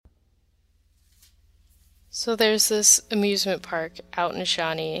So there's this amusement park out in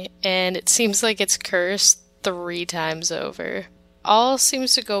Shawnee, and it seems like it's cursed 3 times over. All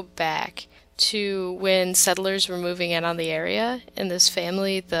seems to go back to when settlers were moving in on the area, and this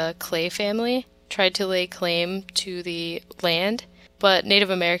family, the Clay family, tried to lay claim to the land, but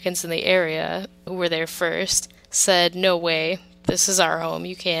Native Americans in the area, who were there first, said, "No way, this is our home,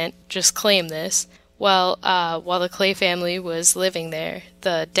 you can't just claim this." Well, while the Clay family was living there,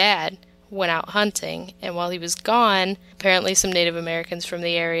 the dad went out hunting, and while he was gone, apparently some Native Americans from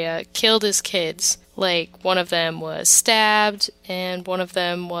the area killed his kids. Like, one of them was stabbed, and one of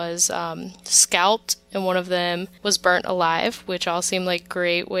them was scalped, and one of them was burnt alive, which all seemed like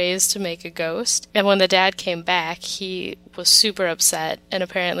great ways to make a ghost. And when the dad came back, he was super upset and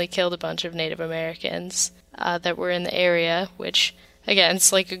apparently killed a bunch of Native Americans that were in the area, which, again,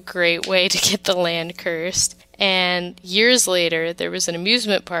 it's like a great way to get the land cursed. And years later, there was an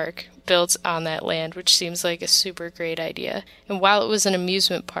amusement park built on that land, which seems like a super great idea. And while it was an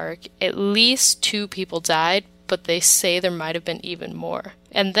amusement park, at least 2 people died, but they say there might have been even more.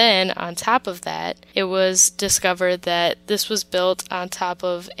 And then, on top of that, it was discovered that this was built on top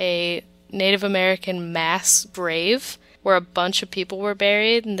of a Native American mass grave where a bunch of people were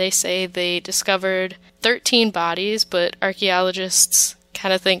buried, and they say they discovered 13 bodies, but archaeologists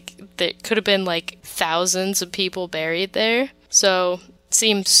kind of think that could have been like thousands of people buried there. So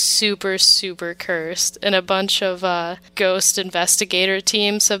seems super, super cursed. And a bunch of ghost investigator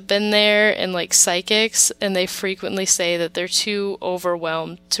teams have been there, and like psychics, and they frequently say that they're too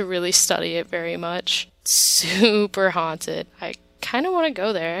overwhelmed to really study it very much. Super haunted. I kind of want to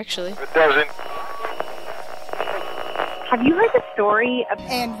go there, actually. It doesn't. Have you heard the story of...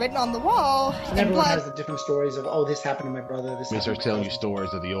 And written on the wall. And everyone has the different stories of, oh, this happened to my brother. This They start telling you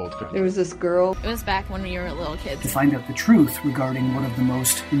stories of the old. There was this girl. It was back when we were little kids. To find out the truth regarding one of the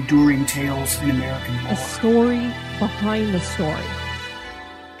most enduring tales in American lore. A story behind the story.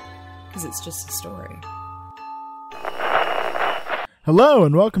 Because it's just a story. Hello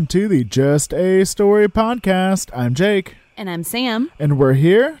and welcome to the Just a Story podcast. I'm Jake. And I'm Sam. And we're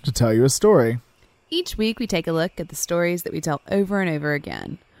here to tell you a story. Each week we take a look at the stories that we tell over and over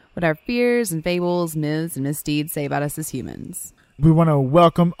again. What our fears and fables, myths, and misdeeds say about us as humans. We want to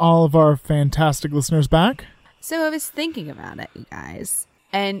welcome all of our fantastic listeners back. So I was thinking about it, you guys.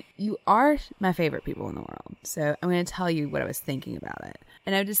 And you are my favorite people in the world. So I'm going to tell you what I was thinking about it.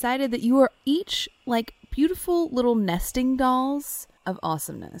 And I've decided that you are each like beautiful little nesting dolls of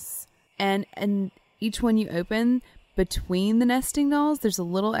awesomeness. And each one you open, between the nesting dolls, there's a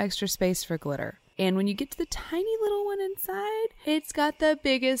little extra space for glitter. And when you get to the tiny little one inside, it's got the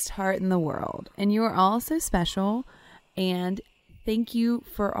biggest heart in the world. And you are all so special. And thank you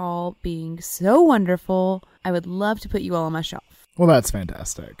for all being so wonderful. I would love to put you all on my shelf. Well, that's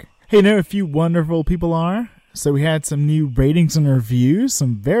fantastic. Hey, you know a few wonderful people are? So we had some new ratings and reviews,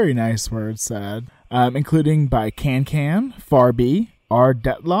 some very nice words said, including by Can, Farby, R.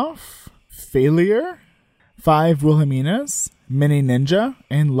 Detloff, Failure, 5 Wilhelminas, Mini Ninja,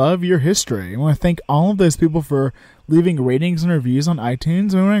 and Love Your History. I want to thank all of those people for leaving ratings and reviews on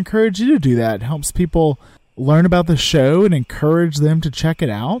iTunes. And I want to encourage you to do that. It helps people learn about the show and encourage them to check it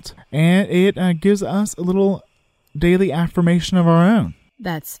out. And it gives us a little daily affirmation of our own.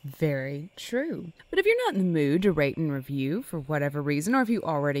 That's very true. But if you're not in the mood to rate and review for whatever reason, or if you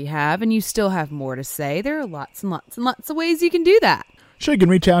already have and you still have more to say, there are lots and lots and lots of ways you can do that. Sure, you can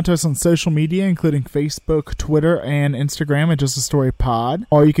reach out to us on social media, including Facebook, Twitter, and Instagram at Just a Story Pod.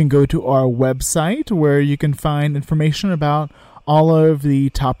 Or you can go to our website where you can find information about all of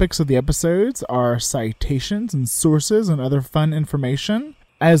the topics of the episodes, our citations and sources and other fun information,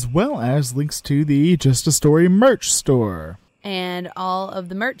 as well as links to the Just a Story merch store. And all of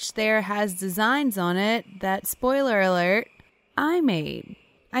the merch there has designs on it that, spoiler alert, I made.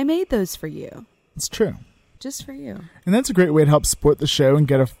 I made those for you. It's true. Just for you. And that's a great way to help support the show and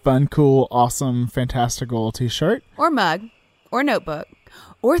get a fun, cool, awesome, fantastical t-shirt. Or mug. Or notebook.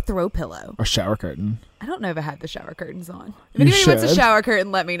 Or throw pillow. Or shower curtain. I don't know if I have the shower curtains on. If anybody wants a shower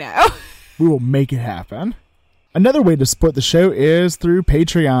curtain, let me know. We will make it happen. Another way to support the show is through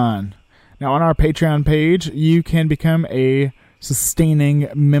Patreon. Now, on our Patreon page, you can become a sustaining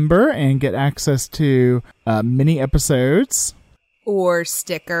member and get access to mini episodes. Or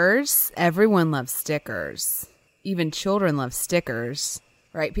stickers. Everyone loves stickers. Even children love stickers.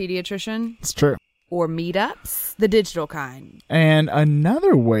 Right, pediatrician? It's true. Or meetups, the digital kind. And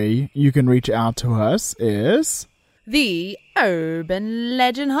another way you can reach out to us is the Urban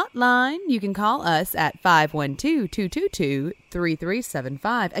Legend Hotline. You can call us at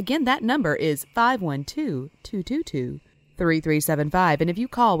 512-222-3375. Again, that number is 512-222-3375. 3375. And if you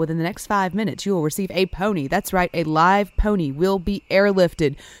call within the next 5 minutes, you will receive a pony. That's right, a live pony will be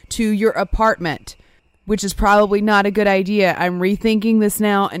airlifted to your apartment, which is probably not a good idea. I'm rethinking this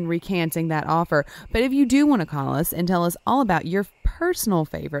now and recanting that offer. But if you do want to call us and tell us all about your personal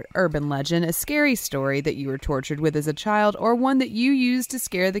favorite urban legend, a scary story that you were tortured with as a child, or one that you used to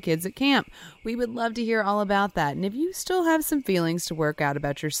scare the kids at camp, we would love to hear all about that. And if you still have some feelings to work out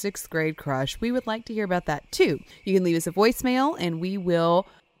about your 6th grade crush, we would like to hear about that too. You can leave us a voicemail and we will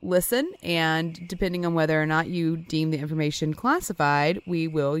listen, and depending on whether or not you deem the information classified, we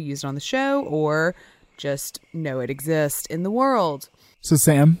will use it on the show or just know it exists in the world. So,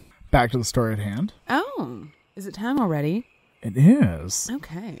 Sam, back to the story at hand. Oh, is it time already? It is.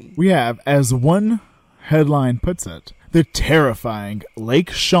 Okay. We have, as one headline puts it, the terrifying Lake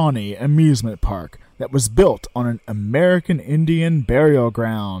Shawnee amusement park that was built on an American Indian burial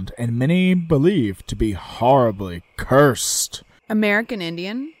ground and many believe to be horribly cursed. American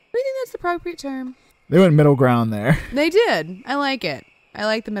Indian? Do you think that's the appropriate term? They went middle ground there. They did. I like it. I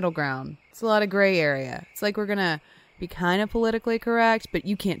like the middle ground. It's a lot of gray area. It's like we're going to be kind of politically correct, but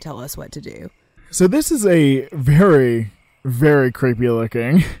you can't tell us what to do. So this is a very, very creepy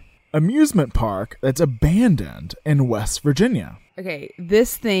looking amusement park that's abandoned in West Virginia. Okay,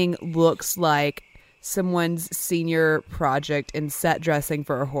 this thing looks like someone's senior project in set dressing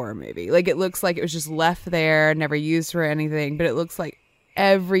for a horror movie. Like, it looks like it was just left there, never used for anything, but it looks like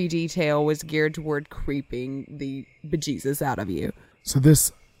every detail was geared toward creeping the bejesus out of you. So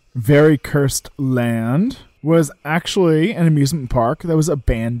this very cursed land was actually an amusement park that was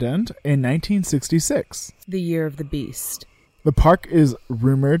abandoned in 1966. The year of the beast. The park is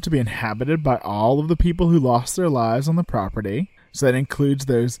rumored to be inhabited by all of the people who lost their lives on the property. So that includes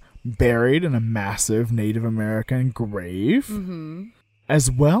those buried in a massive Native American grave, as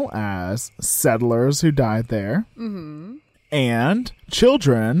well as settlers who died there, and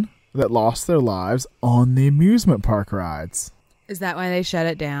children that lost their lives on the amusement park rides. Is that why they shut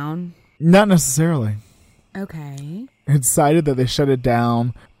it down? Not necessarily. Okay. It's cited that they shut it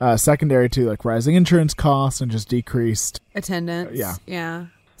down secondary to like rising insurance costs and just decreased attendance. Yeah.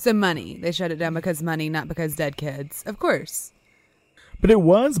 So money. They shut it down because money, not because dead kids. Of course. But it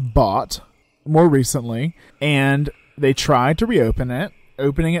was bought more recently, and they tried to reopen it,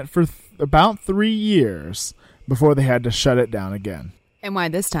 opening it for about 3 years before they had to shut it down again. And why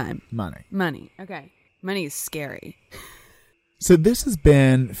this time? Money. Okay. Money is scary. So this has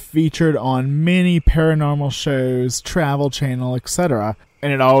been featured on many paranormal shows, Travel Channel, etc.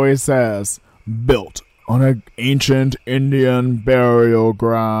 And it always says, built on an ancient Indian burial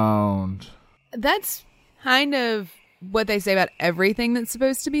ground. That's kind of what they say about everything that's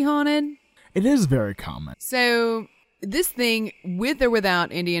supposed to be haunted. It is very common. So this thing, with or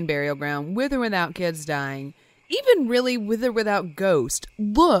without Indian burial ground, with or without kids dying, even really with or without ghost,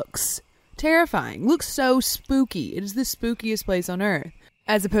 looks terrifying. Looks so spooky. It is the spookiest place on earth,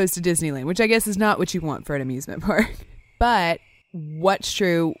 as opposed to Disneyland, which I guess is not what you want for an amusement park. But what's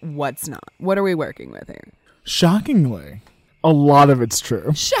true, what's not? What are we working with here? Shockingly, a lot of it's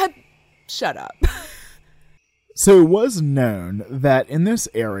true. Shut up. So it was known that in this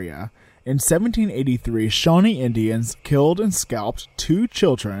area, in 1783, Shawnee Indians killed and scalped 2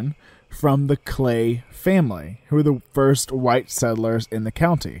 children from the Clay family, who were the first white settlers in the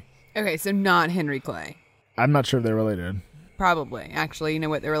county. Okay, so not Henry Clay. I'm not sure if they're related. Probably. Actually, you know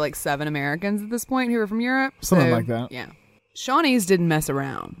what? There were like 7 Americans at this point who were from Europe. Something like that. Yeah. Shawnees didn't mess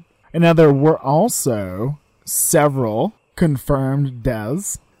around. And now there were also several confirmed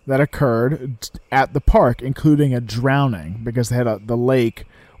deaths that occurred at the park, including a drowning because they had the lake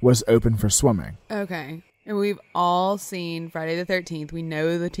was open for swimming. Okay. And we've all seen Friday the 13th. We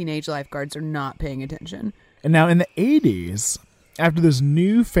know the teenage lifeguards are not paying attention. And now in the 80s, after this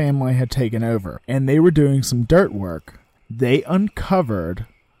new family had taken over and they were doing some dirt work, they uncovered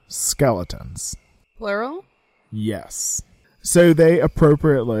skeletons. Plural? Yes. So they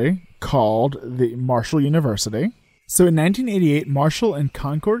appropriately called the Marshall University. So in 1988, Marshall and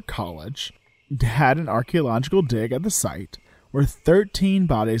Concord College had an archaeological dig at the site where 13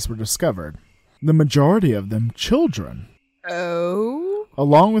 bodies were discovered. The majority of them children. Oh?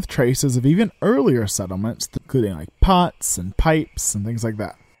 Along with traces of even earlier settlements, including like pots and pipes and things like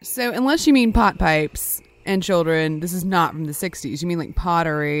that. So unless you mean pot pipes and children, this is not from the 60s. You mean like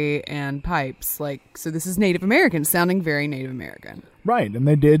pottery and pipes. So this is Native American, sounding very Native American. Right, and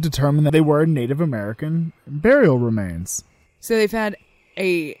they did determine that they were Native American burial remains. So they've had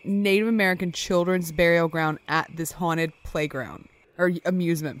a Native American children's burial ground at this haunted playground or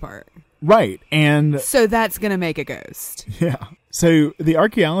amusement park. Right, and so that's going to make a ghost. Yeah. So the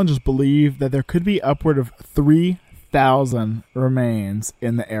archaeologists believe that there could be upward of 8,000 remains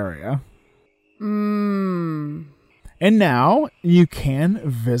in the area. And now you can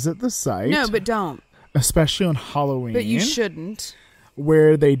visit the site. No, but don't. Especially on Halloween. But you shouldn't.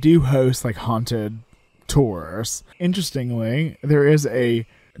 Where they do host like haunted tours. Interestingly, there is a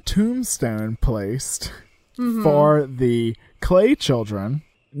tombstone placed for the Clay children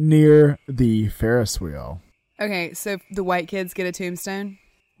near the Ferris wheel. Okay, so the white kids get a tombstone?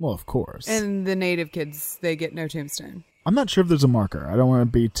 Well, of course. And the native kids, they get no tombstone. I'm not sure if there's a marker. I don't want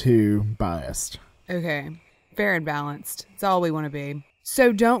to be too biased. Okay. Fair and balanced. It's all we want to be.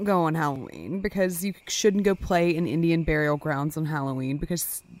 So don't go on Halloween, because you shouldn't go play in Indian burial grounds on Halloween,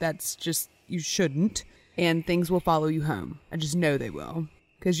 because that's just, you shouldn't. And things will follow you home. I just know they will.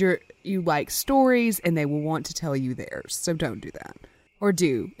 Because you like stories, and they will want to tell you theirs. So don't do that. Or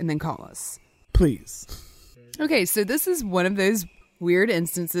do, and then call us. Please. Okay, so this is one of those weird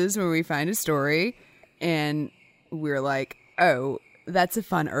instances where we find a story, and we're like, oh, that's a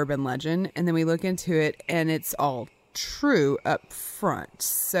fun urban legend. And then we look into it, and it's all true up front.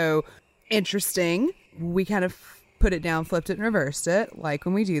 So interesting. We kind of put it down, flipped it, and reversed it, like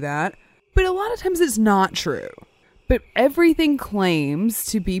when we do that. But a lot of times it's not true. But everything claims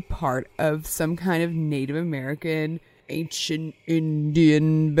to be part of some kind of Native American, ancient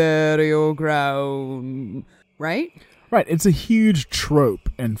Indian burial ground, right? Right. It's a huge trope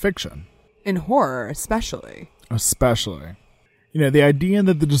in fiction. In horror, especially. Especially. You know, the idea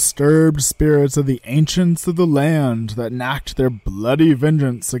that the disturbed spirits of the ancients of the land that enact their bloody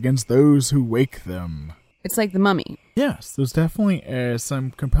vengeance against those who wake them. It's like the Mummy. Yes, there's definitely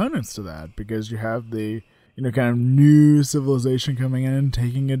some components to that, because you have the, you know, kind of new civilization coming in and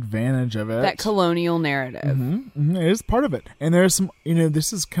taking advantage of it. That colonial narrative. It is part of it. And there's some, you know,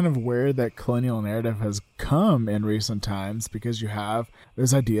 this is kind of where that colonial narrative has come in recent times, because you have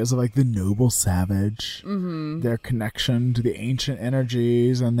those ideas of like the noble savage, their connection to the ancient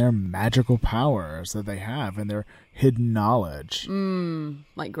energies and their magical powers that they have and their hidden knowledge.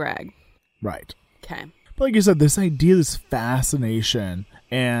 Like Greg. Right. Okay. But like you said, this idea, this fascination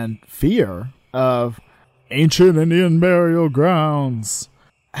and fear of ancient Indian burial grounds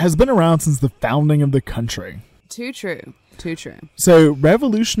has been around since the founding of the country. Too true. Too true. So,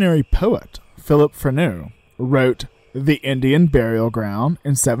 revolutionary poet Philip Freneau wrote The Indian Burial Ground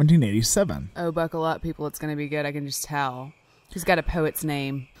in 1787. Oh, buckle up, people. It's going to be good. I can just tell. He's got a poet's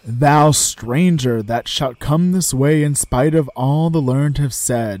name. Thou stranger that shalt come this way in spite of all the learned have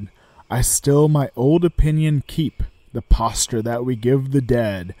said, I still my old opinion keep. The posture that we give the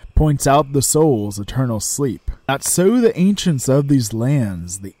dead points out the soul's eternal sleep. Not so the ancients of these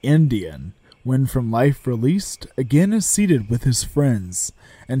lands, the Indian, when from life released, again is seated with his friends,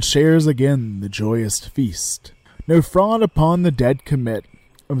 and shares again the joyous feast. No fraud upon the dead commit,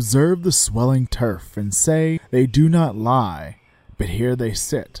 observe the swelling turf, and say they do not lie, but here they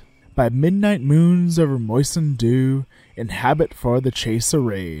sit. By midnight moons over moistened dew, in habit for the chase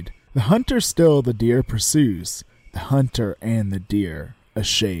arrayed, the hunter still the deer pursues, the hunter and the deer a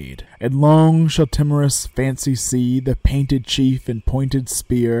shade. And long shall timorous fancy see the painted chief and pointed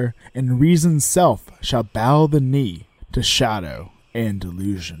spear, and reason's self shall bow the knee to shadow and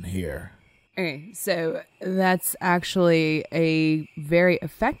delusion here. Okay, so that's actually a very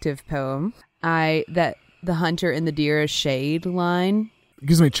effective poem. That the hunter and the deer a shade line. It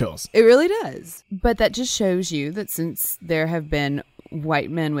gives me chills. It really does. But that just shows you that since there have been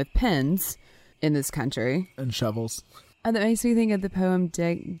white men with pens in this country. And shovels. Oh, that makes me think of the poem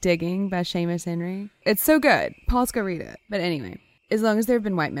Digging by Seamus Henry. It's so good. Pause, go read it. But anyway, as long as there have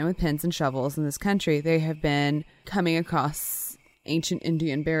been white men with pens and shovels in this country, they have been coming across ancient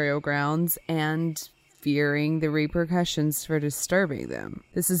Indian burial grounds and fearing the repercussions for disturbing them.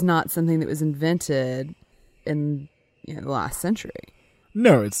 This is not something that was invented in the last century.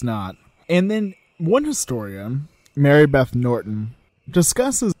 No, it's not. And then one historian, Mary Beth Norton,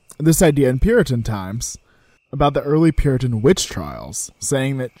 discusses this idea in Puritan times about the early Puritan witch trials,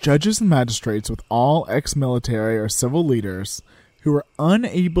 saying that judges and magistrates with all ex-military or civil leaders who were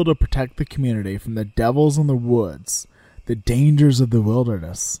unable to protect the community from the devils in the woods, the dangers of the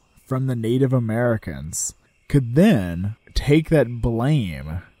wilderness, from the Native Americans, could then take that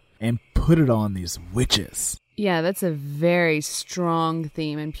blame and put it on these witches. Yeah, that's a very strong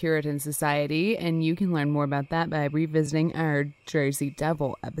theme in Puritan society, and you can learn more about that by revisiting our Jersey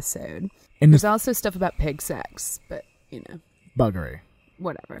Devil episode. And there's also stuff about pig sex, but, buggery.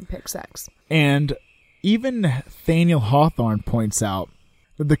 Whatever, pig sex. And even Nathaniel Hawthorne points out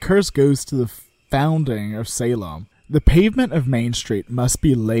that the curse goes to the founding of Salem. The pavement of Main Street must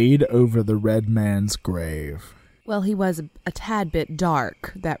be laid over the red man's grave. Well, he was a tad bit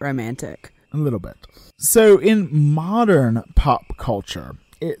dark, that romantic. A little bit. So in modern pop culture,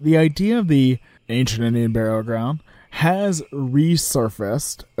 the idea of the ancient Indian burial ground has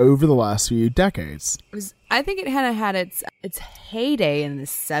resurfaced over the last few decades. I think it had its heyday in the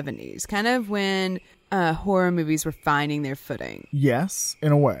 70s, kind of when horror movies were finding their footing. Yes,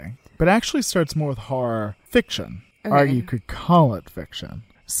 in a way. But it actually starts more with horror fiction. Okay. Or you could call it fiction.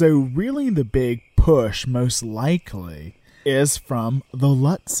 So really the big push, most likely, is from the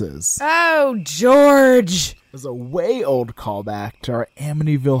Lutzes. Oh, George! It's a way old callback to our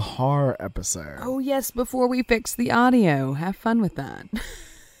Amityville horror episode. Oh, yes, before we fix the audio. Have fun with that.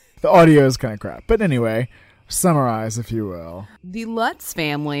 The audio is kind of crap. But anyway, summarize, if you will. The Lutz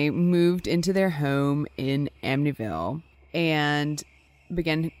family moved into their home in Amityville and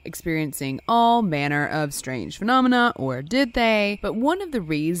began experiencing all manner of strange phenomena, or did they? But one of the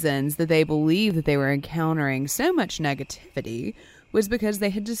reasons that they believed that they were encountering so much negativity was because they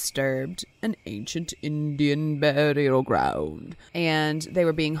had disturbed an ancient Indian burial ground. And they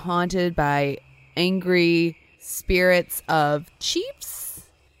were being haunted by angry spirits of chiefs,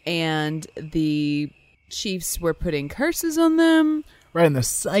 and the chiefs were putting curses on them. Right, and the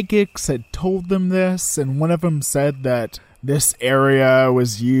psychics had told them this, and one of them said that this area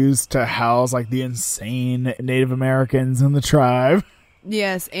was used to house like the insane Native Americans in the tribe.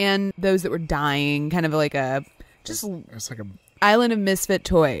 Yes, and those that were dying, kind of like a just It's like a island of misfit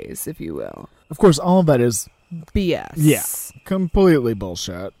toys, if you will. Of course, all of that is BS. completely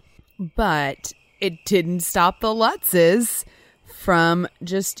bullshit. But it didn't stop the Lutzes from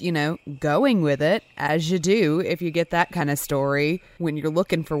just, going with it, as you do if you get that kind of story when you're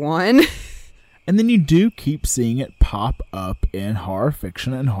looking for one. And then you do keep seeing it pop up in horror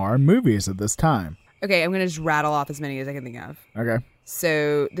fiction and horror movies at this time. Okay, I'm going to just rattle off as many as I can think of. Okay.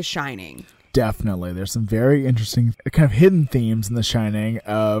 So, The Shining. Definitely. There's some very interesting kind of hidden themes in The Shining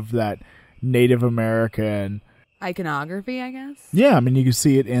of that Native American Iconography, I guess? Yeah, I mean, you can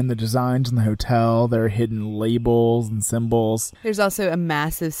see it in the designs in the hotel. There are hidden labels and symbols. There's also a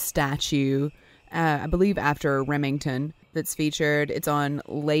massive statue, I believe after Remington, that's featured. It's on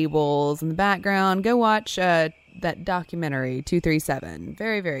labels in the background. Go watch that documentary, 237.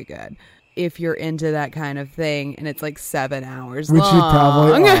 Very, very good. If you're into that kind of thing, and it's like 7 hours Which long. you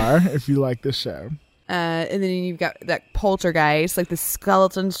probably are if you like the show. And then you've got that poltergeist, like the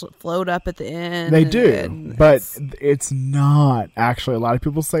skeletons float up at the end. They do, but it's not actually. A lot of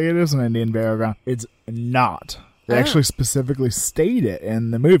people say it is an Indian burial ground. It's not. They actually specifically state it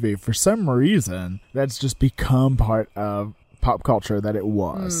in the movie. For some reason, that's just become part of pop culture that it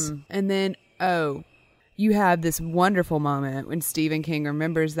was. And then, you have this wonderful moment when Stephen King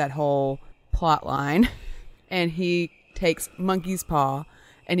remembers that whole plot line, and he takes Monkey's Paw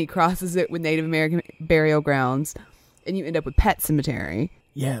and he crosses it with Native American burial grounds, and you end up with Pet Cemetery.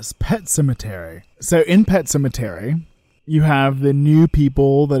 Yes, Pet Cemetery. So in Pet Cemetery, you have the new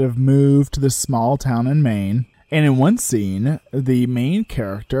people that have moved to this small town in Maine. And in one scene, the main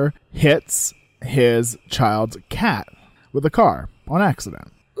character hits his child's cat with a car on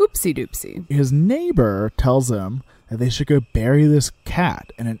accident. Oopsie doopsie. His neighbor tells him that they should go bury this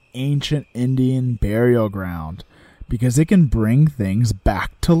cat in an ancient Indian burial ground because it can bring things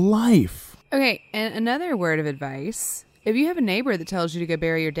back to life. Okay, and another word of advice. If you have a neighbor that tells you to go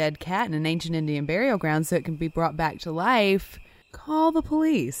bury your dead cat in an ancient Indian burial ground so it can be brought back to life, call the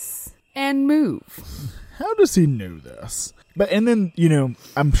police and move. How does he know this? And then,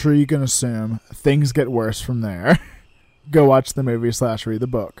 I'm sure you can assume things get worse from there. Go watch the movie / read the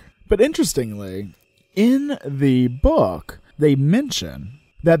book. But interestingly, in the book, they mention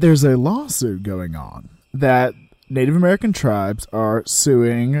that there's a lawsuit going on that Native American tribes are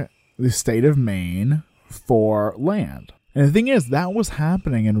suing the state of Maine for land. And the thing is, that was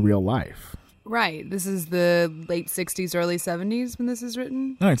happening in real life. Right. This is the late 60s, early 70s when this is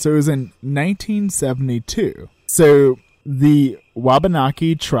written? All right, so it was in 1972. So the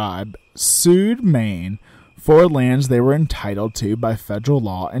Wabanaki tribe sued Maine for lands they were entitled to by federal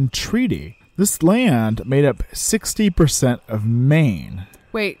law and treaty. This land made up 60% of Maine.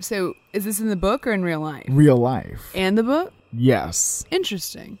 Wait, so is this in the book or in real life? Real life. And the book? Yes.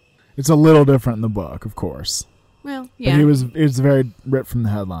 Interesting. It's a little different in the book, of course. Well, yeah. But it was very ripped from the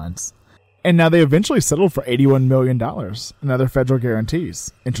headlines. And now they eventually settled for $81 million and other federal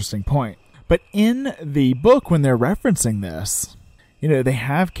guarantees. Interesting point. But in the book, when they're referencing this, they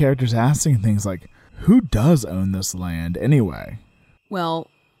have characters asking things like, who does own this land anyway?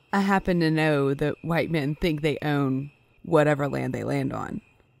 Well, I happen to know that white men think they own whatever land they land on,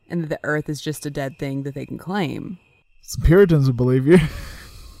 and that the earth is just a dead thing that they can claim. Some Puritans would believe you.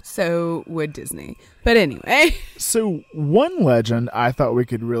 So would Disney. But anyway. So one legend I thought we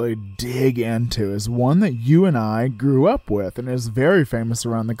could really dig into is one that you and I grew up with and is very famous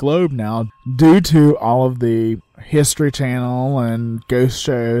around the globe now due to all of the History Channel and ghost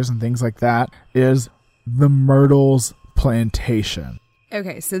shows and things like that, is the Myrtles Plantation.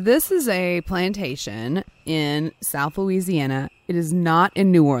 Okay, so this is a plantation in South Louisiana. It is not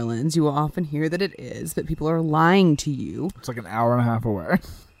in New Orleans. You will often hear that it is, but people are lying to you. It's like an hour and a half away.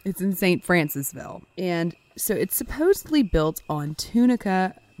 It's in St. Francisville. And so it's supposedly built on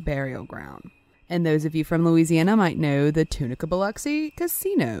Tunica burial ground. And those of you from Louisiana might know the Tunica Biloxi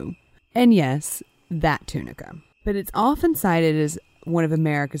Casino. And yes, that Tunica. But it's often cited as one of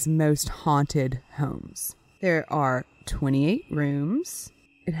America's most haunted homes. There are 28 rooms.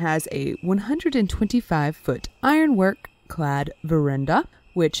 It has a 125-foot ironwork-clad veranda,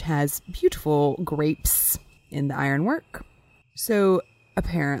 which has beautiful grapes in the ironwork. So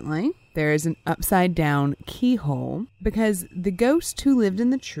apparently, there is an upside-down keyhole because the ghost who lived in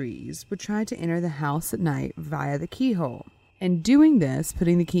the trees would try to enter the house at night via the keyhole. And doing this,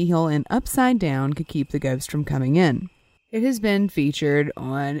 putting the keyhole in upside down, could keep the ghost from coming in. It has been featured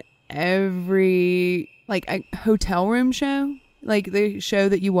on every, like, a hotel room show. Like the show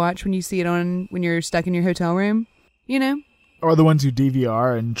that you watch when you see it on, when you're stuck in your hotel room, you know? Or the ones you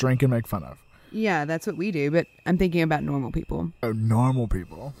DVR and drink and make fun of. Yeah, that's what we do, but I'm thinking about normal people. Oh, normal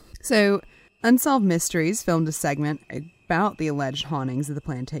people. So, Unsolved Mysteries filmed a segment about the alleged hauntings of the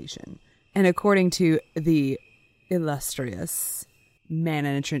plantation. And according to the illustrious man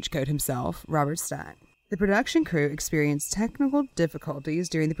in a trench coat himself, Robert Stack, the production crew experienced technical difficulties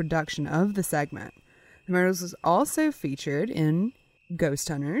during the production of the segment. The Myrtles was also featured in Ghost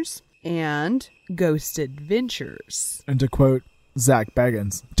Hunters and Ghost Adventures. And to quote Zach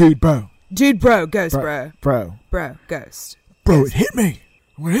Baggins, dude, bro, ghost, bro. Bro, ghost. Bro, it hit me.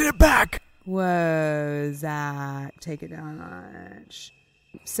 I'm going to hit it back. Whoa, Zach, take it down a notch.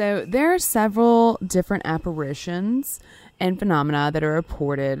 So there are several different apparitions and phenomena that are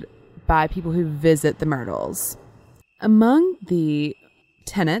reported by people who visit the Myrtles. Among the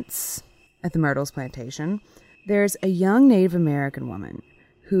tenants at the Myrtles plantation, there's a young Native American woman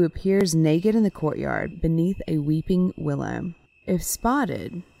who appears naked in the courtyard beneath a weeping willow. If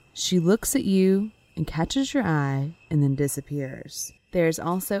spotted, she looks at you and catches your eye and then disappears. There's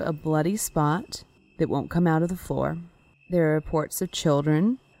also a bloody spot that won't come out of the floor. There are reports of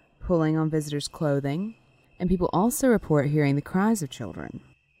children pulling on visitors' clothing, and people also report hearing the cries of children.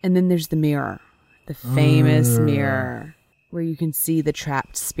 And then there's the mirror, the famous mirror, where you can see the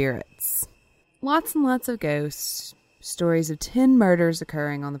trapped spirits. Lots and lots of ghosts, stories of 10 murders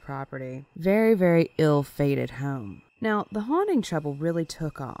occurring on the property. Very, very ill-fated home. Now, the haunting trouble really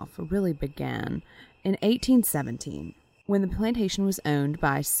took off, or really began, in 1817, when the plantation was owned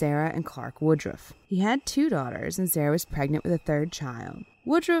by Sarah and Clark Woodruff. He had 2 daughters, and Sarah was pregnant with a 3rd child.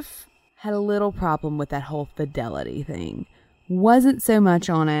 Woodruff had a little problem with that whole fidelity thing. Wasn't so much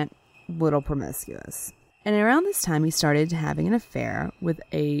on it, little promiscuous. And around this time, he started having an affair with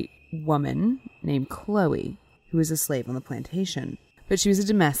a woman named Chloe, who was a slave on the plantation. But she was a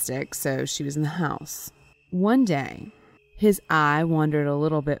domestic, so she was in the house. One day, his eye wandered a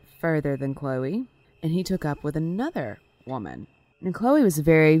little bit further than Chloe, and he took up with another woman. And Chloe was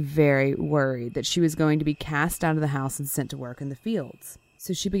very, very worried that she was going to be cast out of the house and sent to work in the fields.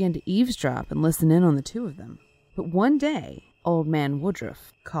 So she began to eavesdrop and listen in on the 2 of them. But one day, old man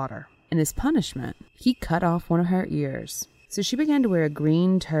Woodruff caught her. And as punishment, he cut off one of her ears. So she began to wear a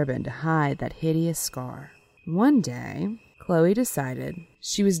green turban to hide that hideous scar. One day, Chloe decided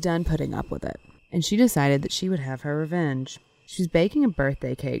she was done putting up with it, and she decided that she would have her revenge. She was baking a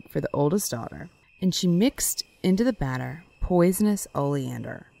birthday cake for the oldest daughter, and she mixed into the batter poisonous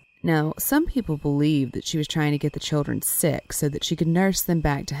oleander. Now, some people believe that she was trying to get the children sick so that she could nurse them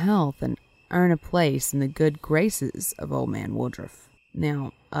back to health and earn a place in the good graces of old man Woodruff.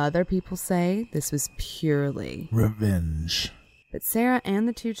 Now, other people say this was purely revenge. But Sarah and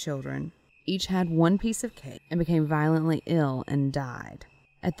the 2 children each had 1 piece of cake and became violently ill and died.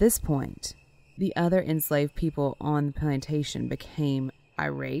 At this point, the other enslaved people on the plantation became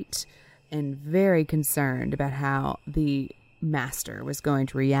irate and very concerned about how the master was going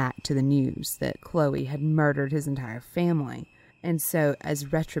to react to the news that Chloe had murdered his entire family. And so,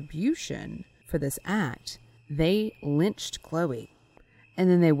 as retribution for this act, they lynched Chloe. And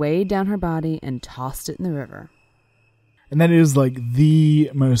then they weighed down her body and tossed it in the river. And that is like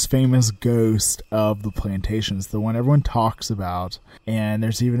the most famous ghost of the plantations, the one everyone talks about. And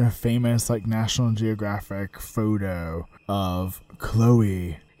there's even a famous like National Geographic photo of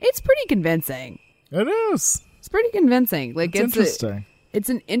Chloe. It's pretty convincing. It is. It's pretty convincing. Like it's interesting. It's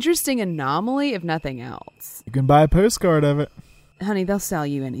an interesting anomaly, if nothing else. You can buy a postcard of it. Honey, they'll sell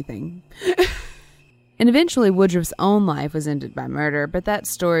you anything. And eventually Woodruff's own life was ended by murder, but that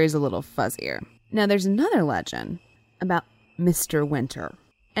story is a little fuzzier. Now there's another legend about Mr. Winter.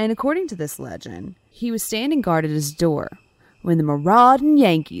 And according to this legend, he was standing guard at his door when the marauding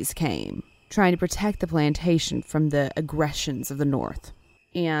Yankees came, trying to protect the plantation from the aggressions of the North.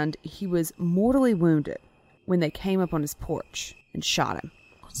 And he was mortally wounded when they came up on his porch and shot him.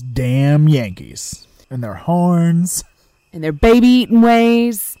 Those damn Yankees. And their horns. And their baby-eating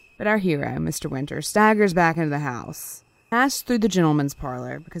ways. But our hero, Mr. Winter, staggers back into the house, passed through the gentleman's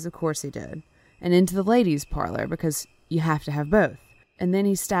parlor, because of course he did, and into the ladies' parlor, because you have to have both. And then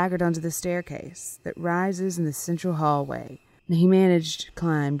he staggered onto the staircase that rises in the central hallway, and he managed to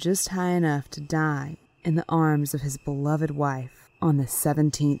climb just high enough to die in the arms of his beloved wife on the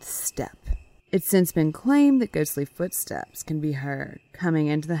 17th step. It's since been claimed that ghostly footsteps can be heard coming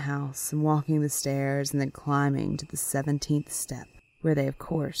into the house and walking the stairs and then climbing to the 17th step, where they, of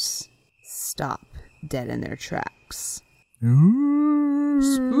course, stop dead in their tracks. Ooh.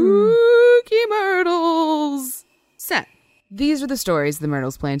 Spooky Myrtles! So, these are the stories of the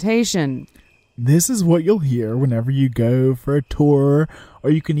Myrtles Plantation. This is what you'll hear whenever you go for a tour, or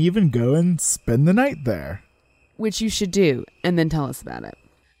you can even go and spend the night there. Which you should do, and then tell us about it.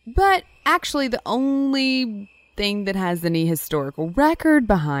 But actually, the only thing that has any historical record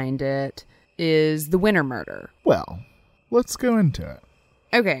behind it is the Winter murder. Well, let's go into it.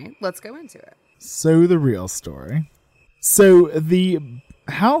 Okay, let's go into it. So, the real story. So, the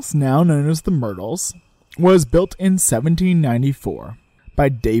house now known as the Myrtles was built in 1794 by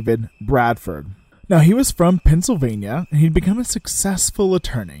David Bradford. Now, he was from Pennsylvania, and he'd become a successful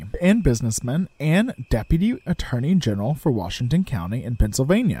attorney and businessman and deputy attorney general for Washington County in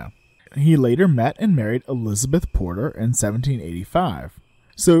Pennsylvania. He later met and married Elizabeth Porter in 1785.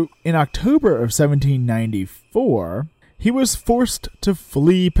 So, in October of 1794, he was forced to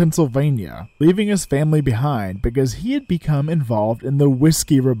flee Pennsylvania, leaving his family behind because he had become involved in the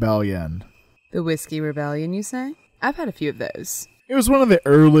Whiskey Rebellion. The Whiskey Rebellion, you say? I've had a few of those. It was one of the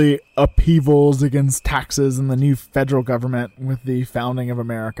early upheavals against taxes and the new federal government with the founding of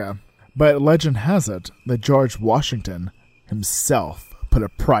America. But legend has it that George Washington himself put a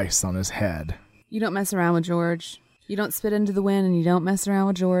price on his head. You don't mess around with George. You don't spit into the wind and you don't mess around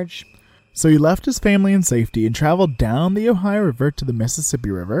with George. So he left his family in safety and traveled down the Ohio River to the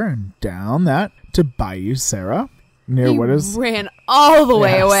Mississippi River and down that to Bayou Sara, near He what is ran all the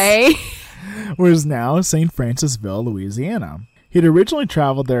way away. what is now St. Francisville, Louisiana. He had originally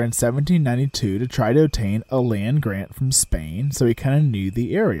traveled there in 1792 to try to obtain a land grant from Spain, so he kind of knew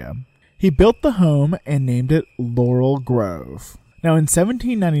the area. He built the home and named it Laurel Grove. Now, in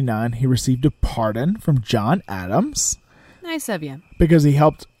 1799, he received a pardon from John Adams. Nice of you. Because he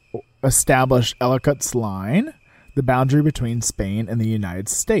helped establish Ellicott's Line, the boundary between Spain and the United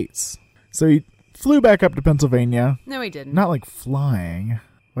States. So he flew back up to Pennsylvania. No, he didn't. Not like flying,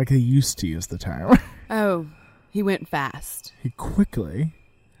 like they used to use the term. Oh, he went fast. He quickly...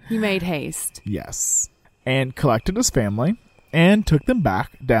 He made haste. Yes. And collected his family and took them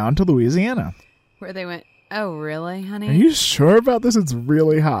back down to Louisiana. Where they went, oh, really, honey? Are you sure about this? It's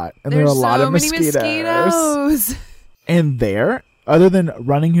really hot. And there are a lot of mosquitoes. And there, other than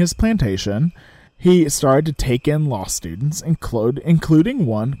running his plantation, he started to take in law students, including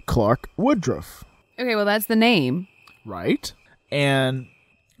one Clark Woodruff. Okay, well, that's the name. Right. And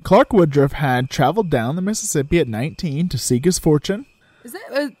Clark Woodruff had traveled down the Mississippi at 19 to seek his fortune. Is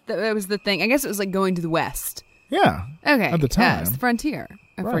that was the thing? I guess it was like going to the west. Yeah. Okay. At the time. It's the frontier.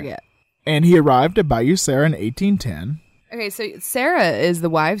 I forget. And he arrived at Bayou Sara in 1810. Okay, so Sarah is the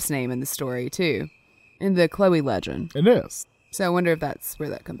wife's name in the story, too. In the Chloe legend. It is. So I wonder if that's where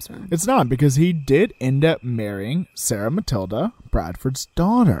that comes from. It's not, because he did end up marrying Sarah Matilda, Bradford's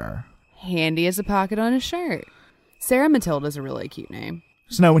daughter. Handy as a pocket on his shirt. Sarah Matilda's a really cute name.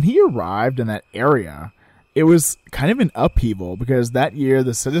 So now when he arrived in that area, it was kind of an upheaval because that year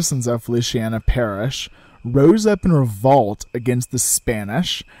the citizens of Feliciana Parish rose up in revolt against the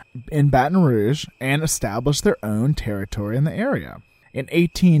Spanish in Baton Rouge and established their own territory in the area. In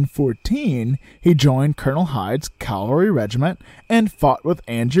 1814, he joined Colonel Hyde's cavalry regiment and fought with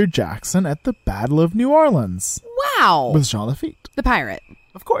Andrew Jackson at the Battle of New Orleans. Wow! With Jean Lafitte. The pirate.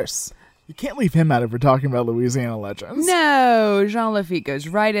 Of course. You can't leave him out if we're talking about Louisiana legends. No, Jean Lafitte goes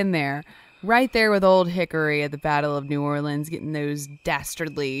right in there. Right there with Old Hickory at the Battle of New Orleans, getting those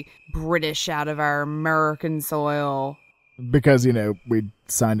dastardly British out of our American soil. Because, we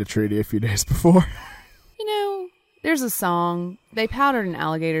signed a treaty a few days before. There's a song. They powdered an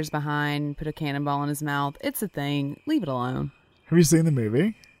alligator's behind and put a cannonball in his mouth. It's a thing. Leave it alone. Have you seen the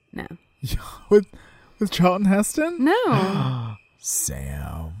movie? No. with Charlton Heston? No.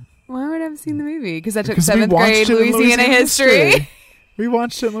 Sam. Why would I have seen the movie? Because I took Because we 7th watched grade it in Louisiana history. We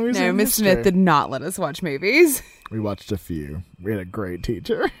watched it in Louisiana No, Miss history. Smith did not let us watch movies. We watched a few. We had a great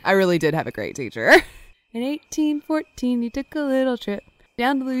teacher. I really did have a great teacher. In 1814, he took a little trip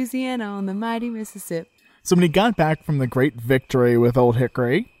down to Louisiana on the mighty Mississippi. So when he got back from the great victory with Old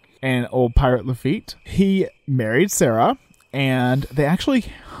Hickory and Old Pirate Lafitte, he married Sarah, and they actually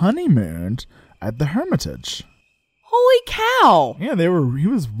honeymooned at the Hermitage. Holy cow! Yeah, he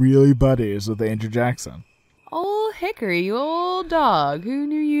was really buddies with Andrew Jackson. Old Hickory, you old dog. Who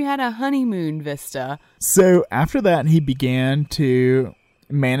knew you had a honeymoon vista? So after that, he began to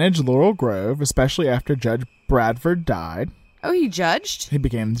manage Laurel Grove, especially after Judge Bradford died. Oh, he judged? He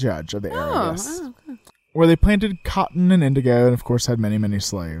became the judge of the area, yes. Okay. Where they planted cotton and indigo and, of course, had many, many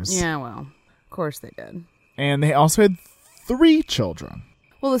slaves. Yeah, well, of course they did. And they also had 3 children.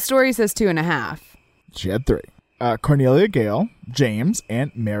 Well, the story says 2.5. She had 3. Cornelia Gale, James,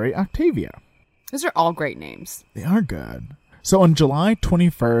 and Mary Octavia. Those are all great names. They are good. So on July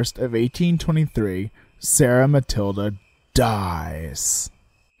 21st of 1823, Sarah Matilda dies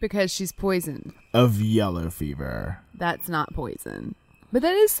Because she's poisoned. of yellow fever. That's not poison. But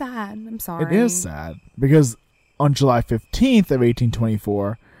that is sad. I'm sorry. It is sad because on July 15th of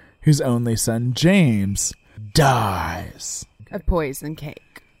 1824, his only son, James, dies Of poison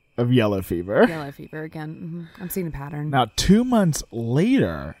cake. of yellow fever. Yellow fever again. I'm seeing a pattern. Now, 2 months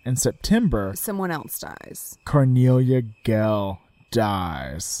later, in September, Someone else dies. Cornelia Gale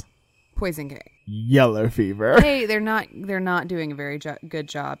dies. Poison cake. Yellow fever. Hey, they're not doing a very good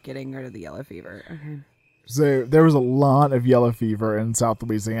job getting rid of the yellow fever. Okay. So there was a lot of yellow fever in South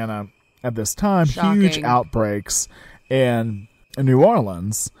Louisiana at this time. Shocking. Huge outbreaks. And in New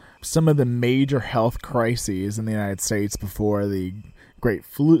Orleans, some of the major health crises in the United States before the great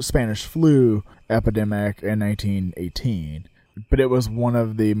Spanish flu epidemic in 1918. But it was one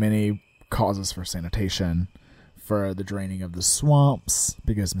of the many causes for sanitation, for the draining of the swamps,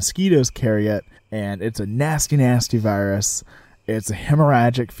 because mosquitoes carry it, and it's a nasty, nasty virus. It's a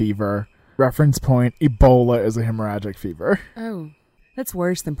hemorrhagic fever. Reference point, Ebola is a hemorrhagic fever. Oh, that's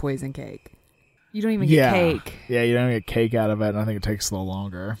worse than poison cake. You don't even get cake. Yeah, you don't get cake out of it, and I think it takes a little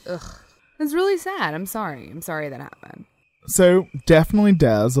longer. Ugh. That's really sad. I'm sorry. I'm sorry that happened. So, definitely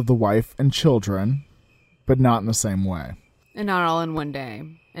deaths of the wife and children, but not in the same way. And not all in one day.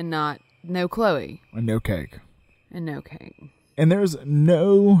 And no Chloe. And no cake. And no cake. And there's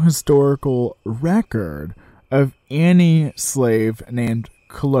no historical record of any slave named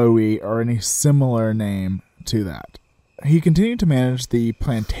Chloe or any similar name to that. He continued to manage the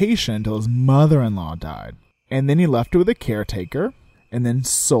plantation until his mother-in-law died. And then he left it with a caretaker and then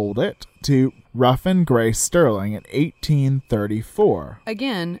sold it to Ruffin Gray Sterling in 1834.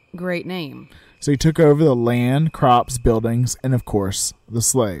 Again, great name. So he took over the land, crops, buildings, and of course, the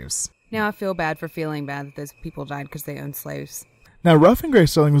slaves. Now I feel bad for feeling bad that those people died because they owned slaves. Now, Ruffin Gray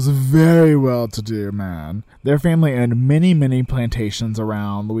Sterling was a very well-to-do man. Their family owned many, many plantations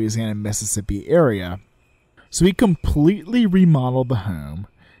around Louisiana and Mississippi area. So he completely remodeled the home,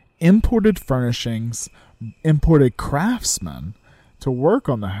 imported furnishings, imported craftsmen to work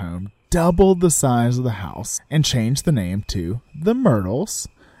on the home, doubled the size of the house, and changed the name to the Myrtles,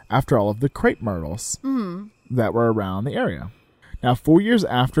 after all of the crepe myrtles that were around the area. Now, 4 years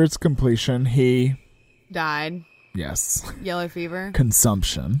after its completion, he... Died. Yes. Yellow fever.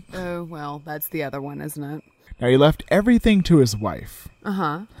 Consumption. Oh, well, that's the other one, isn't it? Now, he left everything to his wife.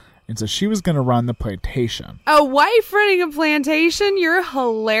 Uh-huh. And so she was going to run the plantation. A wife running a plantation? You're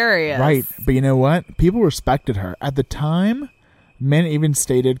hilarious. Right. But you know what? People respected her. At the time, men even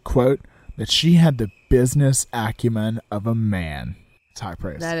stated, quote, that she had the business acumen of a man. It's high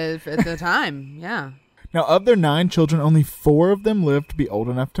praise. That is at the time, yeah. Now, of their 9 children, only 4 of them lived to be old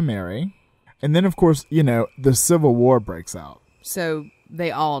enough to marry. And then, of course, you know, the Civil War breaks out. So they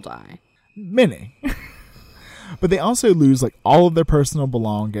all die. Many. But they also lose, like, all of their personal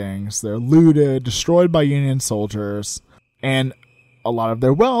belongings. They're looted, destroyed by Union soldiers. And a lot of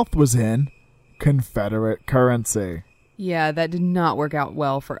their wealth was in Confederate currency. Yeah, that did not work out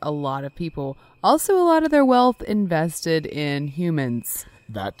well for a lot of people. Also, a lot of their wealth invested in humans.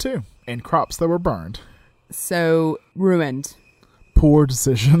 That too. And crops that were burned. So, ruined. Poor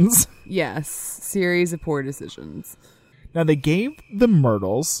decisions. Yes, series of poor decisions. Now, they gave the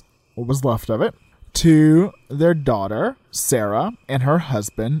Myrtles, what was left of it, to their daughter, Sarah, and her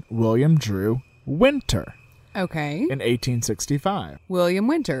husband, William Drew Winter, Okay. in 1865. William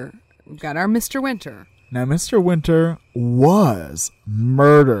Winter. We've got our Mr. Winter. Now, Mr. Winter was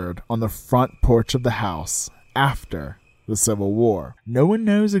murdered on the front porch of the house after the Civil War. No one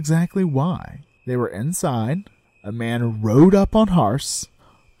knows exactly why. They were inside. A man rode up on horse,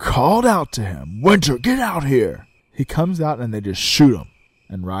 called out to him, "Winter, get out here!" He comes out and they just shoot him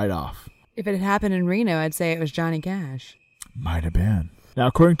and ride off. If it had happened in Reno, I'd say it was Johnny Cash. Might have been. Now,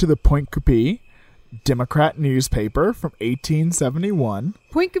 according to the Point-Coupee Democrat newspaper from 1871.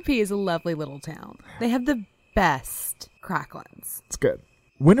 Point-Coupee is a lovely little town. They have the best cracklins. It's good.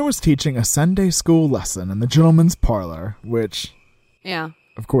 Winter was teaching a Sunday school lesson in the gentleman's parlor, which... Yeah.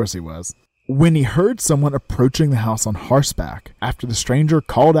 Of course he was. When he heard someone approaching the house on horseback, after the stranger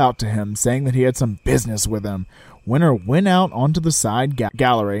called out to him saying that he had some business with him, Winter went out onto the side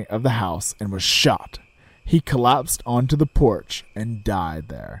gallery of the house and was shot. He collapsed onto the porch and died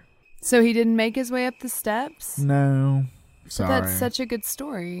there. So he didn't make his way up the steps? No. Sorry. But that's such a good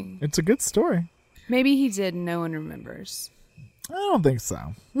story. It's a good story. Maybe he did and no one remembers. I don't think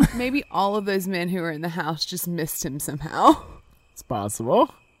so. Maybe all of those men who were in the house just missed him somehow. It's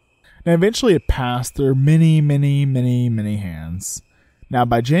possible. Now, eventually it passed through many hands. Now,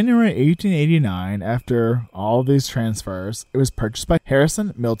 by January 1889, after all these transfers, it was purchased by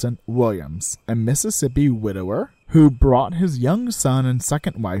Harrison Milton Williams, a Mississippi widower who brought his young son and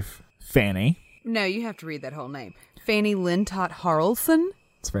second wife, Fanny. No, you have to read that whole name. Fanny Lintott Harrelson?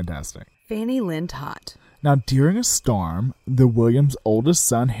 It's fantastic. Fanny Lintott. Now, during a storm, the Williams' oldest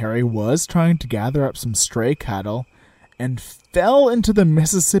son, Harry, was trying to gather up some stray cattle and fell into the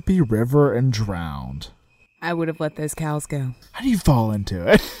Mississippi River and drowned. I would have let those cows go. How do you fall into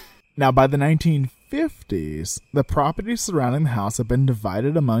it? Now, by the 1950s, the property surrounding the house had been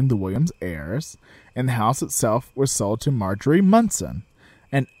divided among the Williams heirs, and the house itself was sold to Marjorie Munson,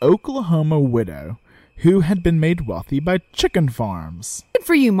 an Oklahoma widow who had been made wealthy by chicken farms. Good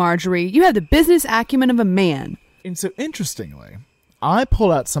for you, Marjorie. You have the business acumen of a man. And so, interestingly, I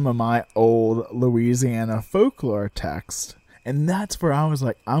pulled out some of my old Louisiana folklore text, and that's where I was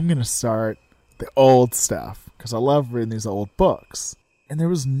like, I'm going to start the old stuff, because I love reading these old books. And there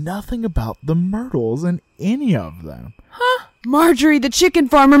was nothing about the Myrtles in any of them. Huh? Marjorie, the chicken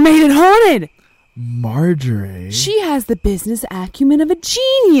farmer, made it haunted. Marjorie. She has the business acumen of a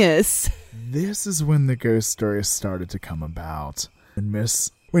genius. This is when the ghost stories started to come about.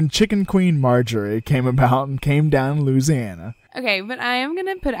 When Chicken Queen Marjorie came about and came down in Louisiana. Okay, but I am going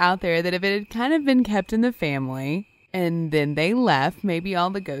to put out there that if it had kind of been kept in the family and then they left, maybe all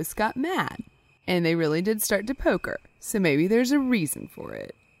the ghosts got mad. And they really did start to poke her. So maybe there's a reason for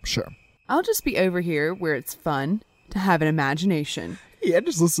it. Sure. I'll just be over here where it's fun to have an imagination. Yeah, I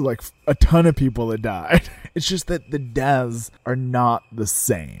just listed like a ton of people that died. It's just that the deaths are not the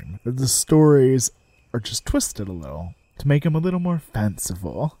same. The stories are just twisted a little to make them a little more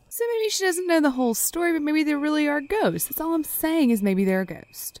fanciful. So maybe she doesn't know the whole story, but maybe there really are ghosts. That's all I'm saying is maybe they're a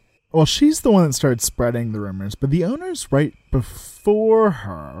ghost. Well, she's the one that started spreading the rumors, but the owners right before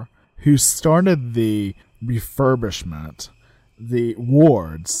her, who started the refurbishment, the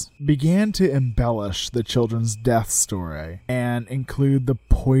Wards, began to embellish the children's death story and include the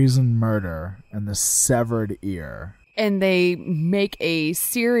poison murder and the severed ear. And they make a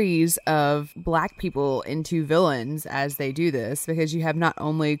series of black people into villains as they do this, because you have not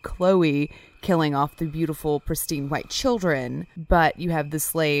only Chloe killing off the beautiful, pristine white children, but you have the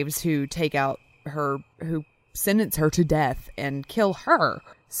slaves who take out her, who sentence her to death and kill her.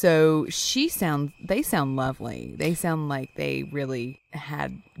 So they sound lovely. They sound like they really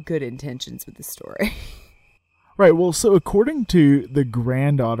had good intentions with the story. Right, well, so according to the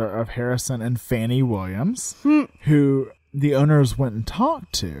granddaughter of Harrison and Fanny Williams, who the owners went and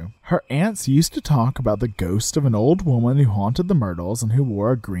talked to, her aunts used to talk about the ghost of an old woman who haunted the Myrtles and who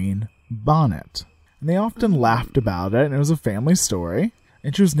wore a green bonnet. And they often laughed about it, and it was a family story,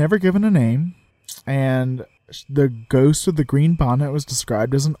 and she was never given a name, and the ghost of the green bonnet was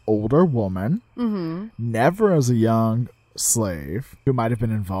described as an older woman, never as a young slave who might have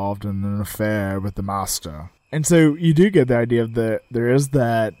been involved in an affair with the master. And so you do get the idea of there is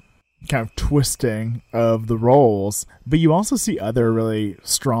that kind of twisting of the roles, but you also see other really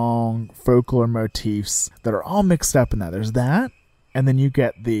strong folklore motifs that are all mixed up in that. There's that, and then you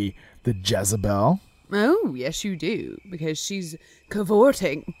get the Jezebel. Oh, yes you do, because she's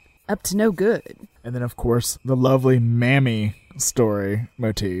cavorting up to no good. And then, of course, the lovely Mammy story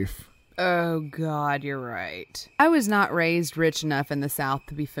motif. Oh, God, you're right. I was not raised rich enough in the South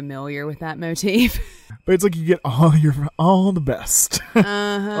to be familiar with that motif. But it's like you get all the best.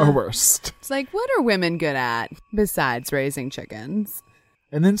 Or worst. It's like, what are women good at besides raising chickens?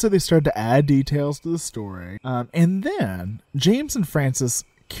 And then so they started to add details to the story. And then James and Frances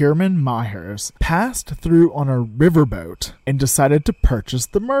Kierman Myers passed through on a riverboat and decided to purchase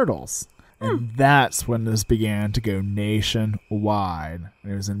the Myrtles. And that's when this began to go nationwide.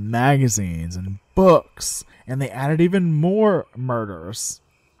 It was in magazines and books, and they added even more murders.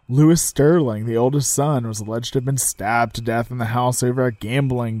 Lewis Sterling, the oldest son, was alleged to have been stabbed to death in the house over a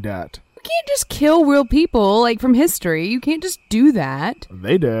gambling debt. You can't just kill real people, like, from history. You can't just do that.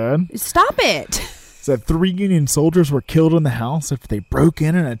 They did. Stop it. Said 3 Union soldiers were killed in the house after they broke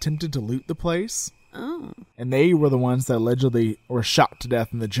in and attempted to loot the place. Oh. And they were the ones that allegedly were shot to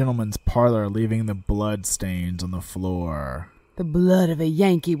death in the gentleman's parlor, leaving the blood stains on the floor. The blood of a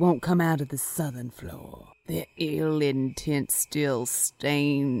Yankee won't come out of the southern floor. Their ill intent still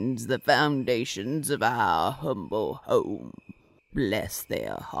stains the foundations of our humble home. Bless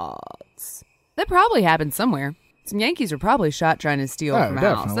their hearts. That probably happened somewhere. Some Yankees were probably shot trying to steal from a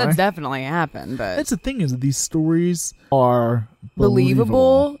house. That definitely happened, but... That's the thing, is that these stories are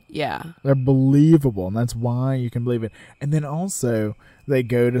believable. Yeah. They're believable, and that's why you can believe it. And then also, they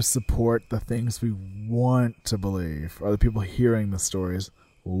go to support the things we want to believe, or the people hearing the stories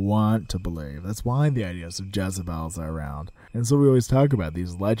want to believe. That's why the ideas of Jezebels are around. And so we always talk about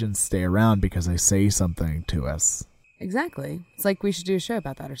these legends stay around because they say something to us. Exactly. It's like we should do a show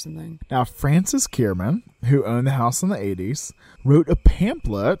about that or something. Now, Frances Kierman, who owned the house in the 80s, wrote a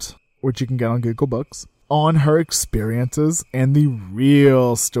pamphlet, which you can get on Google Books, on her experiences and the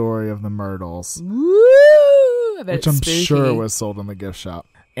real story of the Myrtles. Woo! Which I'm sure was sold in the gift shop.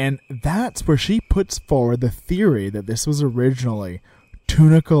 And that's where she puts forward the theory that this was originally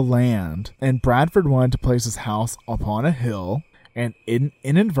Tunica land, and Bradford wanted to place his house upon a hill and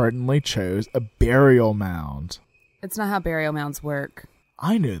inadvertently chose a burial mound. It's not how burial mounds work.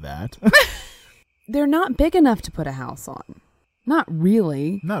 I knew that. They're not big enough to put a house on. Not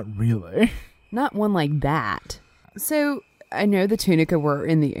really. Not really. Not one like that. So, I know the Tunica were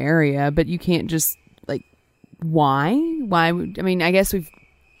in the area, but you can't just, like, why? I mean, I guess we've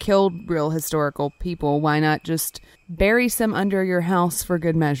killed real historical people. Why not just bury some under your house for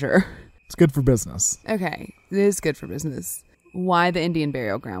good measure? It's good for business. Okay, it is good for business. Why the Indian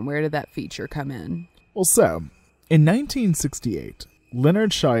burial ground? Where did that feature come in? Well, so, in 1968,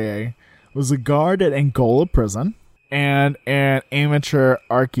 Leonard Chaulier was a guard at Angola prison and an amateur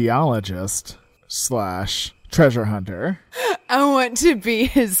archaeologist / treasure hunter. I want to be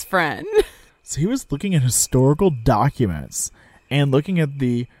his friend. So he was looking at historical documents and looking at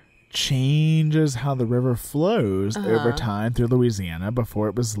the changes, how the river flows over time through Louisiana before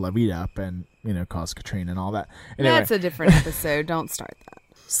it was levied up and, caused Katrina and all that. Anyway, that's a different episode. Don't start that.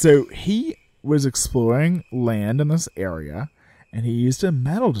 So he was exploring land in this area, and he used a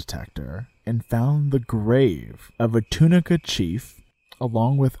metal detector and found the grave of a Tunica chief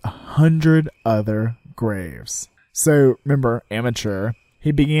along with 100 other graves. So remember, amateur,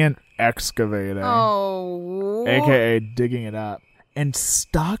 he began excavating, aka digging it up, and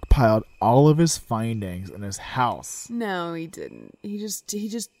stockpiled all of his findings in his house. No, he didn't. He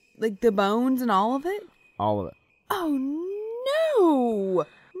just like the bones and all of it? All of it. Oh, no,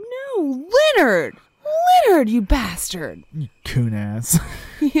 Leonard, you bastard. You coon ass.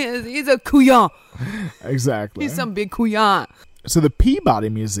 He's a couillon. Exactly. He's some big couillon. So the Peabody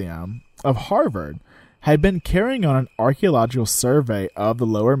Museum of Harvard had been carrying on an archaeological survey of the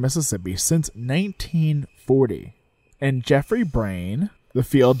lower Mississippi since 1940. And Jeffrey Brain, the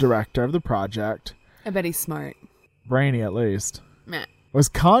field director of the project, I bet he's smart. brainy at least, Meh. was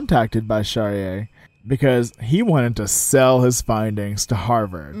contacted by Chaulier because he wanted to sell his findings to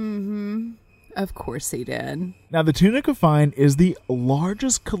Harvard. Mm-hmm. Of course he did. Now, the Tunica find is the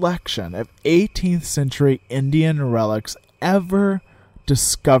largest collection of 18th century Indian relics ever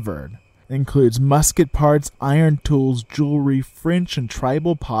discovered. It includes musket parts, iron tools, jewelry, French and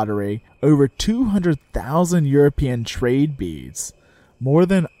tribal pottery, over 200,000 European trade beads, more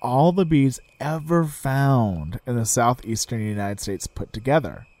than all the beads ever found in the southeastern United States put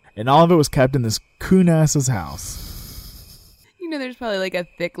together. And all of it was kept in this coon-ass's house. You know, there's probably like a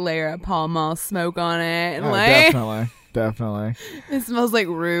thick layer of Pall Mall smoke on it. And Definitely. It smells like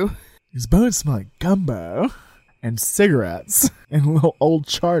rue. His bones smell like gumbo and cigarettes and a little old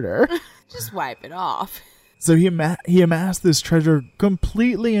charter. Just wipe it off. So he amassed this treasure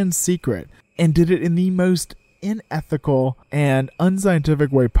completely in secret and did it in the most unethical and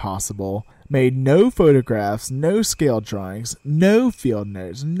unscientific way possible. Made no photographs, no scale drawings, no field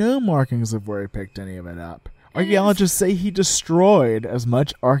notes, no markings of where he picked any of it up. Archaeologists say he destroyed as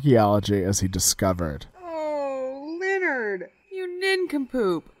much archaeology as he discovered. Oh, Leonard, you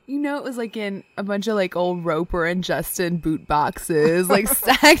nincompoop. You know, it was like in a bunch of like old Roper and Justin boot boxes, like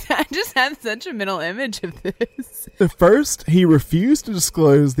stacked. I just had such a mental image of this. At first, he refused to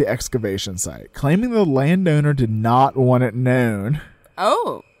disclose the excavation site, claiming the landowner did not want it known.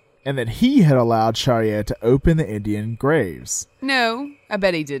 Oh. and that he had allowed Charrier to open the Indian graves. No, I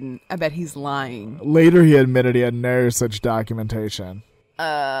bet he didn't. I bet he's lying. Later, he admitted he had no such documentation.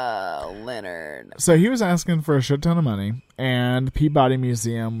 Leonard. So he was asking for a shit ton of money, and the Peabody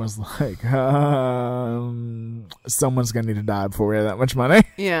Museum was like, someone's going to need to die before we have that much money.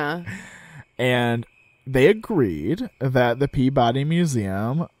 Yeah. And they agreed that the Peabody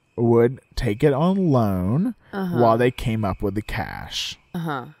Museum would take it on loan while they came up with the cash.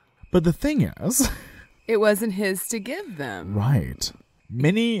 But the thing is... it wasn't his to give them. Right.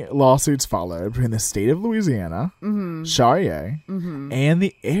 Many lawsuits followed between the state of Louisiana, Charrier, and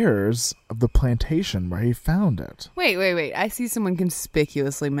the heirs of the plantation where he found it. Wait. I see someone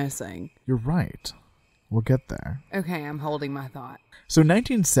conspicuously missing. You're right. We'll get there. Okay, I'm holding my thought. So in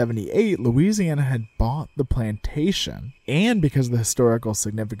 1978, Louisiana had bought the plantation, and because of the historical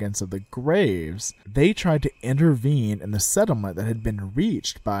significance of the graves, they tried to intervene in the settlement that had been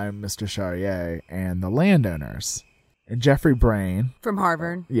reached by Mr. Charrier and the landowners. And Jeffrey Brain, from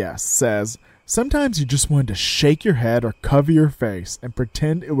Harvard, yes, says, sometimes you just wanted to shake your head or cover your face and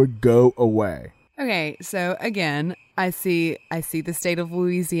pretend it would go away. Okay, so again, I see the state of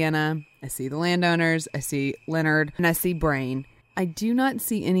Louisiana, I see the landowners, I see Leonard, and I see Brain. I do not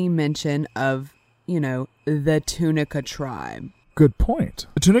see any mention of, the Tunica tribe. Good point.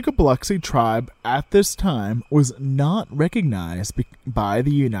 The Tunica Biloxi tribe at this time was not recognized by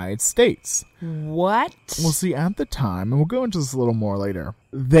the United States. What? Well, see, at the time, and we'll go into this a little more later,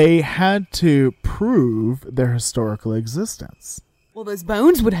 they had to prove their historical existence. Well, those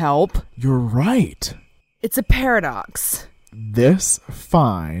bones would help. You're right. It's a paradox. This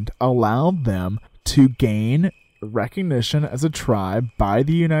find allowed them to gain recognition as a tribe by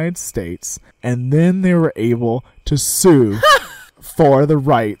the United States, and then they were able to sue for the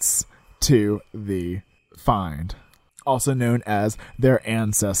rights to the find, also known as their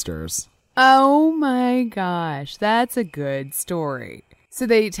ancestors. Oh my gosh, that's a good story. So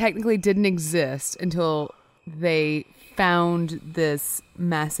they technically didn't exist until they found this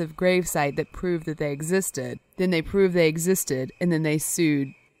massive gravesite that proved that they existed. Then they proved they existed, and then they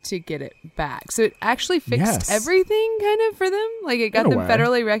sued to get it back. So it actually fixed everything kind of for them? Like it got them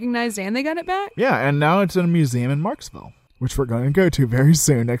federally recognized and they got it back? Yeah, and now it's in a museum in Marksville, which we're going to go to very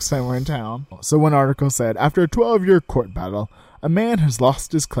soon next time we're in town. So one article said, after a 12-year court battle, a man has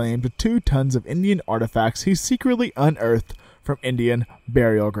lost his claim to 2 tons of Indian artifacts he secretly unearthed from Indian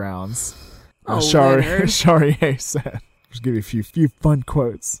burial grounds. Charrier said. Just give you a few fun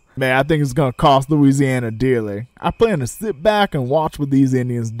quotes. Man, I think it's going to cost Louisiana dearly. I plan to sit back and watch what these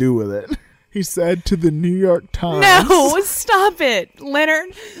Indians do with it. He said to the New York Times. No, stop it.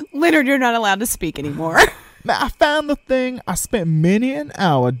 Leonard, you're not allowed to speak anymore. Man, I found the thing. I spent many an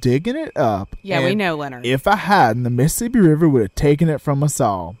hour digging it up. Yeah, we know, Leonard. If I hadn't, the Mississippi River would have taken it from us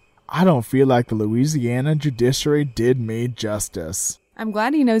all. I don't feel like the Louisiana judiciary did me justice. I'm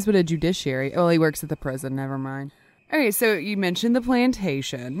glad he knows what a judiciary... Oh, he works at the prison. Never mind. Okay, so you mentioned the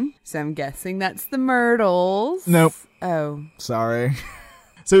plantation. So I'm guessing that's the Myrtles. Nope. Oh. Sorry.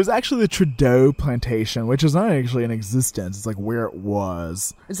 So it was actually the Trudeau plantation, which is not actually in existence. It's like where it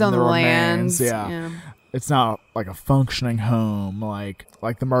was. It's on the lands. Yeah. It's not like a functioning home like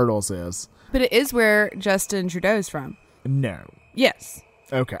the Myrtles is. But it is where Justin Trudeau's from. No. Yes.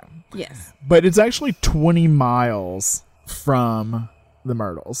 Okay. Yes. But it's actually 20 miles from the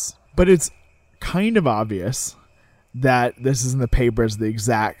Myrtles. But it's kind of obvious that this is in the papers the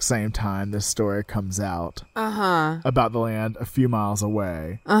exact same time this story comes out. About the land a few miles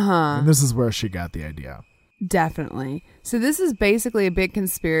away. And this is where she got the idea. Definitely. So this is basically a big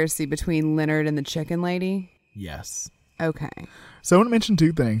conspiracy between Leonard and the chicken lady? Yes. Okay. So I want to mention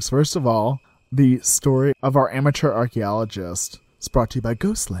 2 things. First of all, the story of our amateur archaeologist is brought to you by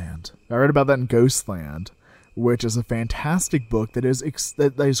Ghostland. I read about that in Ghostland, which is a fantastic book that is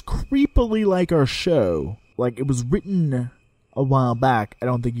creepily like our show. Like, it was written a while back. I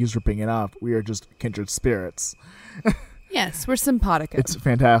don't think he's ripping it off. We are just kindred spirits. Yes, we're simpatico. It's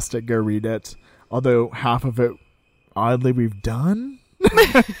fantastic. Go read it. Although half of it, oddly, we've done.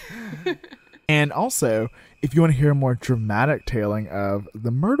 And also, if you want to hear a more dramatic telling of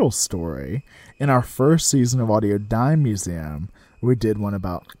the Myrtle story, in our first season of Audio Dime Museum, we did one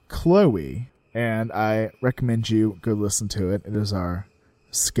about Chloe. And I recommend you go listen to it. It is our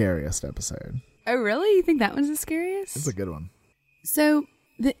scariest episode. Oh, really? You think that one's the scariest? It's a good one. So,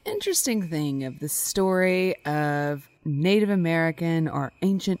 the interesting thing of the story of Native American or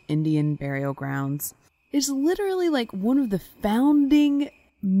ancient Indian burial grounds is literally like one of the founding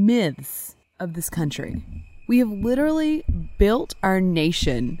myths of this country. We have literally built our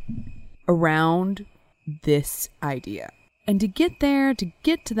nation around this idea. And to get there, to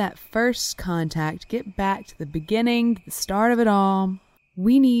get to that first contact, get back to the beginning, to the start of it all,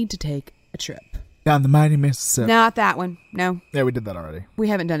 we need to take a trip. Down the mighty Mississippi. Not that one. No, Yeah, we did that already. we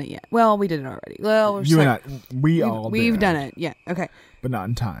haven't done it yet. Well, we did it already. Well, we're You and I, we've, we've did. done it. Yeah. Okay. But not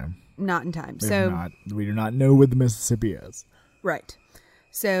in time. Not in time. We So, do not know where the Mississippi is. right.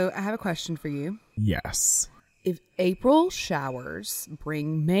 So, I have a question for you. Yes. If April showers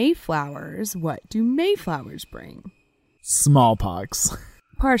bring Mayflowers, what do Mayflowers bring? Smallpox.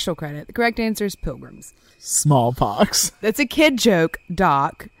 Partial credit. The correct answer is pilgrims. Smallpox. That's a kid joke,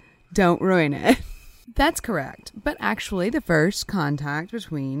 Doc. Don't ruin it. That's correct. But actually, the first contact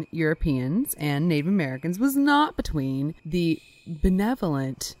between Europeans and Native Americans was not between the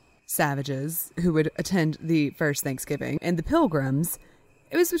benevolent savages who would attend the first Thanksgiving and the pilgrims.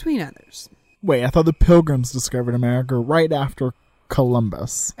 It was between others. Wait, I thought the Pilgrims discovered America right after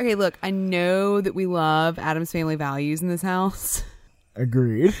Columbus. Okay, look, I know that we love Addams Family Values in this house,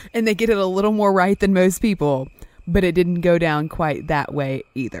 Agreed. and they get it a little more right than most people, but it didn't go down quite that way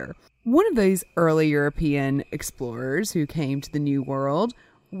either. One of these early European explorers who came to the New World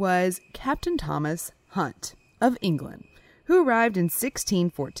was Captain Thomas Hunt of England, who arrived in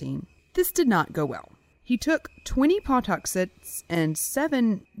 1614. This did not go well. He took 20 Pawtuxets and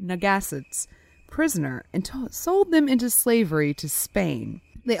 7 Nagassets prisoner and sold them into slavery to Spain.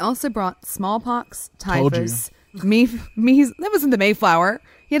 They also brought smallpox, typhus, measles. That wasn't the Mayflower.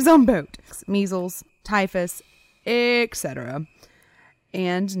 He had his own boat. Measles, typhus, etc.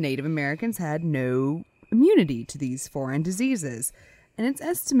 And Native Americans had no immunity to these foreign diseases. And it's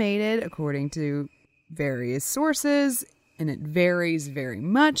estimated, according to various sources, and it varies very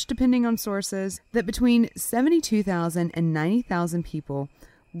much depending on sources, that between 72,000 and 90,000 people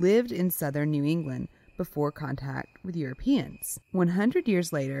lived in southern New England before contact with Europeans. 100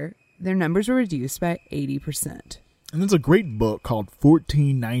 years later, their numbers were reduced by 80%. And there's a great book called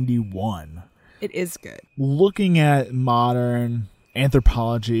 1491. It is good. Looking at modern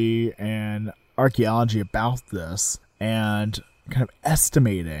anthropology and archaeology about this and kind of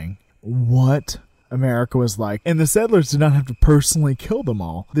estimating what America was like. And the settlers did not have to personally kill them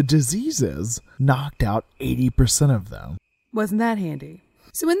all. The diseases knocked out 80% of them. Wasn't that handy?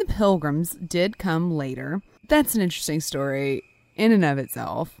 So when the Pilgrims did come later, that's an interesting story in and of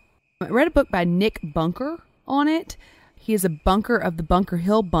itself. I read a book by Nick Bunker on it. He is a bunker of the Bunker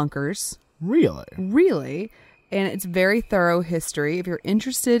Hill Bunkers. Really? Really. And it's very thorough history. If you're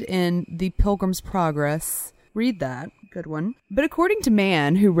interested in the Pilgrim's Progress, read that. Good one. But according to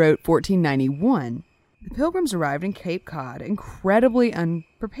Mann, who wrote 1491, the Pilgrims arrived in Cape Cod incredibly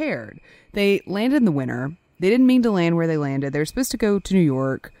unprepared. They landed in the winter. They didn't mean to land where they landed. They were supposed to go to New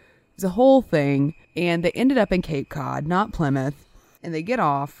York. It was a whole thing. And they ended up in Cape Cod, not Plymouth. And they get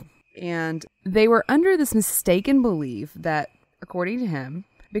off. And they were under this mistaken belief that, according to him,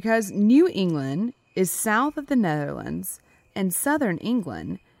 because New England is south of the Netherlands and southern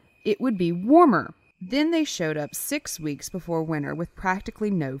England, it would be warmer. Then they showed up 6 weeks before winter with practically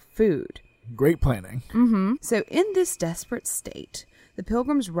no food. Great planning. So in this desperate state, the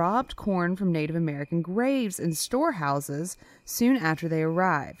Pilgrims robbed corn from Native American graves and storehouses soon after they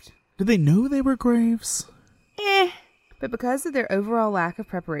arrived. Did they know they were graves? But because of their overall lack of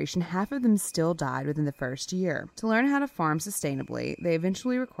preparation, half of them still died within the first year. To learn how to farm sustainably, they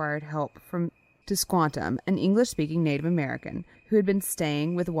eventually required help from Tisquantum, an English-speaking Native American who had been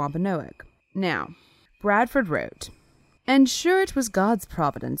staying with Wampanoag. Now, Bradford wrote, "And sure it was God's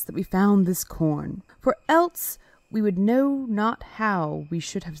providence that we found this corn, for else we would know not how we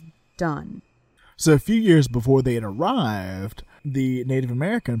should have done." So a few years before they had arrived, the Native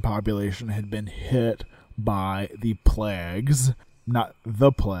American population had been hit by the plagues, not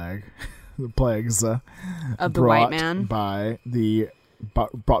the plague, the plagues Of the white man. Brought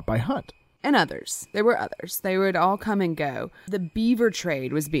by Hunt. And others. There were others. They would all come and go. The beaver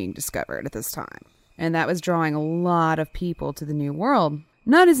trade was being discovered at this time, and that was drawing a lot of people to the New World.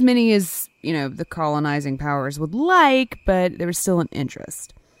 Not as many as, the colonizing powers would like, but there was still an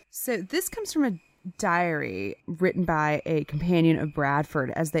interest. So this comes from a diary written by a companion of Bradford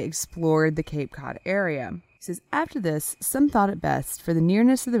as they explored the Cape Cod area. He says, "After this, some thought it best, for the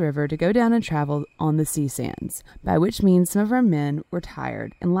nearness of the river, to go down and travel on the sea sands, by which means some of our men were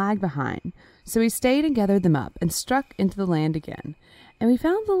tired and lagged behind. So we stayed and gathered them up, and struck into the land again. And we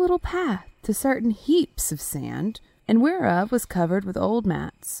found the little path to certain heaps of sand, and whereof was covered with old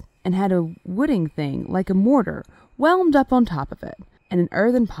mats, and had a wooding thing like a mortar whelmed up on top of it, and an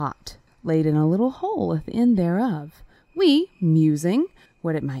earthen pot laid in a little hole at the end thereof. We, musing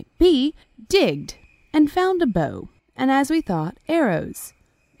what it might be, digged, and found a bow, and as we thought, arrows,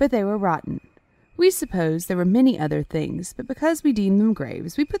 but they were rotten. We supposed there were many other things, but because we deemed them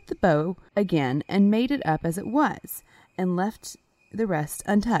graves, we put the bow again and made it up as it was, and left the rest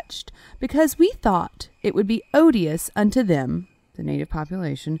untouched, because we thought it would be odious unto them, the native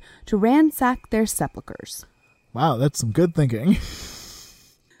population, to ransack their sepulchres. Wow, that's some good thinking.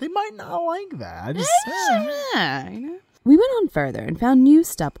 They might not like that. We went on further and found new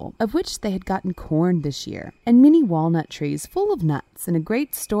stubble, of which they had gotten corn this year, and many walnut trees full of nuts, and a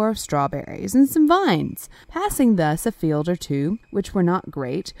great store of strawberries, and some vines. Passing thus a field or two, which were not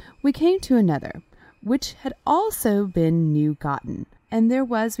great, we came to another, which had also been new gotten. And there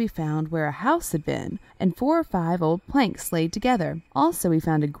was, we found, where a house had been, and 4 or 5 old planks laid together. Also we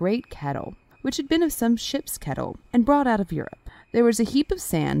found a great kettle, which had been of some ship's kettle, and brought out of Europe. There was a heap of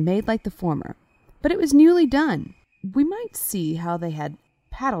sand made like the former, but it was newly done. We might see how they had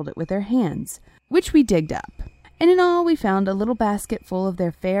paddled it with their hands, which we digged up. And in all we found a little basket full of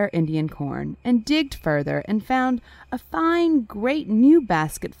their fair Indian corn, and digged further, and found a fine great new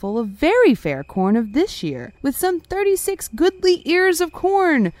basket full of very fair corn of this year, with some 36 goodly ears of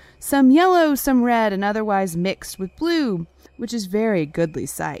corn, some yellow, some red, and otherwise mixed with blue, which is very goodly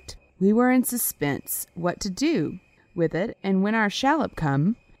sight. We were in suspense what to do with it, and when our shallop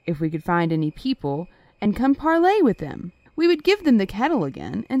come, if we could find any people, and come parley with them, we would give them the kettle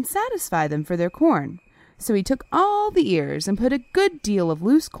again, and satisfy them for their corn. So we took all the ears, and put a good deal of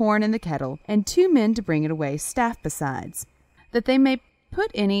loose corn in the kettle, and 2 men to bring it away, staff besides, that they may put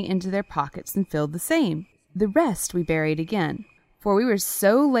any into their pockets, and fill the same. The rest we buried again, for we were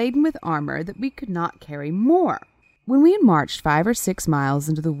so laden with armor that we could not carry more. When we had marched 5 or 6 miles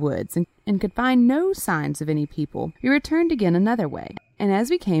into the woods, and could find no signs of any people, we returned again another way, and as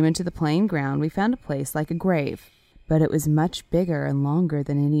we came into the plain ground, we found a place like a grave, but it was much bigger and longer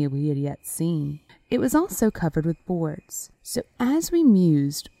than any we had yet seen. It was also covered with boards. So as we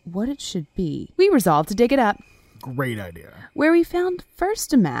mused what it should be, we resolved to dig it up. Great idea. Where we found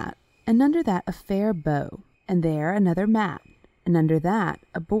first a mat, and under that a fair bow, and there another mat, and under that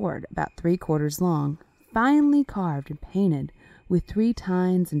a board about 3/4 long, finely carved and painted, with 3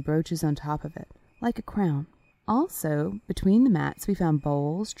 tines and brooches on top of it, like a crown. Also, between the mats we found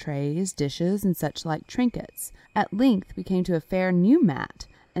bowls, trays, dishes, and such like trinkets. At length we came to a fair new mat,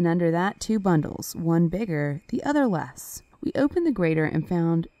 and under that 2 bundles, one bigger, the other less. We opened the grater and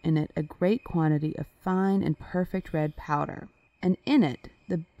found in it a great quantity of fine and perfect red powder, and in it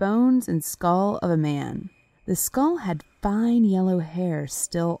the bones and skull of a man. The skull had fine yellow hair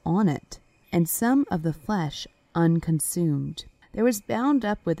still on it, and some of the flesh unconsumed. There was bound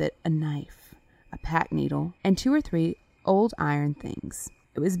up with it a knife, a pack needle, and 2 or 3 old iron things.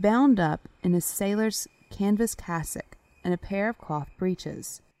 It was bound up in a sailor's canvas cassock and a pair of cloth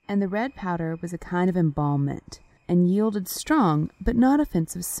breeches, and the red powder was a kind of embalmment, and yielded strong but not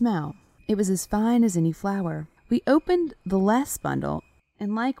offensive smell. It was as fine as any flour. We opened the less bundle,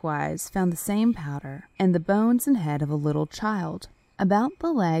 and likewise found the same powder, and the bones and head of a little child. About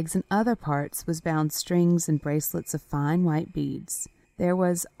the legs and other parts was bound strings and bracelets of fine white beads. There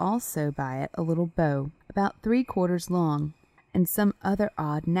was also by it a little bow, about 3/4 long, and some other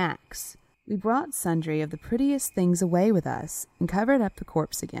odd knacks. We brought sundry of the prettiest things away with us, and covered up the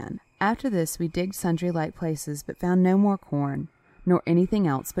corpse again. After this we digged sundry like places, but found no more corn, nor anything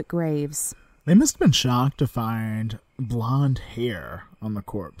else but graves. They must have been shocked to find blonde hair on the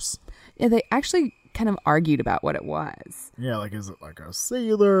corpse. Yeah, they actually kind of argued about what it was. Yeah, like, is it like a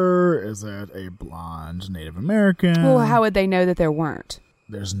sailor? Is it a blonde Native American? Well, how would they know that there weren't?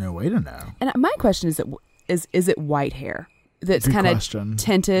 There's no way to know. And my question is it white hair that's Good kind of question.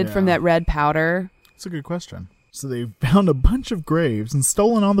 tinted Yeah. from that red powder? It's a good question. So they found a bunch of graves and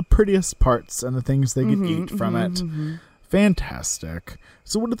stolen all the prettiest parts and the things they could eat from it. Fantastic.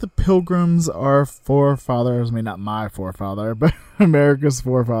 So what did the Pilgrims, our forefathers, I mean, not my forefather, but America's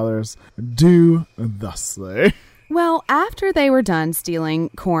forefathers, do thusly? Well, after they were done stealing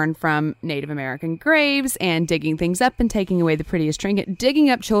corn from Native American graves and digging things up and taking away the prettiest trinket, digging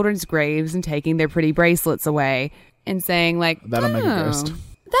up children's graves and taking their pretty bracelets away and saying like, That'll make a ghost.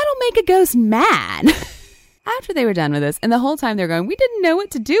 That'll make a ghost mad. After they were done with this, and the whole time they're going, we didn't know what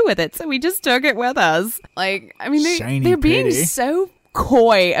to do with it, so we just took it with us. Like, I mean, they're being pity. so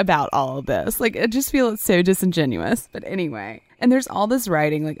coy about all of this. Like, I just feel it's so disingenuous. But anyway, and there's all this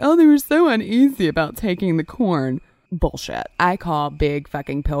writing like, oh, they were so uneasy about taking the corn. Bullshit. I call big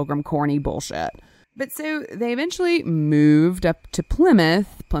fucking Pilgrim corny bullshit. But so they eventually moved up to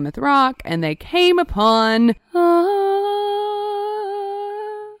Plymouth Rock, and they came upon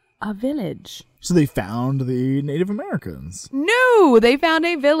a village. So they found the Native Americans. No, they found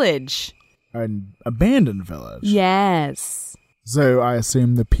a village. An abandoned village. Yes. So I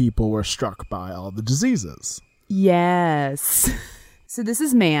assume the people were struck by all the diseases. Yes. So this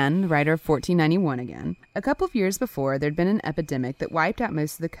is Mann, writer of 1491 again. A couple of years before, there'd been an epidemic that wiped out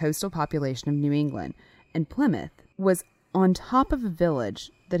most of the coastal population of New England, and Plymouth was on top of a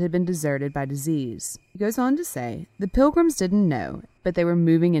village that had been deserted by disease. He goes on to say, the Pilgrims didn't know, but they were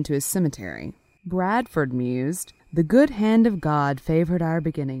moving into a cemetery. Bradford mused, the good hand of God favored our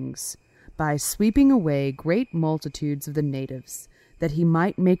beginnings by sweeping away great multitudes of the natives, that he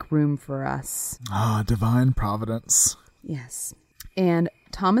might make room for us. Ah, divine providence. Yes. And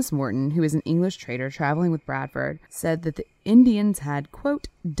Thomas Morton, who is an English trader traveling with Bradford, said that the Indians had, quote,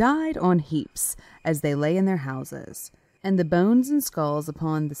 died on heaps as they lay in their houses, and the bones and skulls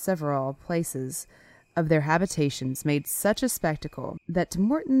upon the several places of their habitations made such a spectacle that to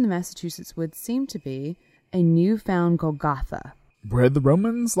Morton the Massachusetts would seem to be a new-found Golgotha. Where the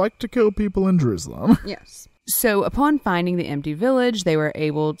Romans liked to kill people in Jerusalem. Yes. So upon finding the empty village, they were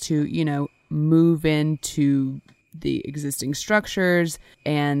able to, move into the existing structures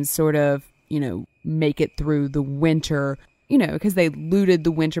and sort of, make it through the winter, because they looted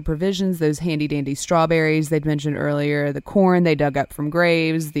the winter provisions, those handy dandy strawberries they'd mentioned earlier, the corn they dug up from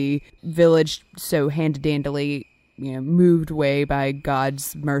graves, the village so handy dandily, moved away by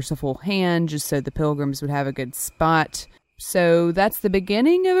God's merciful hand just so the Pilgrims would have a good spot. So that's the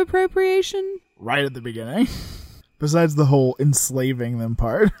beginning of appropriation? Right at the beginning. Besides the whole enslaving them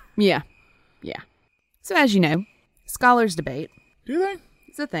part. Yeah. So as you know, scholars debate. Do they?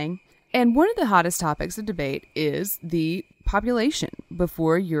 It's a thing. And one of the hottest topics of debate is the population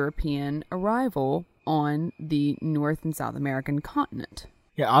before European arrival on the North and South American continent.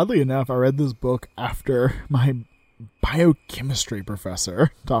 Yeah, oddly enough, I read this book after my biochemistry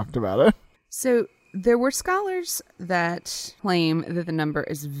professor talked about it. So there were scholars that claim that the number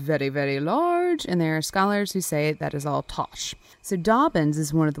is very, very large, and there are scholars who say that is all tosh. So Dobbins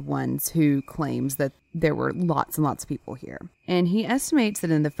is one of the ones who claims that there were lots and lots of people here. And he estimates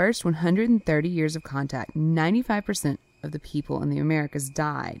that in the first 130 years of contact, 95% of the people in the Americas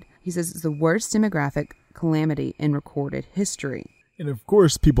died. He says it's the worst demographic calamity in recorded history. And of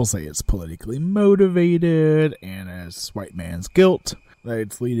course, people say it's politically motivated and it's white man's guilt. That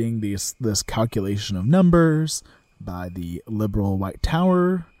it's leading this calculation of numbers by the liberal White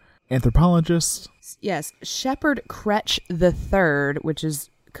Tower anthropologist. Yes, Shepherd Kretsch III, which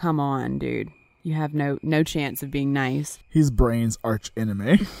is, come on, dude. You have no chance of being nice. He's Brain's arch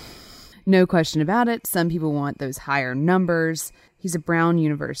enemy. No question about it. Some people want those higher numbers. He's a Brown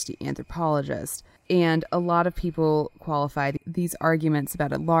University anthropologist. And a lot of people qualify these arguments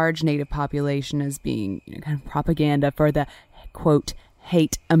about a large native population as being kind of propaganda for the, quote,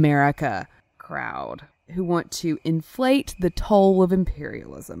 hate America crowd who want to inflate the toll of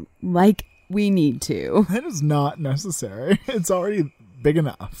imperialism like we need to. That is not necessary. It's already big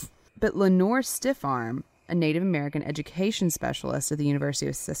enough. But Lenore Stiffarm, a Native American education specialist at the University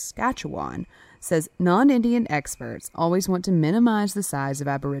of Saskatchewan, says non-Indian experts always want to minimize the size of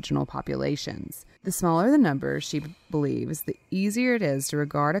Aboriginal populations. The smaller the numbers, she believes, the easier it is to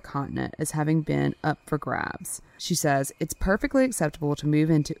regard a continent as having been up for grabs. She says it's perfectly acceptable to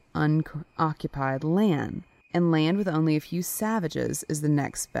move into unoccupied land, and land with only a few savages is the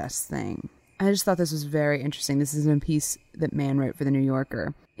next best thing. I just thought this was very interesting. This is a piece that Mann wrote for The New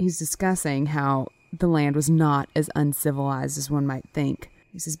Yorker. He's discussing how the land was not as uncivilized as one might think.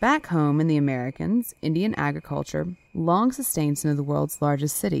 He says, back home in the Americans, Indian agriculture long sustained some of the world's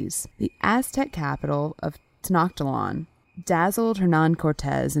largest cities. The Aztec capital of Tenochtitlan dazzled Hernan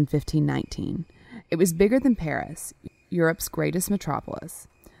Cortez in 1519. It was bigger than Paris, Europe's greatest metropolis.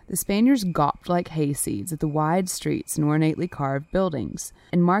 The Spaniards gawped like hayseeds at the wide streets and ornately carved buildings,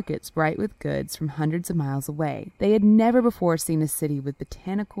 and markets bright with goods from hundreds of miles away. They had never before seen a city with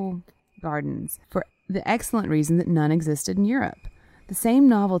botanical gardens, for the excellent reason that none existed in Europe. The same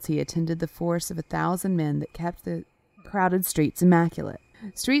novelty attended the force of 1,000 men that kept the crowded streets immaculate.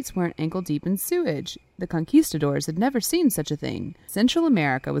 Streets weren't ankle-deep in sewage. The conquistadors had never seen such a thing. Central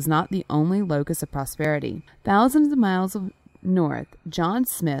America was not the only locus of prosperity. Thousands of miles north, John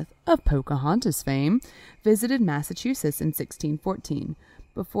Smith, of Pocahontas fame, visited Massachusetts in 1614,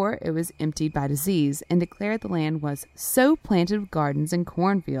 before it was emptied by disease, and declared the land was so planted with gardens and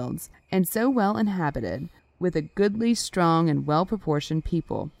cornfields, and so well inhabited, with a goodly, strong, and well-proportioned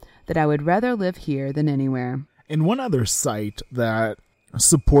people, that I would rather live here than anywhere. And one other site that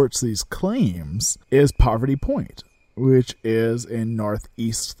supports these claims is Poverty Point, which is in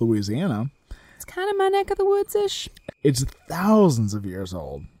northeast Louisiana. It's kind of my neck of the woods-ish. It's thousands of years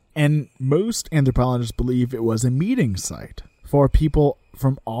old, and most anthropologists believe it was a meeting site for people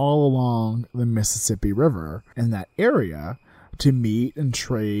from all along the Mississippi River in that area to meet and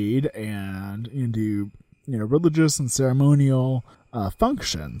trade and do religious and ceremonial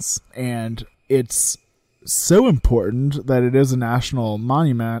functions. And it's so important that it is a national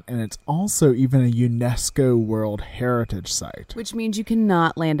monument, and it's also even a UNESCO World Heritage Site. Which means you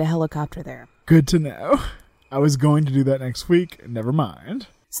cannot land a helicopter there. Good to know. I was going to do that next week. Never mind.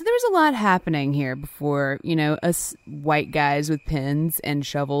 So there was a lot happening here before, us white guys with pens and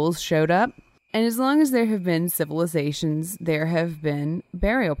shovels showed up. And as long as there have been civilizations, there have been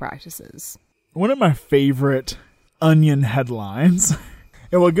burial practices. One of my favorite Onion headlines,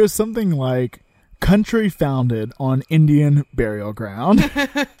 it will go something like, "Country founded on Indian burial ground."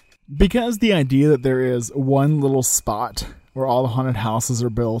 Because the idea that there is one little spot where all the haunted houses are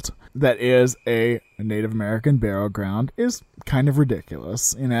built that is a Native American burial ground is kind of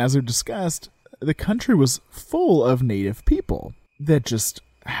ridiculous. And as we've discussed, the country was full of Native people that just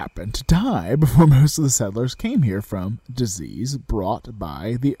happened to die before most of the settlers came here from disease brought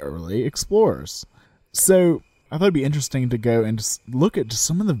by the early explorers. So I thought it'd be interesting to go and just look at just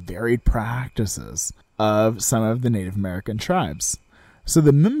some of the varied practices of some of the Native American tribes. So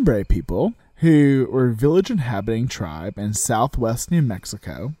the Mimbre people, who were a village-inhabiting tribe in southwest New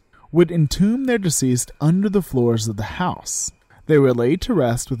Mexico, would entomb their deceased under the floors of the house. They were laid to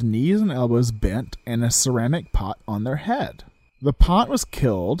rest with knees and elbows bent and a ceramic pot on their head. The pot was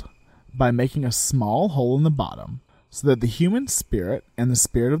killed by making a small hole in the bottom so that the human spirit and the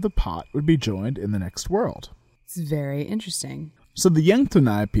spirit of the pot would be joined in the next world. It's very interesting. So the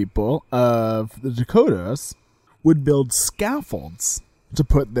Yanktonai people of the Dakotas would build scaffolds to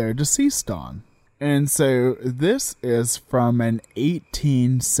put their deceased on. And so this is from an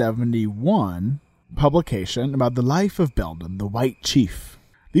 1871 publication about the life of Belden, the White Chief.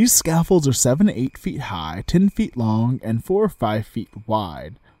 These scaffolds are 7 to 8 feet high, 10 feet long, and 4 or 5 feet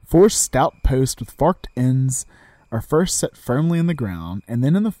wide. 4 stout posts with forked ends are first set firmly in the ground, and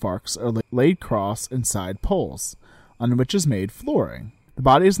then in the forks are laid cross inside poles, on which is made flooring. The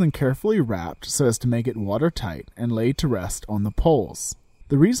body is then carefully wrapped so as to make it watertight and laid to rest on the poles.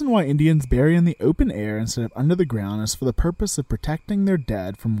 The reason why Indians bury in the open air instead of under the ground is for the purpose of protecting their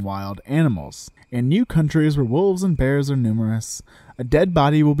dead from wild animals. In new countries where wolves and bears are numerous, a dead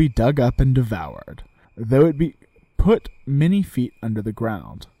body will be dug up and devoured, though it be put many feet under the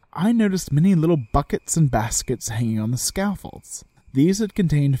ground. I noticed many little buckets and baskets hanging on the scaffolds. These had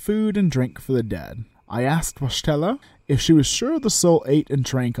contained food and drink for the dead. I asked Wastella if she was sure the soul ate and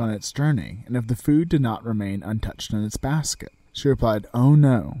drank on its journey, and if the food did not remain untouched in its basket. She replied, "Oh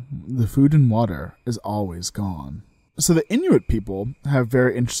no, the food and water is always gone." So the Inuit people have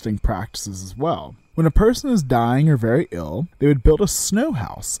very interesting practices as well. When a person is dying or very ill, they would build a snow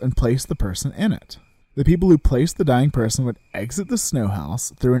house and place the person in it. The people who placed the dying person would exit the snow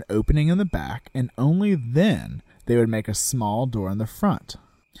house through an opening in the back, and only then they would make a small door in the front.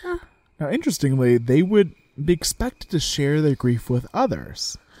 Now, interestingly, they would be expected to share their grief with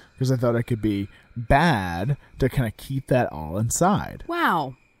others, because I thought it could be bad to kind of keep that all inside.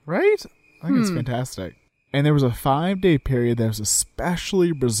 Wow. Right? I think it's fantastic. And there was a 5-day period that was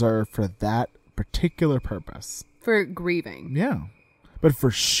especially reserved for that particular purpose. For grieving. Yeah. But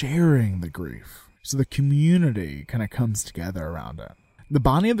for sharing the grief. So the community kind of comes together around it. The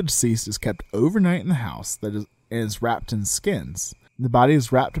body of the deceased is kept overnight in the house that is wrapped in skins. The body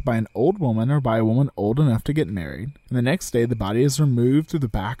is wrapped by an old woman or by a woman old enough to get married. And the next day, the body is removed through the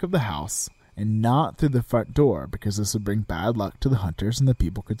back of the house and not through the front door, because this would bring bad luck to the hunters and the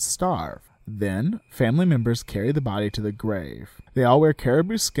people could starve. Then, family members carry the body to the grave. They all wear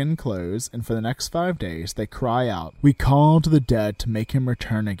caribou skin clothes, and for the next 5 days, they cry out, "We call to the dead to make him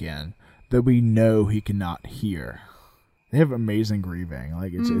return again, though we know he cannot hear." They have amazing grieving.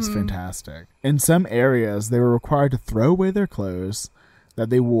 It's fantastic. In some areas, they were required to throw away their clothes that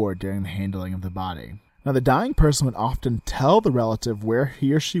they wore during the handling of the body. Now, the dying person would often tell the relative where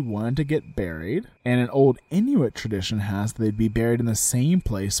he or she wanted to get buried, and an old Inuit tradition has that they'd be buried in the same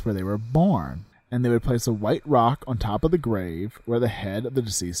place where they were born, and they would place a white rock on top of the grave where the head of the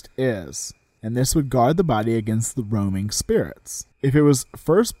deceased is, and this would guard the body against the roaming spirits. If it was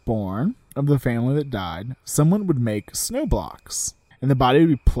firstborn of the family that died, someone would make snow blocks, and the body would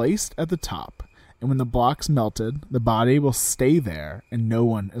be placed at the top, and when the blocks melted, the body will stay there, and no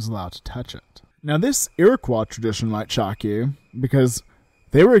one is allowed to touch it. Now, this Iroquois tradition might shock you, because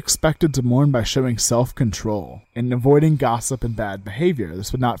they were expected to mourn by showing self-control and avoiding gossip and bad behavior.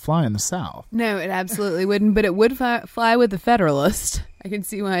 This would not fly in the South. No, it absolutely wouldn't, but it would fly with the Federalists. I can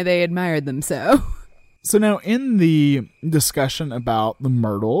see why they admired them so. So now, in the discussion about the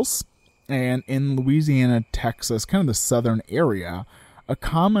Myrtles, and in Louisiana, Texas, kind of the southern area, a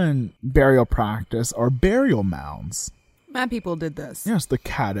common burial practice are burial mounds. My people did this. Yes, the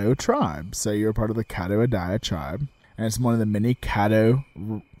Caddo tribe. So you're part of the Caddo Adaya tribe, and it's one of the many Caddo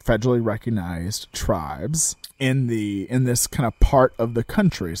federally recognized tribes in this kind of part of the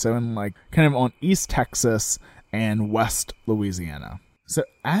country. So in like kind of on East Texas and West Louisiana. So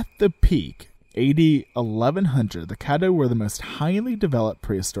at the peak, AD 1100, the Caddo were the most highly developed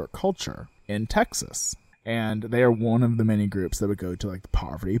prehistoric culture in Texas. And they are one of the many groups that would go to like the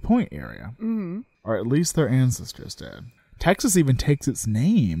Poverty Point area. Mm-hmm. Or at least their ancestors did. Texas even takes its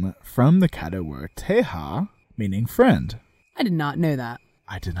name from the Caddo word Teja, meaning friend. I did not know that.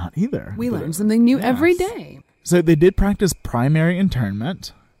 I did not either. We learn something new every day. So they did practice primary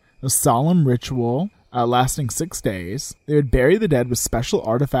internment, a solemn ritual lasting 6 days. They would bury the dead with special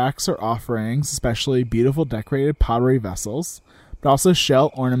artifacts or offerings, especially beautiful decorated pottery vessels, but also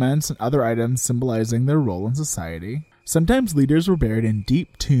shell ornaments and other items symbolizing their role in society. Sometimes leaders were buried in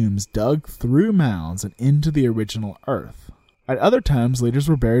deep tombs dug through mounds and into the original earth. At other times, leaders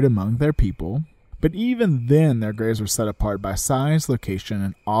were buried among their people, but even then their graves were set apart by size, location,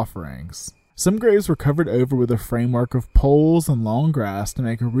 and offerings. Some graves were covered over with a framework of poles and long grass to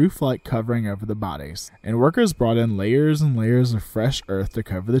make a roof-like covering over the bodies, and workers brought in layers and layers of fresh earth to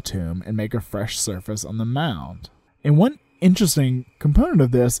cover the tomb and make a fresh surface on the mound. And one interesting component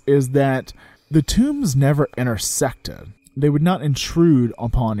of this is that the tombs never intersected. They would not intrude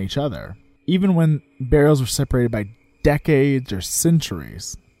upon each other. Even when burials were separated by decades or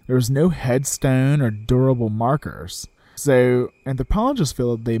centuries, there was no headstone or durable markers. So anthropologists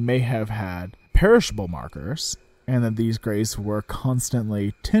feel that they may have had perishable markers and that these graves were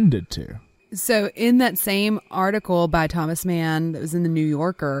constantly tended to. So in that same article by Thomas Mann that was in the New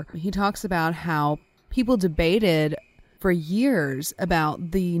Yorker, he talks about how people debated for years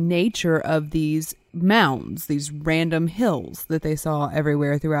about the nature of these mounds, these random hills that they saw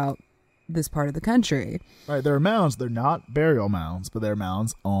everywhere throughout this part of the country. Right, there are mounds. They're not burial mounds, but they're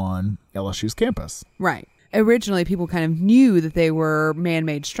mounds on LSU's campus. Right. Originally, people kind of knew that they were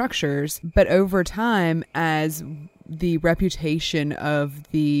man-made structures, but over time, as the reputation of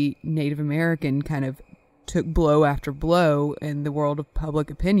the Native American kind of took blow after blow in the world of public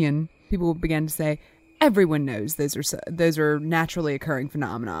opinion, people began to say, everyone knows those are naturally occurring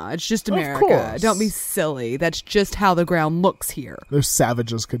phenomena. It's just America. Don't be silly. That's just how the ground looks here. Those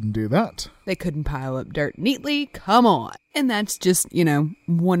savages couldn't do that. They couldn't pile up dirt neatly. Come on. And that's just,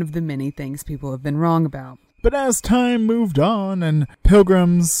 one of the many things people have been wrong about. But as time moved on and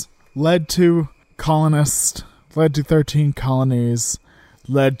pilgrims led to colonists, led to 13 colonies,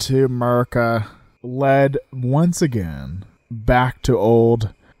 led to America, led once again back to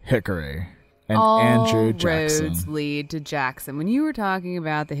old Hickory. And all Andrew Jackson. Roads lead to Jackson. When you were talking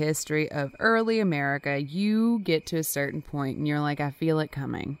about the history of early America, you get to a certain point and you're like, I feel it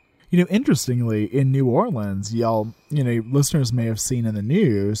coming. Interestingly, in New Orleans, listeners may have seen in the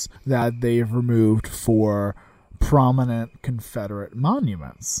news that they've removed 4 prominent Confederate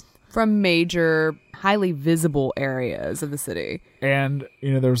monuments from major, highly visible areas of the city. And,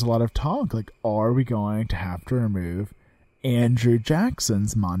 there was a lot of talk, like, are we going to have to remove Andrew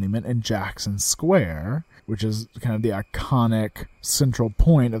Jackson's monument in Jackson Square, which is kind of the iconic central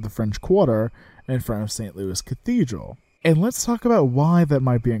point of the French Quarter in front of St. Louis Cathedral. And let's talk about why that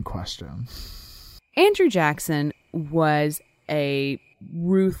might be in question. Andrew Jackson was a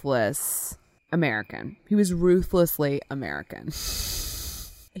ruthless American. He was ruthlessly American.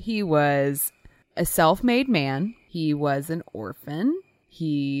 He was a self-made man. He was an orphan.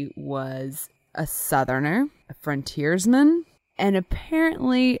 He was a Southerner, a frontiersman, and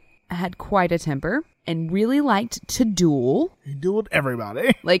apparently had quite a temper and really liked to duel. He dueled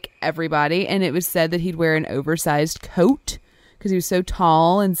everybody. Like everybody. And it was said that he'd wear an oversized coat because he was so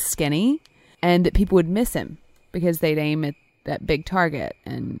tall and skinny, and that people would miss him because they'd aim at that big target.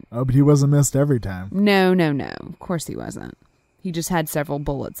 And but he wasn't missed every time. No. Of course he wasn't. He just had several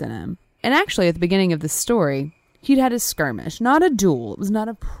bullets in him. And actually, at the beginning of the story, he'd had a skirmish, not a duel. It was not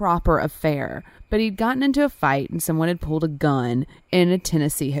a proper affair. But he'd gotten into a fight and someone had pulled a gun in a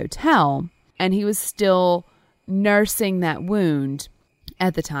Tennessee hotel. And he was still nursing that wound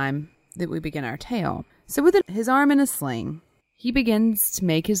at the time that we begin our tale. So with his arm in a sling, he begins to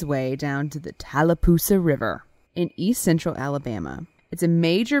make his way down to the Tallapoosa River in east central Alabama. It's a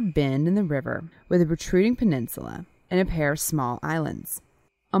major bend in the river with a protruding peninsula and a pair of small islands.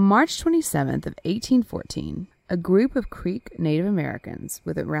 On March 27th of 1814, a group of Creek Native Americans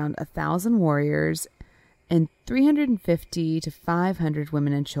with around 1,000 warriors and 350 to 500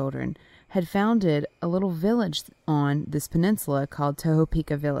 women and children had founded a little village on this peninsula called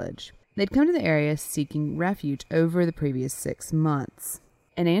Tohopeka Village. They'd come to the area seeking refuge over the previous 6 months.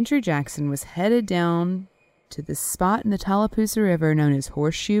 And Andrew Jackson was headed down to the spot in the Tallapoosa River known as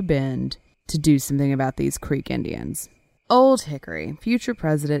Horseshoe Bend to do something about these Creek Indians. Old Hickory, future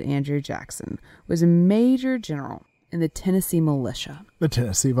President Andrew Jackson, was a major general in the Tennessee militia. The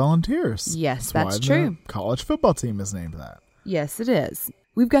Tennessee Volunteers. Yes, That's that's why true. The college football team is named that. Yes, it is.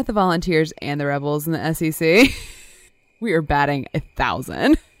 We've got the Volunteers and the Rebels in the SEC. We are batting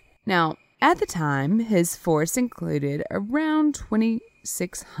 1,000. Now, at the time, his force included around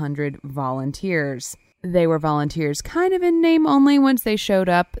 2,600 volunteers. They were volunteers kind of in name only. Once they showed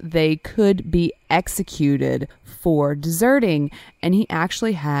up, they could be executed for deserting. And he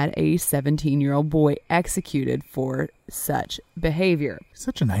actually had a 17-year-old boy executed for such behavior.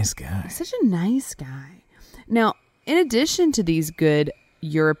 Such a nice guy. Such a nice guy. Now, in addition to these good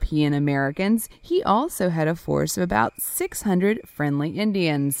European Americans, he also had a force of about 600 friendly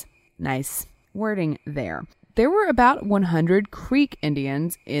Indians. Nice wording there. There were about 100 Creek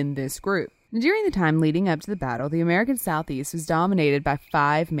Indians in this group. During the time leading up to the battle, the American Southeast was dominated by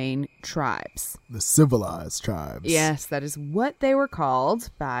 5 main tribes. The civilized tribes. Yes, that is what they were called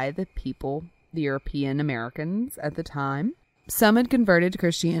by the people, the European Americans at the time. Some had converted to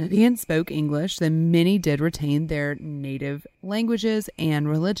Christianity and spoke English, then many did retain their native languages and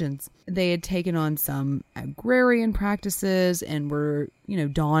religions. They had taken on some agrarian practices and were,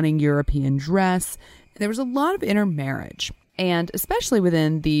 donning European dress. There was a lot of intermarriage, and especially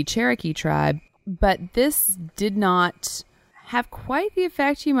within the Cherokee tribe, but this did not have quite the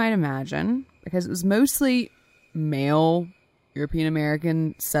effect you might imagine, because it was mostly male European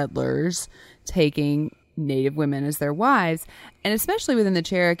American settlers taking Native women as their wives, and especially within the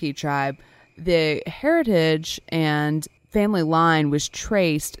Cherokee tribe, the heritage and family line was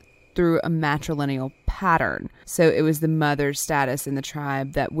traced through a matrilineal pattern. So it was the mother's status in the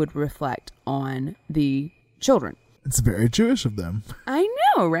tribe that would reflect on the children. It's very Jewish of them. I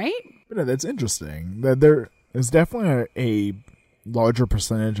know, right? But no, that's interesting. That there is definitely a larger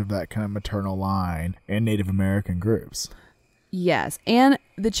percentage of that kind of maternal line in Native American groups. Yes, and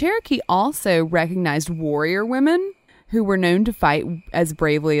the Cherokee also recognized warrior women who were known to fight as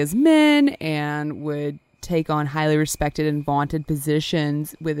bravely as men and would take on highly respected and vaunted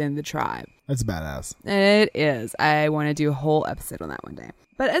positions within the tribe. That's badass. It is. I want to do a whole episode on that one day.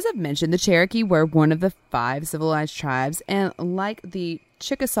 But as I've mentioned, the Cherokee were one of the 5 civilized tribes, and like the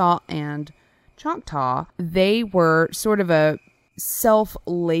Chickasaw and Choctaw, they were sort of a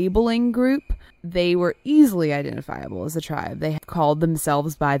self-labeling group. They were easily identifiable as a tribe. They called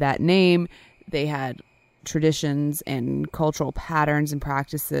themselves by that name. They had traditions and cultural patterns and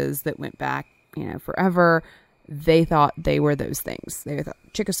practices that went back, forever. They thought they were those things. They thought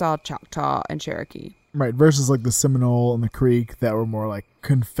Chickasaw, Choctaw, and Cherokee. Right, versus like the Seminole and the Creek that were more like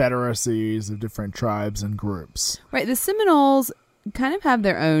confederacies of different tribes and groups. Right, the Seminoles kind of have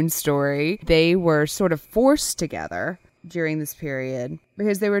their own story. They were sort of forced together during this period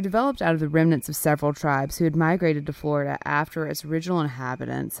because they were developed out of the remnants of several tribes who had migrated to Florida after its original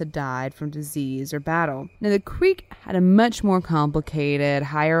inhabitants had died from disease or battle. Now, the Creek had a much more complicated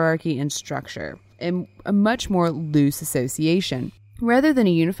hierarchy and structure and a much more loose association. Rather than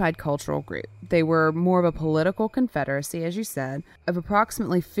a unified cultural group, they were more of a political confederacy, as you said, of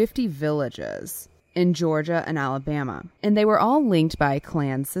approximately 50 villages in Georgia and Alabama. And they were all linked by a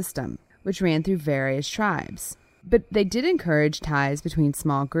clan system, which ran through various tribes. But they did encourage ties between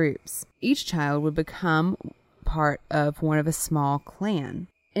small groups. Each child would become part of one of a small clan,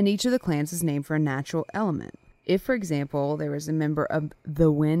 and each of the clans was named for a natural element. If, for example, there was a member of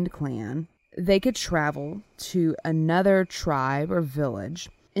the Wind Clan, they could travel to another tribe or village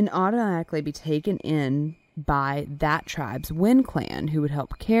and automatically be taken in by that tribe's Wind Clan, who would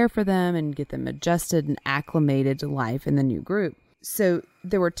help care for them and get them adjusted and acclimated to life in the new group. So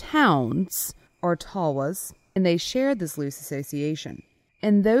there were towns, or Talwas, and they shared this loose association.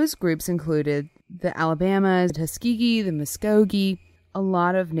 And those groups included the Alabamas, the Tuskegee, the Muskogee, a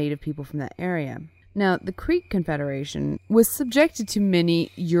lot of native people from that area. Now, the Creek Confederation was subjected to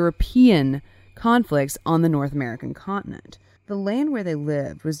many European conflicts on the North American continent. The land where they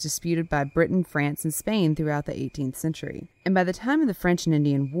lived was disputed by Britain, France, and Spain throughout the 18th century. And by the time of the French and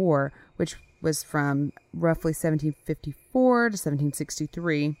Indian War, which was from roughly 1754 to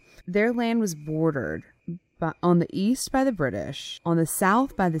 1763, their land was bordered on the east by the British, on the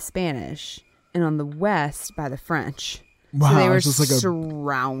south by the Spanish, and on the west by the French. Wow, so they were it's just like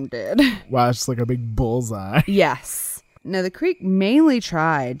surrounded. Wow, it's just like a big bullseye. Yes. Now, the Creek mainly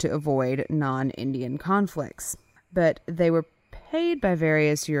tried to avoid non-Indian conflicts, but they were paid by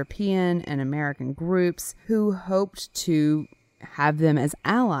various European and American groups who hoped to have them as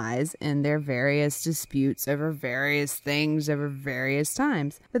allies in their various disputes over various things over various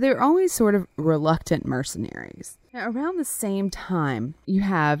times. But they were always sort of reluctant mercenaries. Now, around the same time, you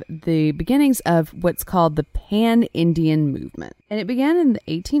have the beginnings of what's called the Pan-Indian movement. And it began in the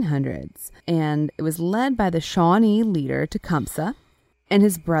 1800s, and it was led by the Shawnee leader Tecumseh and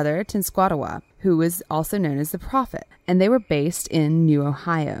his brother Tenskwatawa, who was also known as the Prophet. And they were based in New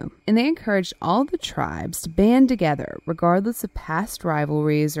Ohio. And they encouraged all the tribes to band together, regardless of past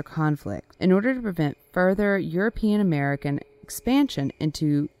rivalries or conflict, in order to prevent further European American expansion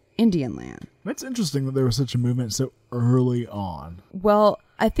into Indian land. That's interesting that there was such a movement so early on. Well,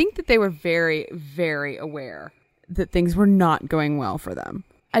 I think that they were very, very aware that things were not going well for them.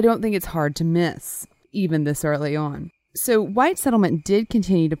 I don't think it's hard to miss, even this early on. So white settlement did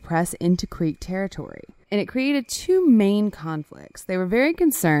continue to press into Creek territory, and it created two main conflicts. They were very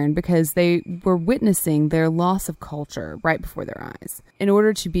concerned because they were witnessing their loss of culture right before their eyes. In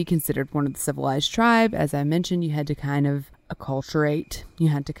order to be considered one of the civilized tribe, as I mentioned, you had to kind of acculturate. You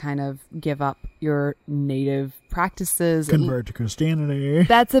had to kind of give up your native practices. Convert to Christianity.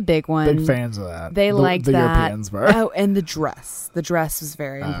 That's a big one. Big fans of that. They liked the that. Europeans were. Oh, and the dress. The dress was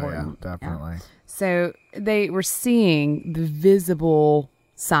very important. Yeah, definitely. Yeah. So they were seeing the visible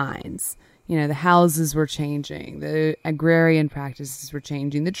signs. You know, the houses were changing, the agrarian practices were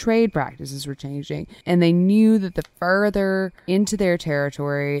changing, the trade practices were changing, and they knew that the further into their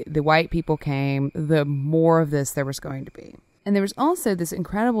territory the white people came, the more of this there was going to be. And there was also this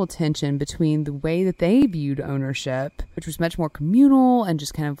incredible tension between the way that they viewed ownership, which was much more communal and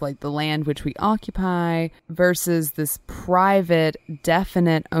just kind of like the land which we occupy, versus this private,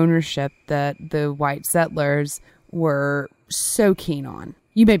 definite ownership that the white settlers were so keen on.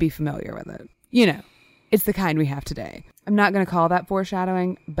 You may be familiar with it. You know, it's the kind we have today. I'm not going to call that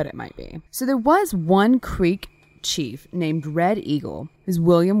foreshadowing, but it might be. So there was one Creek chief named Red Eagle. His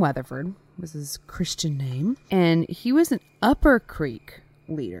William Weatherford was his Christian name. And he was an Upper Creek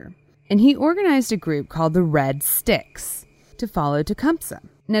leader. And he organized a group called the Red Sticks to follow Tecumseh.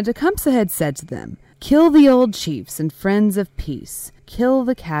 Now, Tecumseh had said to them, "Kill the old chiefs and friends of peace. Kill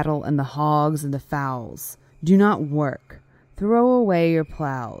the cattle and the hogs and the fowls. Do not work. Throw away your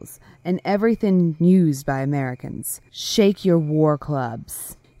plows and everything used by Americans. Shake your war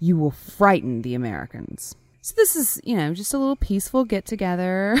clubs. You will frighten the Americans." So this is, you know, just a little peaceful get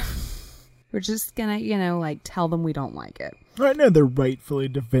together. We're just gonna, you know, like tell them we don't like it. Right now they're rightfully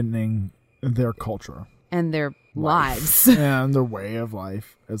defending their culture. And their lives. And their way of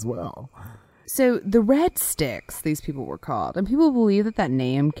life as well. So the Red Sticks, these people were called. And people believe that that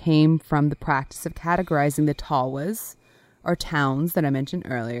name came from the practice of categorizing the Tawas, or towns that I mentioned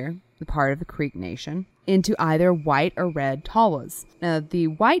earlier, the part of the Creek Nation, into either white or red Tawas. Now, the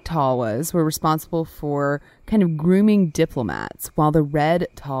white Tawas were responsible for kind of grooming diplomats, while the red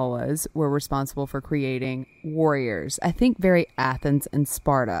Tawas were responsible for creating warriors. I think very Athens and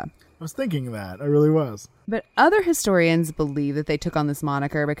Sparta. I was thinking that. I really was. But other historians believe that they took on this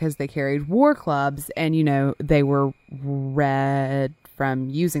moniker because they carried war clubs and, you know, they were red from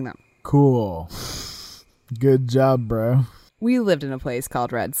using them. Cool. Good job, bro. We lived in a place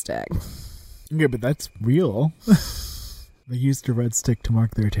called Red Stick. Yeah, but that's real. They used a red stick to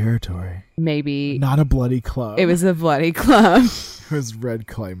mark their territory. Maybe. Not a bloody club. It was a bloody club. It was red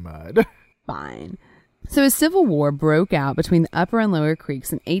clay mud. Fine. So a civil war broke out between the Upper and Lower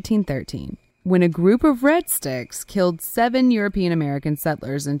Creeks in 1813, when a group of Red Sticks killed 7 European American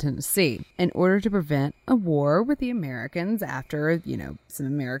settlers in Tennessee in order to prevent a war with the Americans after, you know, some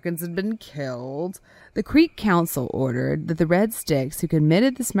Americans had been killed. The Creek Council ordered that the Red Sticks who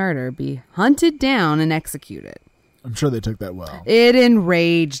committed this murder be hunted down and executed. I'm sure they took that well. It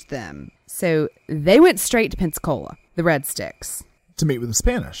enraged them. So they went straight to Pensacola, the Red Sticks. To meet with the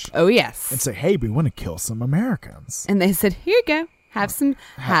Spanish. Oh, yes. And say, hey, we want to kill some Americans. And they said, here you go. Have some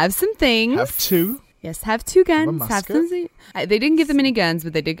things. Have 2. Yes, have 2 guns. Have a musket. They didn't give them any guns,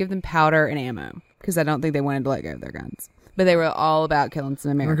 but they did give them powder and ammo. Because I don't think they wanted to let go of their guns. But they were all about killing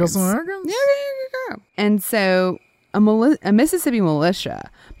some Americans. Kill some Americans? Yeah. And so a Mississippi militia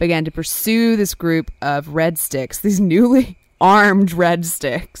began to pursue this group of Red Sticks, these newly armed Red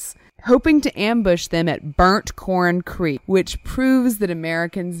Sticks, hoping to ambush them at Burnt Corn Creek, which proves that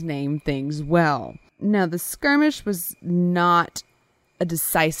Americans name things well. Now, the skirmish was not a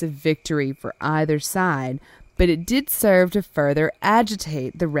decisive victory for either side, but it did serve to further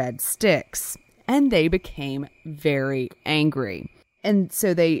agitate the Red Sticks, and they became very angry. And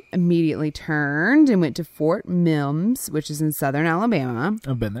so they immediately turned and went to Fort Mims, which is in southern Alabama.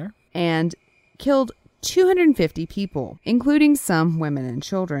 I've been there. And killed 250 people, including some women and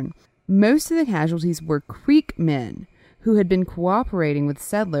children. Most of the casualties were Creek men who had been cooperating with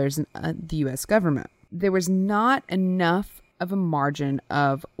settlers and the U.S. government. There was not enough of a margin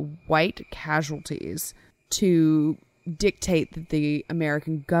of white casualties to dictate that the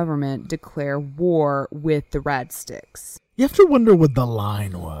American government declare war with the Red Sticks. You have to wonder what the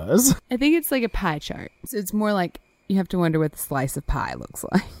line was. I think it's like a pie chart. So it's more like you have to wonder what the slice of pie looks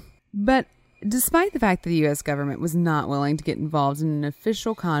like. But despite the fact that the U.S. government was not willing to get involved in an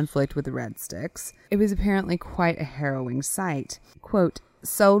official conflict with the Red Sticks, it was apparently quite a harrowing sight. Quote,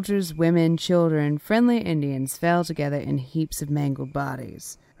 "Soldiers, women, children, friendly Indians fell together in heaps of mangled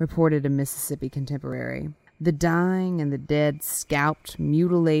bodies," reported a Mississippi contemporary. "The dying and the dead scalped,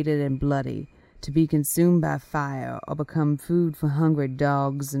 mutilated, and bloody, to be consumed by fire or become food for hungry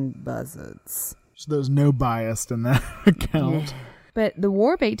dogs and buzzards." So there's no bias in that account. But the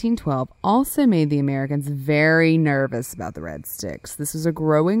War of 1812 also made the Americans very nervous about the Red Sticks. This was a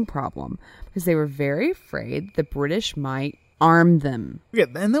growing problem because they were very afraid the British might arm them. Yeah,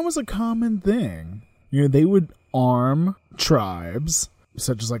 and that was a common thing. You know, they would arm tribes,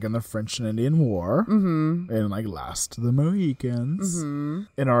 such as like in the French and Indian War, and like Last of the Mohicans, in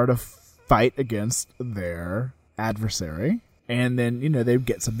order to fight against their adversary. And then, you know, they'd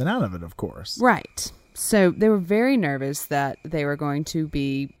get something out of it, of course. Right. So they were very nervous that they were going to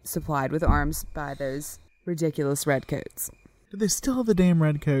be supplied with arms by those ridiculous redcoats. Do they still have the damn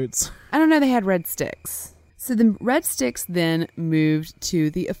redcoats? I don't know, they had Red Sticks. So the Red Sticks then moved to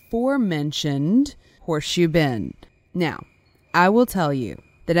the aforementioned Horseshoe Bend. Now, I will tell you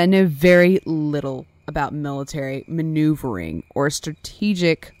that I know very little about military maneuvering or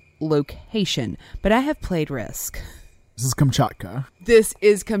strategic location, but I have played Risk. This is Kamchatka. This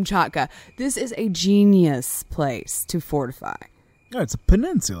is Kamchatka. This is a genius place to fortify. Yeah, it's a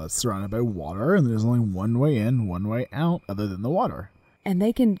peninsula. It's surrounded by water, and there's only one way in, one way out, other than the water. And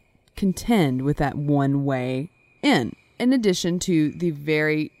they can contend with that one way in addition to the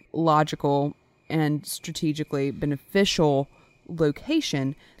very logical and strategically beneficial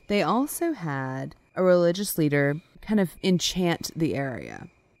location. They also had a religious leader kind of enchant the area.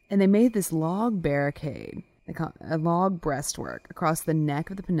 And they made this log barricade, they call it a log breastwork, across the neck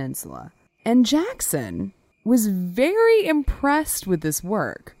of the peninsula. And Jackson was very impressed with this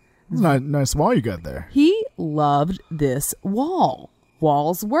work. It's a nice wall you got there. He loved this wall.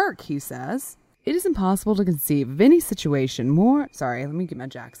 Walls work, he says. It is impossible to conceive of any situation more... Sorry, let me get my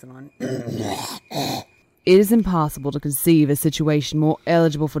Jackson on. It is impossible to conceive a situation more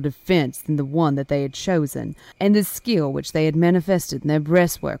eligible for defense than the one that they had chosen, and the skill which they had manifested in their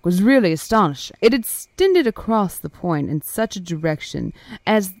breastwork was really astonishing. It extended across the point in such a direction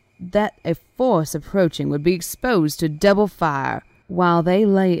as that a force approaching would be exposed to double fire, while they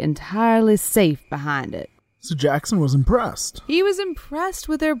lay entirely safe behind it. So Jackson was impressed. He was impressed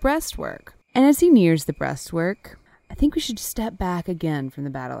with their breastwork. And as he nears the breastwork, I think we should step back again from the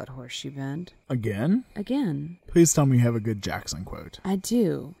battle at Horseshoe Bend. Again? Again. Please tell me you have a good Jackson quote. I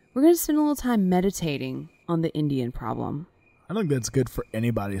do. We're going to spend a little time meditating on the Indian problem. I think that's good for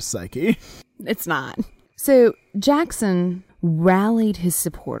anybody's psyche. It's not. So Jackson rallied his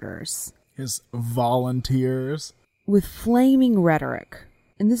supporters. His volunteers. With flaming rhetoric.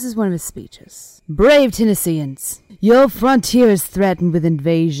 And this is one of his speeches. "Brave Tennesseans, your frontier is threatened with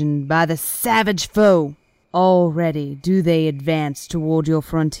invasion by the savage foe. Already do they advance toward your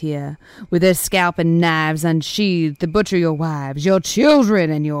frontier, with their scalping knives unsheathed to butcher your wives, your children,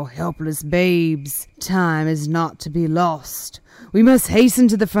 and your helpless babes. Time is not to be lost. We must hasten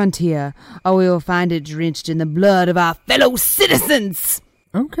to the frontier, or we will find it drenched in the blood of our fellow citizens."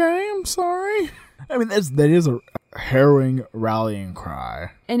 Okay, I'm sorry. I mean, that is a harrowing rallying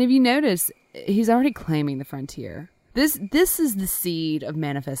cry. And if you notice, he's already claiming the frontier. This is the seed of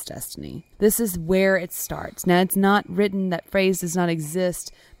Manifest Destiny. This is where it starts. Now, it's not written, that phrase does not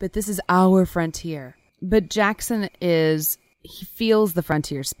exist, but this is our frontier. But Jackson he feels the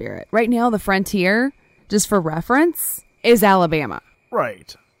frontier spirit. Right now, the frontier, just for reference, is Alabama.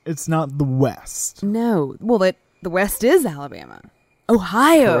 Right. It's not the West. No. Well, the West is Alabama.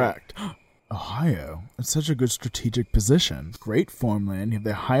 Ohio. Correct. Ohio. It's such a good strategic position. Great farmland. You have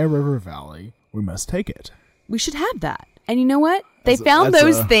the Ohio River Valley. We must take it. We should have that. And you know what? They found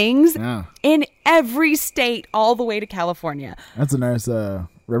those things in every state all the way to California. That's a nice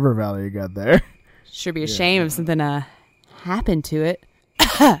river valley you got there. Should be a shame if something happened to it.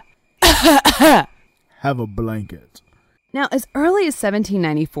 Have a blanket. Now, as early as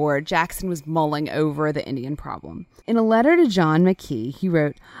 1794, Jackson was mulling over the Indian problem. In a letter to John McKee, he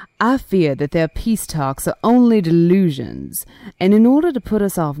wrote, "I fear that their peace talks are only delusions, and in order to put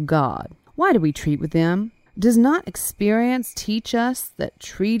us off guard, why do we treat with them? Does not experience teach us that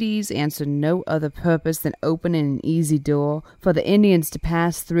treaties answer no other purpose than opening an easy door for the Indians to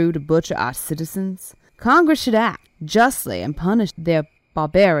pass through to butcher our citizens? Congress should act justly and punish their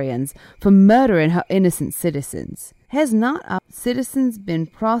barbarians for murdering her innocent citizens. Has not our citizens been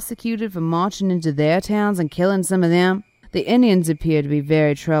prosecuted for marching into their towns and killing some of them? The Indians appear to be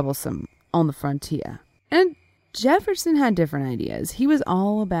very troublesome on the frontier. And Jefferson had different ideas. He was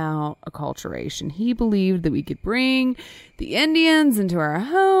all about acculturation. He believed that we could bring the Indians into our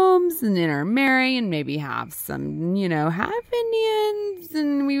homes and intermarry and maybe have some, half Indians,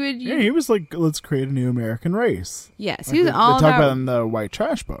 and we would... Yeah, he was like, let's create a new American race. Yes, like he was all they talk about... about in the White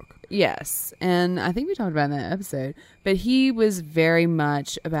Trash book. Yes, and I think we talked about it in that episode. But he was very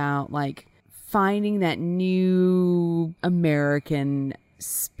much about, like, finding that new American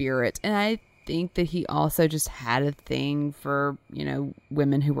spirit. And I think that he also just had a thing for,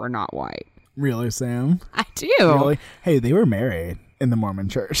 women who were not white. Really, Sam? I do. Really? Hey, they were married in the Mormon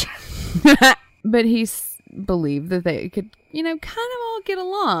church. But he believed that they could, kind of all get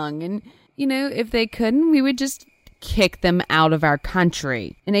along. And, if they couldn't, we would just kick them out of our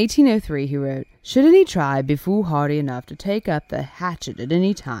country. In 1803, he wrote, "Should any tribe be foolhardy enough to take up the hatchet at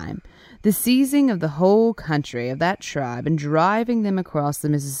any time, the seizing of the whole country of that tribe and driving them across the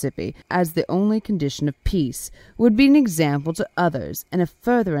Mississippi as the only condition of peace would be an example to others and a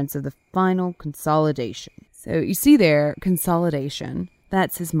furtherance of the final consolidation." So you see there, consolidation,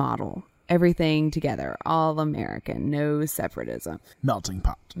 that's his model. Everything together, all American, no separatism. Melting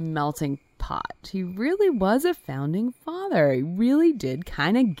pot. Melting pot. He really was a founding father. He really did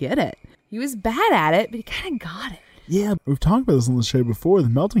kind of get it. He was bad at it, but he kind of got it. Yeah, we've talked about this on the show before. The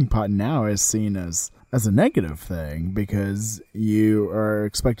melting pot now is seen as a negative thing because you are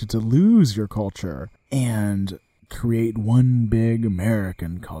expected to lose your culture and create one big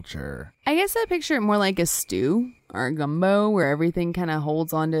American culture. I guess I picture it more like a stew or a gumbo where everything kind of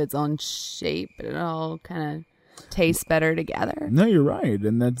holds onto its own shape, but it all kind of tastes better together. No, you're right,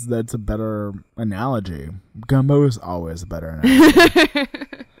 and that's a better analogy. Gumbo is always a better analogy.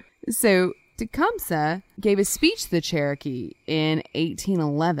 So Tecumseh gave a speech to the Cherokee in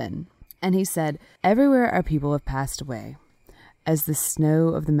 1811, and he said, "Everywhere our people have passed away, as the snow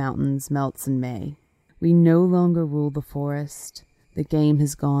of the mountains melts in May. We no longer rule the forest. The game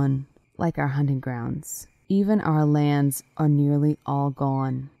has gone, like our hunting grounds. Even our lands are nearly all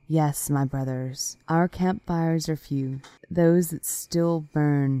gone. Yes, my brothers, our campfires are few. Those that still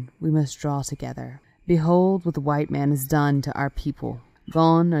burn we must draw together. Behold what the white man has done to our people.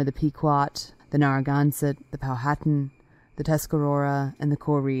 Gone are the Pequot, the Narragansett, the Powhatan, the Tuscarora, and the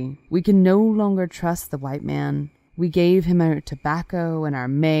Coree. We can no longer trust the white man. We gave him our tobacco and our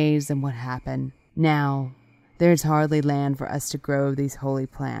maize, and what happened? Now, there is hardly land for us to grow these holy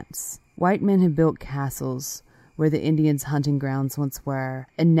plants. White men have built castles where the Indians' hunting grounds once were,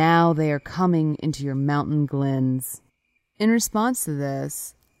 and now they are coming into your mountain glens." In response to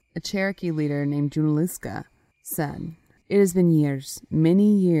this, a Cherokee leader named Junaluska said, "It has been years,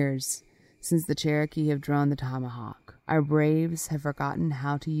 many years, since the Cherokee have drawn the tomahawk. Our braves have forgotten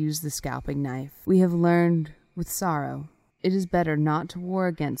how to use the scalping knife. We have learned with sorrow. It is better not to war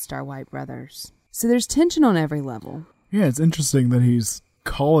against our white brothers." So there's tension on every level. Yeah, it's interesting that he's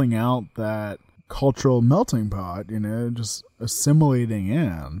calling out that cultural melting pot, just assimilating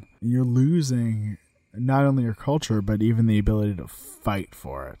in. You're losing not only your culture, but even the ability to fight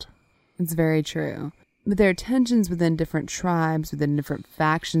for it. It's very true. But there are tensions within different tribes, within different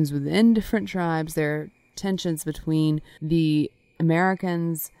factions, within different tribes. There are tensions between the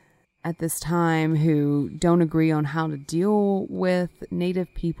Americans at this time who don't agree on how to deal with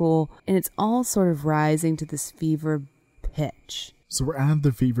Native people. And it's all sort of rising to this fever pitch. So we're at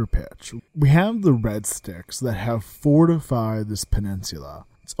the fever pitch. We have the Red Sticks that have fortified this peninsula.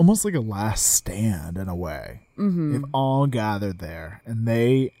 It's almost like a last stand in a way. Mm-hmm. They've all gathered there, and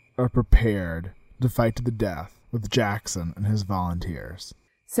they are prepared to fight to the death with Jackson and his volunteers.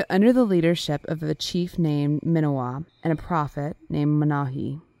 So under the leadership of a chief named Minowa and a prophet named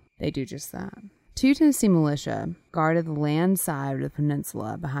Manahi, they do just that. 2 Tennessee militia guarded the land side of the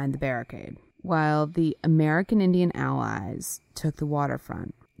peninsula behind the barricade, while the American Indian allies took the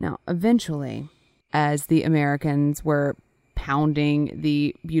waterfront. Now, eventually, as the Americans were pounding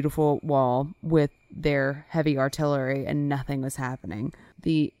the beautiful wall with their heavy artillery and nothing was happening,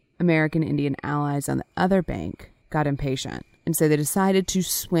 the American Indian allies on the other bank got impatient, and so they decided to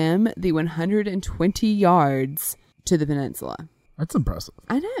swim the 120 yards to the peninsula. That's impressive.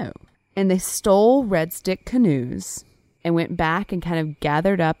 I know. And they stole Red Stick canoes and went back and kind of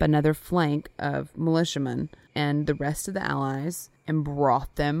gathered up another flank of militiamen and the rest of the allies and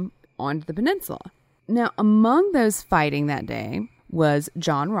brought them onto the peninsula. Now, among those fighting that day was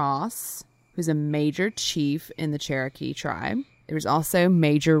John Ross, who's a major chief in the Cherokee tribe. There was also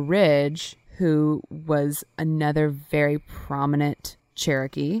Major Ridge, who was another very prominent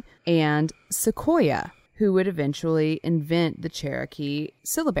Cherokee, and Sequoia, who would eventually invent the Cherokee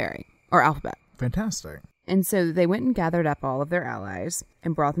syllabary or alphabet. Fantastic. And so they went and gathered up all of their allies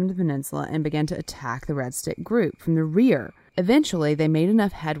and brought them to the peninsula and began to attack the Red Stick group from the rear. Eventually, they made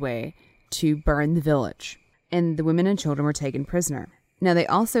enough headway to burn the village, and the women and children were taken prisoner. Now, they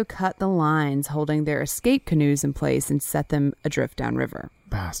also cut the lines holding their escape canoes in place and set them adrift downriver.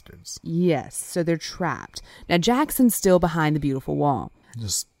 Bastards. Yes, so they're trapped. Now, Jackson's still behind the beautiful wall.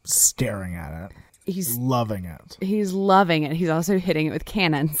 Just staring at it. He's loving it. He's loving it. He's also hitting it with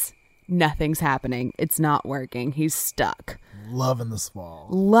cannons. Nothing's happening. It's not working. He's stuck. Loving this wall.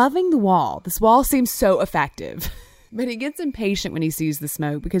 Loving the wall. This wall seems so effective. But he gets impatient when he sees the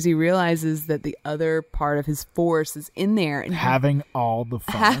smoke because he realizes that the other part of his force is in there. And having all the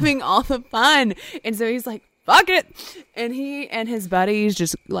fun. Having all the fun. And so he's like, fuck it. And he and his buddies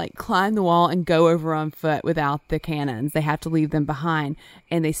just like climb the wall and go over on foot without the cannons. They have to leave them behind.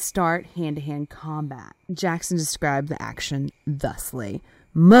 And they start hand-to-hand combat. Jackson described the action thusly.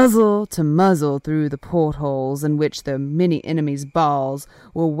 Muzzle to muzzle through the portholes in which the many enemies' balls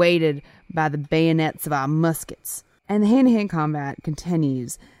were weighted by the bayonets of our muskets. And the hand-to-hand combat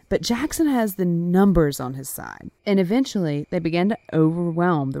continues, but Jackson has the numbers on his side. And eventually, they began to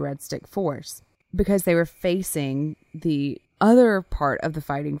overwhelm the Red Stick force because they were facing the other part of the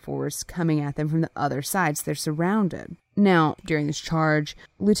fighting force coming at them from the other side, so they're surrounded. Now, during this charge,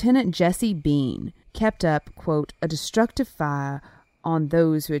 Lieutenant Jesse Bean kept up, quote, a destructive fire on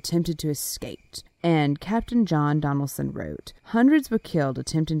those who attempted to escape. And Captain John Donaldson wrote, hundreds were killed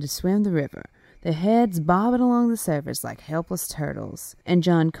attempting to swim the river, their heads bobbing along the surface like helpless turtles. And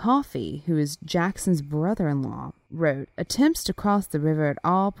John Coffey, who is Jackson's brother-in-law, wrote, attempts to cross the river at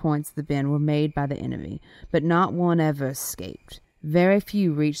all points of the bend were made by the enemy, but not one ever escaped. Very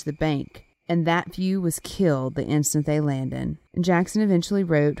few reached the bank, and that few was killed the instant they landed. And Jackson eventually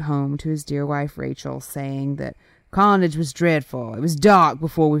wrote home to his dear wife Rachel, saying that carnage was dreadful. It was dark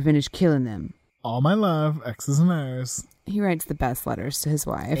before we finished killing them. All my love, X's and O's. He writes the best letters to his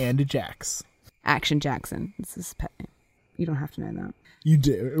wife. And to Jax. Action Jackson. This is his pet name. You don't have to know that. You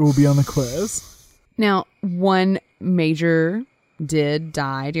do. It will be on the quiz. Now, one major did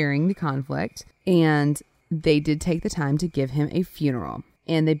die during the conflict, and they did take the time to give him a funeral,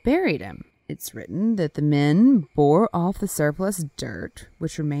 and they buried him. It's written that the men bore off the surplus dirt,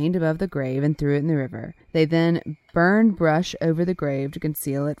 which remained above the grave, and threw it in the river. They then burned brush over the grave to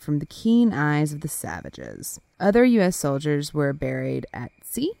conceal it from the keen eyes of the savages. Other U.S. soldiers were buried at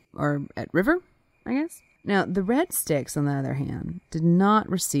sea, or at river, I guess. Now, the Red Sticks, on the other hand, did not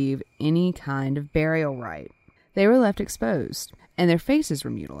receive any kind of burial rite. They were left exposed, and their faces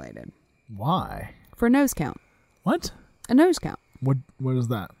were mutilated. Why? For a nose count. What? A nose count. What is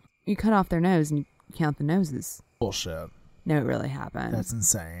that? You cut off their nose and you count the noses. Bullshit. No, it really happened. That's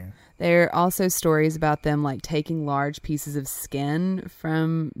insane. There are also stories about them like taking large pieces of skin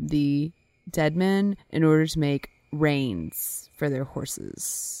from the dead men in order to make reins for their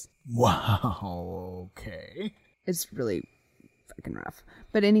horses. Wow, okay. It's really fucking rough.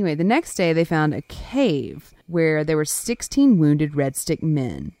 But anyway, the next day they found a cave where there were 16 wounded Red Stick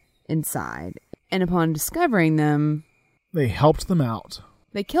men inside. And upon discovering them, they helped them out.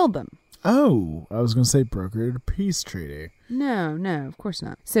 They killed them. Oh, I was going to say brokered a peace treaty. No, of course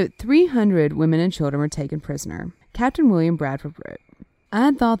not. So 300 women and children were taken prisoner. Captain William Bradford wrote,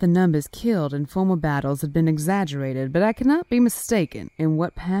 I thought the numbers killed in former battles had been exaggerated, but I cannot be mistaken in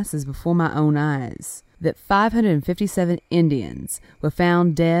what passes before my own eyes. That 557 Indians were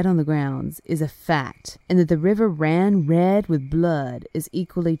found dead on the grounds is a fact, and that the river ran red with blood is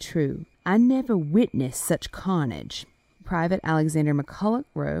equally true. I never witnessed such carnage. Private Alexander McCulloch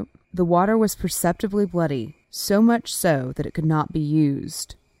wrote, the water was perceptibly bloody, so much so that it could not be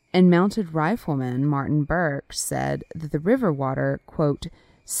used. And mounted rifleman Martin Burke said that the river water, quote,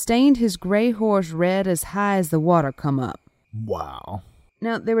 stained his gray horse red as high as the water come up. Wow.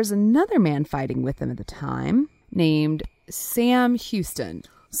 Now, there was another man fighting with them at the time named Sam Houston.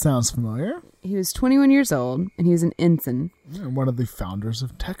 Sounds familiar. He was 21 years old, and he was an ensign. And one of the founders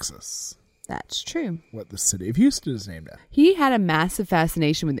of Texas. That's true. What the city of Houston is named after. He had a massive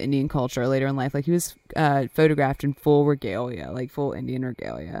fascination with Indian culture later in life. Like, he was photographed in full regalia, like full Indian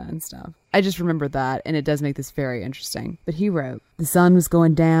regalia and stuff. I just remember that, and it does make this very interesting. But he wrote, "The sun was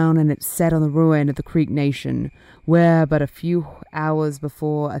going down, and it set on the ruin of the Creek Nation, where but a few hours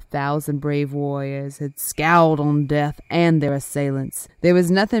before 1,000 brave warriors had scowled on death and their assailants. There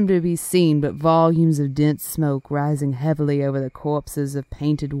was nothing to be seen but volumes of dense smoke rising heavily over the corpses of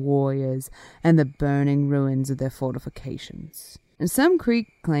painted warriors and the burning ruins of their fortifications." And some Creek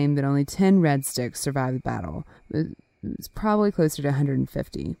claim that only 10 Red Sticks survived the battle. It's probably closer to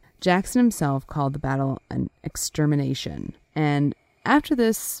 150. Jackson himself called the battle an extermination. And after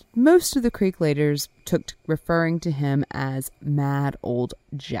this, most of the Creek leaders took to referring to him as Mad Old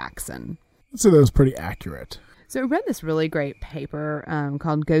Jackson. So that was pretty accurate. So I read this really great paper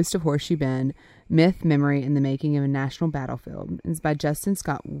called Ghost of Horseshoe Bend, Myth, Memory, and the Making of a National Battlefield. It's by Justin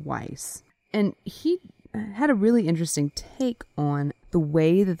Scott Weiss. And he had a really interesting take on the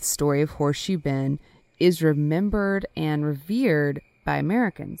way that the story of Horseshoe Bend is remembered and revered by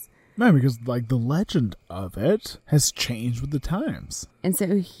Americans. No, because like the legend of it has changed with the times. And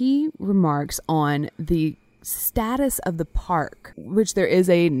so he remarks on the status of the park, which there is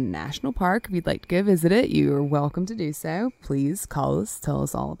a national park. If you'd like to go visit it, you are welcome to do so. Please call us, tell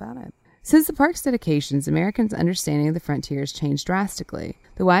us all about it. Since the park's dedications, Americans' understanding of the frontiers changed drastically.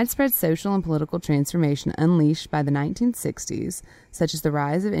 The widespread social and political transformation unleashed by the 1960s, such as the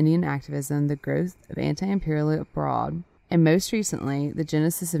rise of Indian activism, the growth of anti-imperialism abroad, and most recently, the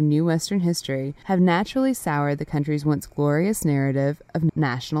genesis of new Western history, have naturally soured the country's once glorious narrative of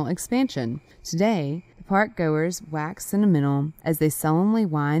national expansion. Today, the park goers wax sentimental as they solemnly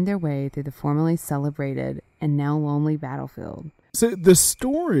wind their way through the formerly celebrated and now lonely battlefield. So the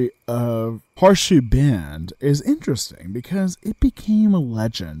story of Horseshoe Bend is interesting because it became a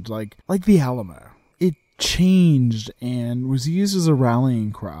legend, like the Alamo. It changed and was used as a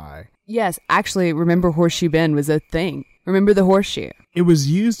rallying cry. Yes, actually, remember Horseshoe Bend was a thing. Remember the horseshoe. It was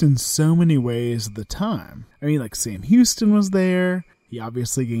used in so many ways at the time. I mean, like Sam Houston was there. He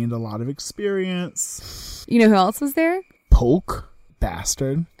obviously gained a lot of experience. You know who else was there? Polk.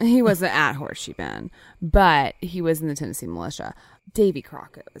 Bastard. He wasn't at Horseshoe Bend, but he was in the Tennessee militia. Davy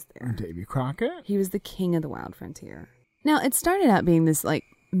Crockett was there. Davy Crockett? He was the king of the wild frontier. Now, it started out being this,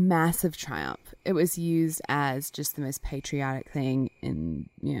 massive triumph. It was used as just the most patriotic thing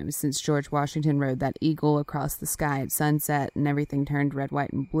since George Washington rode that eagle across the sky at sunset and everything turned red,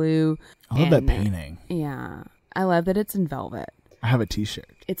 white, and blue. I love that painting. Yeah. I love that it's in velvet. I have a t-shirt.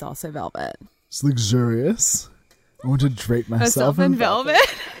 It's also velvet. It's luxurious. I want to drape myself in velvet.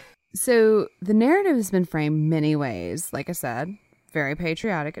 So the narrative has been framed many ways. Like I said, very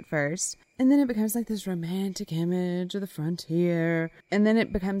patriotic at first. And then it becomes like this romantic image of the frontier. And then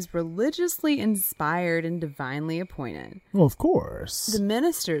it becomes religiously inspired and divinely appointed. Well, of course. The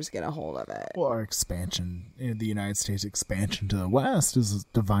ministers get a hold of it. Well, our expansion, the United States expansion to the West is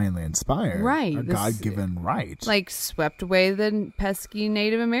divinely inspired. Right. A God-given right. Like swept away the pesky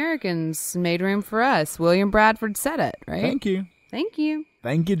Native Americans and made room for us. William Bradford said it, right? Thank you. Thank you.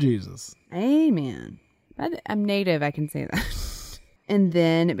 Thank you, Jesus. Amen. I'm Native, I can say that. And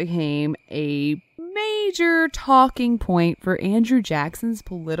then it became a major talking point for Andrew Jackson's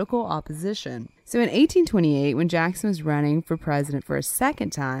political opposition. So in 1828, when Jackson was running for president for a second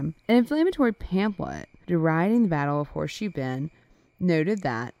time, an inflammatory pamphlet deriding the Battle of Horseshoe Bend noted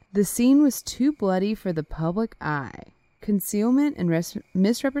that the scene was too bloody for the public eye. Concealment and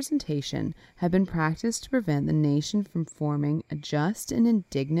misrepresentation had been practiced to prevent the nation from forming a just and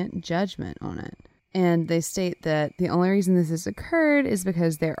indignant judgment on it. And they state that the only reason this has occurred is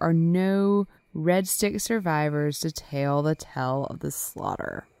because there are no Red Stick survivors to tell the tale of the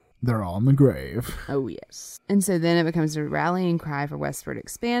slaughter. They're all in the grave. Oh, yes. And so then it becomes a rallying cry for westward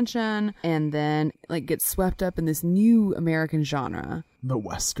expansion, and then gets swept up in this new American genre. The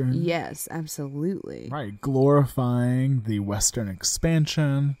Western? Yes, absolutely. Right, glorifying the Western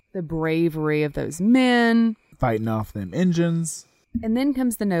expansion. The bravery of those men. Fighting off them Injuns. And then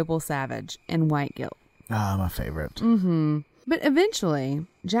comes the noble savage and white guilt. Ah, my favorite. Mm-hmm. But eventually,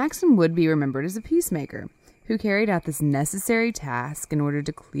 Jackson would be remembered as a peacemaker who carried out this necessary task in order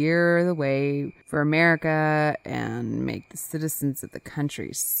to clear the way for America and make the citizens of the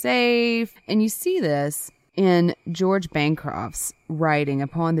country safe. And you see this in George Bancroft's writing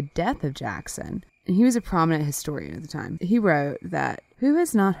upon the death of Jackson. And he was a prominent historian at the time. He wrote that, "Who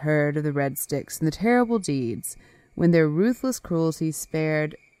has not heard of the Red Sticks and the terrible deeds when their ruthless cruelty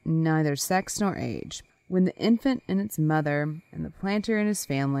spared neither sex nor age, when the infant and its mother and the planter and his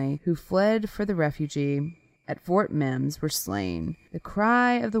family who fled for the refugee at Fort Mims were slain, the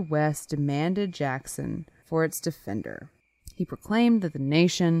cry of the West demanded Jackson for its defender. He proclaimed that the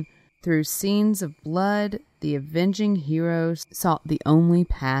nation Through scenes of blood, the avenging heroes sought the only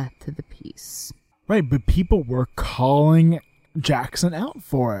path to the peace. Right, but people were calling Jackson out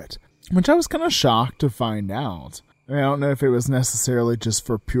for it, which I was kind of shocked to find out. I don't know if it was necessarily just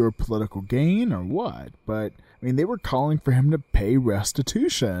for pure political gain or what, but I mean, they were calling for him to pay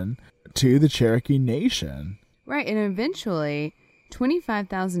restitution to the Cherokee Nation. Right, and eventually,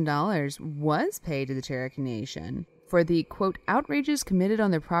 $25,000 was paid to the Cherokee Nation for the, quote, outrages committed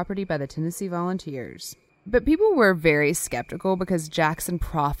on their property by the Tennessee Volunteers. But people were very skeptical because Jackson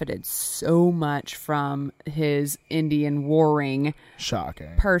profited so much from his Indian warring.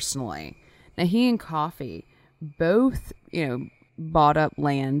 Shocking. Personally. Now, he and Coffee both, bought up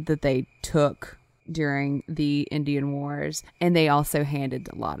land that they took during the Indian Wars, and they also handed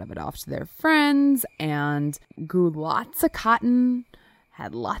a lot of it off to their friends and grew lots of cotton,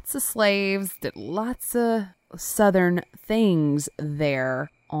 had lots of slaves, did lots of southern things there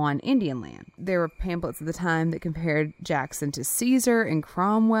on Indian land. There were pamphlets at the time that compared Jackson to Caesar and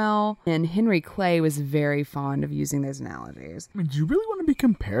Cromwell, and Henry Clay was very fond of using those analogies. I mean, do you really want to be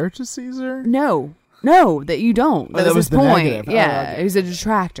compared to Caesar? No, that you don't. That was his point. Yeah, he was a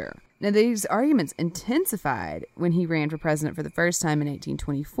detractor. Now, these arguments intensified when he ran for president for the first time in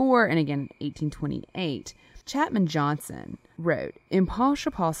 1824 and again in 1828. Chapman Johnson wrote,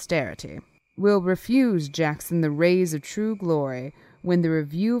 "Impartial posterity will refuse Jackson the rays of true glory when the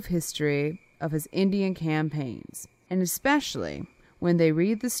review of history of his Indian campaigns, and especially when they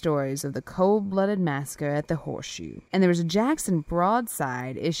read the stories of the cold-blooded massacre at the Horseshoe." And there was a Jackson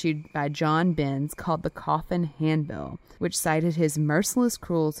broadside issued by John Benz called the Coffin Handbill, which cited his merciless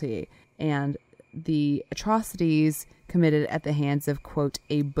cruelty and the atrocities committed at the hands of, quote,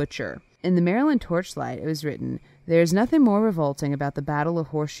 a butcher. In the Maryland Torchlight, it was written, "There is nothing more revolting about the Battle of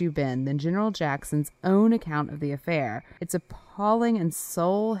Horseshoe Bend than General Jackson's own account of the affair. It's appalling and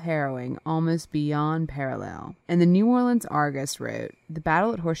soul-harrowing almost beyond parallel." And the New Orleans Argus wrote, "The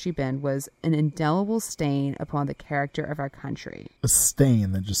battle at Horseshoe Bend was an indelible stain upon the character of our country." A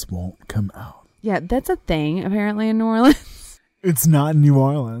stain that just won't come out. Yeah, that's a thing, apparently, in New Orleans. It's not New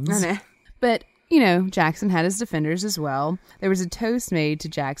Orleans. I know. But Jackson had his defenders as well. There was a toast made to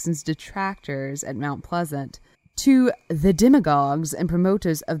Jackson's detractors at Mount Pleasant. "To the demagogues and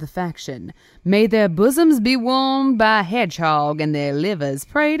promoters of the faction, may their bosoms be warmed by a hedgehog and their livers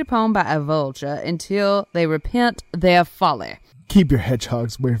preyed upon by a vulture until they repent their folly." Keep your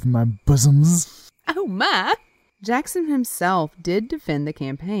hedgehogs away from my bosoms. Oh my! Jackson himself did defend the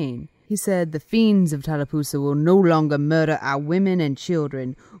campaign. He said, "The fiends of Tallapoosa will no longer murder our women and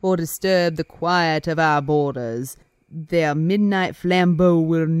children or disturb the quiet of our borders. Their midnight flambeau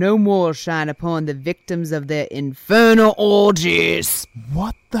will no more shine upon the victims of their infernal orgies."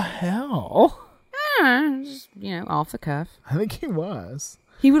 What the hell? Just, off the cuff. I think he was.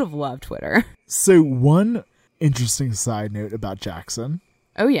 He would have loved Twitter. So one interesting side note about Jackson.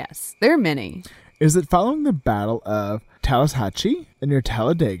 Oh, yes. There are many. Is that following the Battle of Tallahatchie near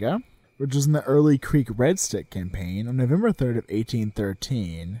Talladega, which was in the early Creek Red Stick campaign on November 3rd of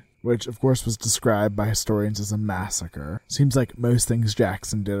 1813, which of course was described by historians as a massacre. Seems like most things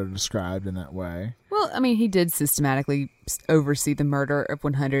Jackson did are described in that way. Well, I mean, he did systematically oversee the murder of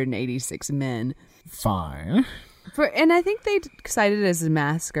 186 men. Fine. And I think they cited it as a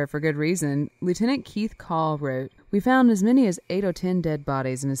massacre for good reason. Lieutenant Keith Call wrote, "We found as many as 8 or 10 dead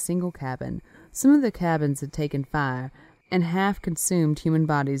bodies in a single cabin. Some of the cabins had taken fire, and half-consumed human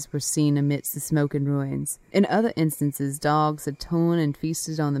bodies were seen amidst the smoke and ruins. In other instances, dogs had torn and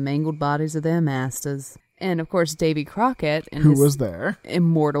feasted on the mangled bodies of their masters." And, of course, Davy Crockett, in who his was there,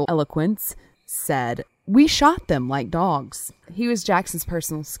 immortal eloquence, said, "We shot them like dogs." He was Jackson's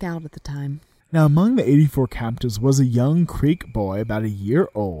personal scout at the time. Now, among the 84 captives was a young Creek boy about a year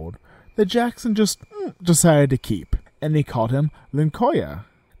old that Jackson just decided to keep, and he called him Lincoln.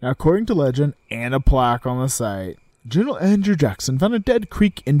 Now, according to legend and a plaque on the site, General Andrew Jackson found a dead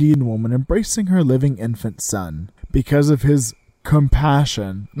Creek Indian woman embracing her living infant son. Because of his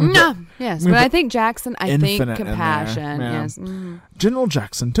compassion. Yes, but I think Jackson, compassion. Yeah. Yes. Mm. General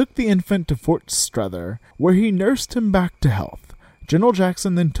Jackson took the infant to Fort Strother, where he nursed him back to health. General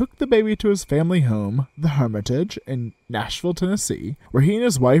Jackson then took the baby to his family home, the Hermitage, in Nashville, Tennessee, where he and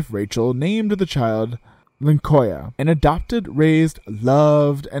his wife Rachel named the child Lincoln, and adopted, raised,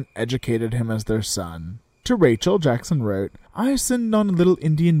 loved, and educated him as their son. To Rachel, Jackson wrote, "I send on a little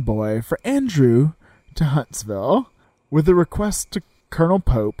Indian boy for Andrew to Huntsville, with a request to Colonel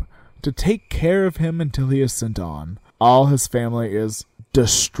Pope to take care of him until he is sent on. All his family is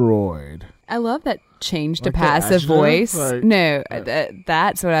destroyed." I love that change to Like the passive adjective? voice. Like- No,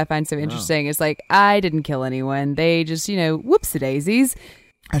 that's what I find so interesting. It's like, I didn't kill anyone. They just, whoopsie-daisies.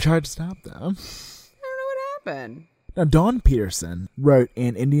 I tried to stop them. I don't know what happened. Now, Dawn Peterson wrote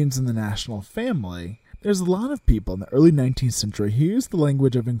in Indians in the National Family, there's a lot of people in the early 19th century who use the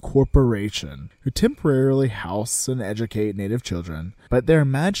language of incorporation, who temporarily house and educate Native children, but they're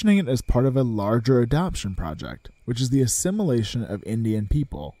imagining it as part of a larger adoption project, which is the assimilation of Indian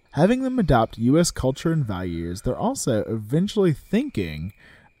people. Having them adopt U.S. culture and values, they're also eventually thinking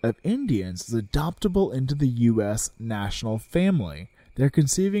of Indians as adoptable into the U.S. national family. They're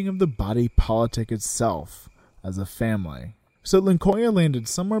conceiving of the body politic itself as a family. So Lincoya landed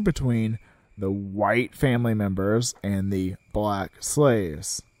somewhere between the white family members and the black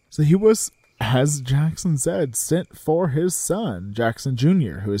slaves. So he was, as Jackson said, sent for his son, Jackson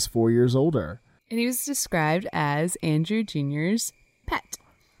Jr., who is 4 years older. And he was described as Andrew Jr.'s pet.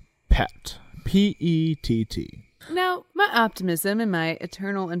 Pet. P-E-T-T. Now, my optimism and my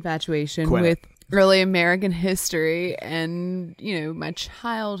eternal infatuation Quit. with early American history and, my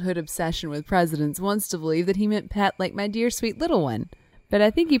childhood obsession with presidents wants to believe that he meant pet like my dear sweet little one. But I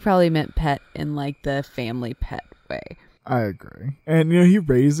think he probably meant pet in like the family pet way. I agree. And, he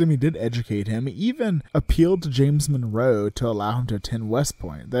raised him, he did educate him. He even appealed to James Monroe to allow him to attend West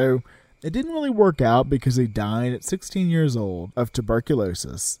Point, though it didn't really work out because he died at 16 years old of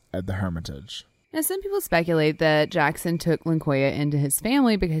tuberculosis at the Hermitage. Now, some people speculate that Jackson took Lincoya into his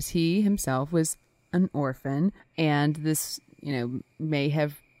family because he himself was an orphan, and this, may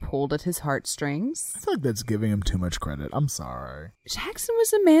have pulled at his heartstrings. I feel like that's giving him too much credit. I'm sorry. Jackson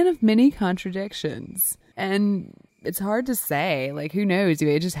was a man of many contradictions, and it's hard to say. Like, who knows?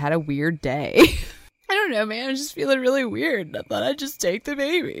 He just had a weird day. I don't know, man. I was just feeling really weird. I thought I'd just take the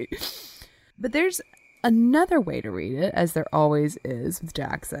baby. But there's another way to read it, as there always is with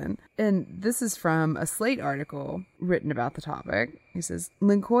Jackson. And this is from a Slate article written about the topic. He says,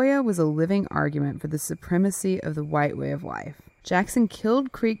 Lincoya was a living argument for the supremacy of the white way of life. Jackson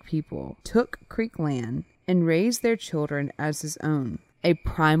killed Creek people, took Creek land, and raised their children as his own. A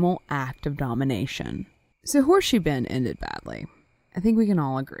primal act of domination. So Horseshoe Bend ended badly. I think we can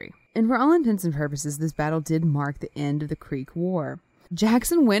all agree. And for all intents and purposes, this battle did mark the end of the Creek War.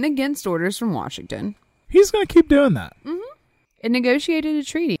 Jackson went against orders from Washington. He's going to keep doing that. Mm-hmm. And negotiated a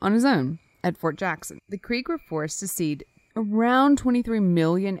treaty on his own at Fort Jackson. The Creek were forced to cede around 23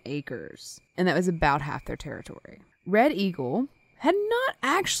 million acres, and that was about half their territory. Red Eagle had not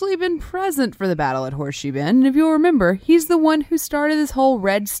actually been present for the battle at Horseshoe Bend, and if you'll remember, he's the one who started this whole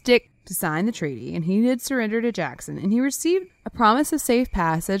red stick to sign the treaty, and he did surrender to Jackson, and he received a promise of safe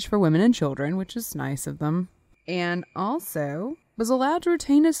passage for women and children, which is nice of them, and also was allowed to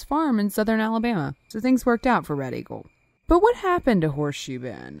retain his farm in southern Alabama. So things worked out for Red Eagle. But what happened to Horseshoe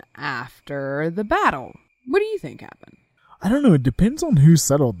Bend after the battle? What do you think happened? I don't know. It depends on who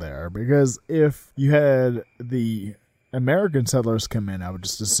settled there, because if you had the American settlers come in, I would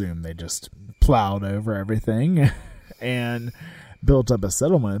just assume they just plowed over everything and built up a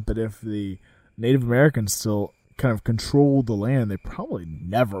settlement. But if the Native Americans still kind of controlled the land, they probably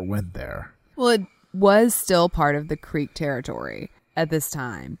never went there. Well, it was still part of the Creek territory at this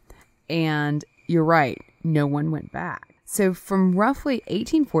time. And you're right, no one went back. So from roughly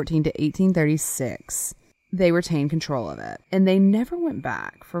 1814 to 1836, they retained control of it. And they never went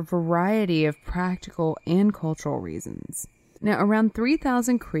back for a variety of practical and cultural reasons. Now, around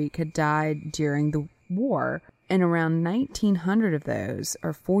 3,000 Creek had died during the war, and around 1,900 of those,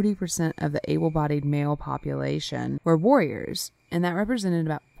 or 40% of the able-bodied male population, were warriors. And that represented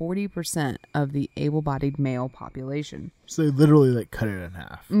about 40% of the able-bodied male population. So they literally cut it in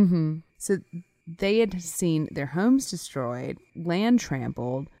half. Mm-hmm. So they had seen their homes destroyed, land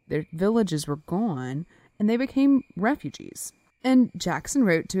trampled, their villages were gone, and they became refugees. And Jackson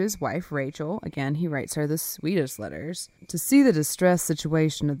wrote to his wife, Rachel, again, he writes her the sweetest letters, to see the distressed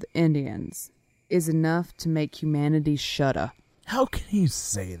situation of the Indians is enough to make humanity shudder. How can you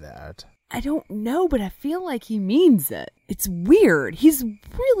say that? I don't know, but I feel like he means it. It's weird. He's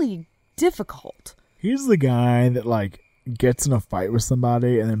really difficult. He's the guy that, gets in a fight with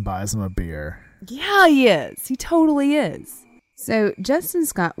somebody and then buys them a beer. Yeah, he is. He totally is. So, Justin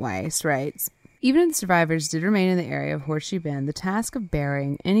Scott Weiss writes, even if the survivors did remain in the area of Horseshoe Bend, the task of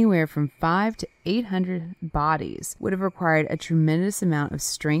burying anywhere from 500 to 800 bodies would have required a tremendous amount of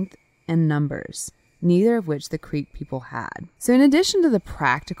strength and numbers, neither of which the Creek people had. So, in addition to the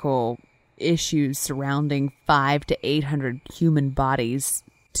practical issues surrounding 500 to 800 human bodies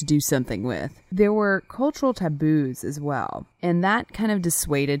to do something with, there were cultural taboos as well, and that kind of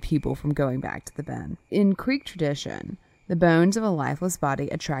dissuaded people from going back to the Bend. In Creek tradition, the bones of a lifeless body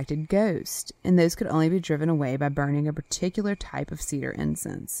attracted ghosts, and those could only be driven away by burning a particular type of cedar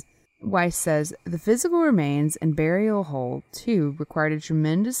incense. Weiss says the physical remains and burial hole, too, required a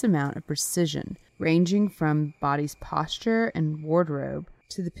tremendous amount of precision, ranging from body's posture and wardrobe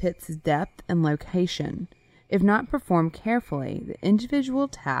to the pit's depth and location. If not performed carefully, the individual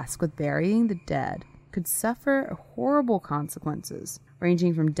task with burying the dead could suffer horrible consequences,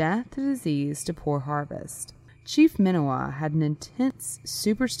 ranging from death to disease to poor harvest. Chief Minowa had an intense,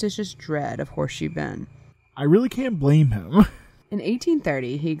 superstitious dread of Horseshoe Bend. I really can't blame him. In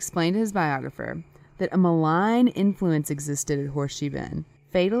 1830, he explained to his biographer that a malign influence existed at Horseshoe Bend,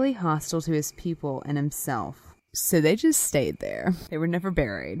 fatally hostile to his people and himself. So they just stayed there. They were never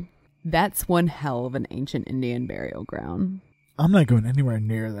buried. That's one hell of an ancient Indian burial ground. I'm not going anywhere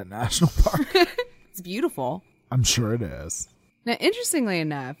near that national park. It's beautiful. I'm sure it is. Now, interestingly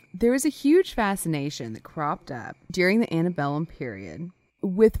enough, there was a huge fascination that cropped up during the antebellum period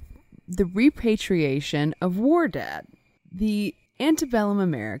with the repatriation of war dead. The antebellum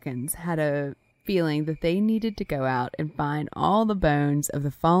Americans had a feeling that they needed to go out and find all the bones of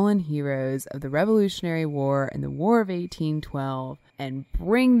the fallen heroes of the Revolutionary War and the War of 1812 and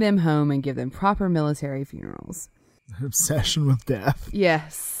bring them home and give them proper military funerals. Obsession with death.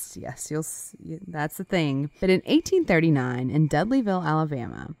 Yes, that's the thing. But in 1839, in Dudleyville,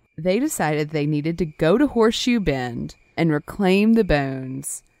 Alabama, they decided they needed to go to Horseshoe Bend and reclaim the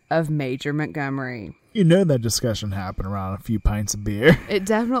bones of Major Montgomery. You know that discussion happened around a few pints of beer. It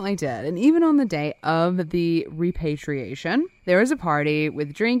definitely did. And even on the day of the repatriation, there was a party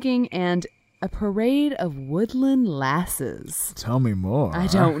with drinking and a parade of woodland lasses. Tell me more. I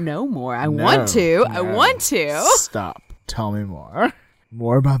don't know more. I want to. Stop. Tell me more.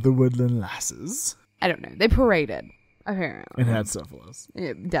 More about the woodland lasses. I don't know. They paraded, apparently. It had syphilis.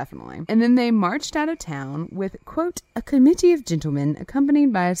 Yeah, definitely. And then they marched out of town with, quote, a committee of gentlemen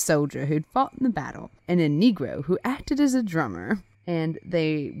accompanied by a soldier who'd fought in the battle and a Negro who acted as a drummer. And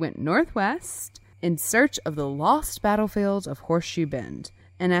they went northwest in search of the lost battlefield of Horseshoe Bend.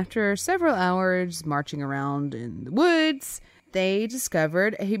 And after several hours marching around in the woods, they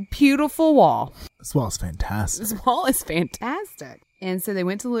discovered a beautiful wall. This wall is fantastic. This wall is fantastic. And so they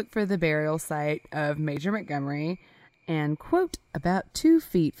went to look for the burial site of Major Montgomery. And, quote, about 2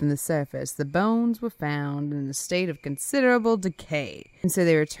 feet from the surface, the bones were found in a state of considerable decay. And so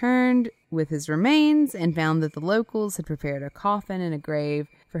they returned with his remains and found that the locals had prepared a coffin and a grave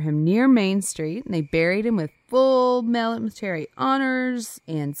for him near Main Street. And they buried him with full military honors.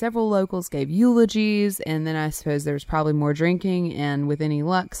 And several locals gave eulogies. And then I suppose there was probably more drinking and, with any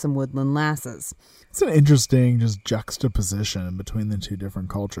luck, some woodland lasses. It's an interesting just juxtaposition between the two different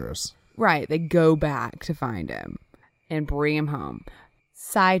cultures. Right. They go back to find him and bring him home.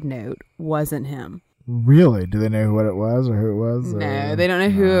 Side note, wasn't him. Really? Do they know what it was or who it was? No, they don't know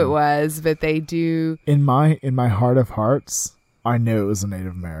who it was, but they do. In my heart of hearts, I know it was a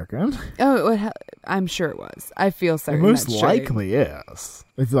Native American. Oh, I'm sure it was. I feel certain. It most that's likely is.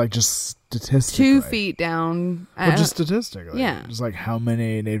 If like just statistically. 2 feet down. Well, just statistically. Yeah. Just like how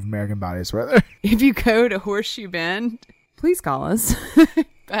many Native American bodies were there? If you go to Horseshoe Bend, please call us.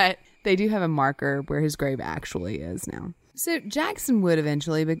 But they do have a marker where his grave actually is now. So Jackson would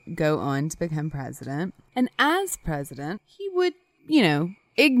eventually go on to become president. And as president, he would,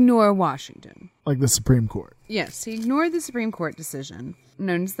 ignore Washington. Like the Supreme Court. Yes, he ignored the Supreme Court decision,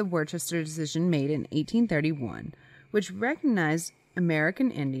 known as the Worcester decision made in 1831, which recognized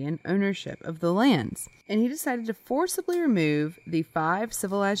American Indian ownership of the lands. And he decided to forcibly remove the 5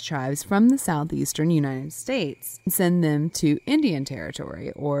 civilized tribes from the southeastern United States and send them to Indian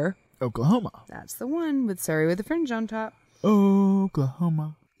Territory, or Oklahoma. That's the one with Surrey with a fringe on top.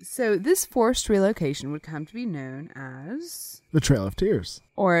 Oklahoma. So this forced relocation would come to be known as the Trail of Tears,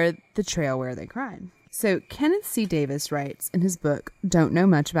 or the Trail Where They Cried. So Kenneth C. Davis writes in his book, Don't Know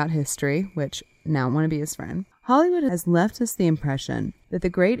Much About History, which now want to be his friend, Hollywood has left us the impression that the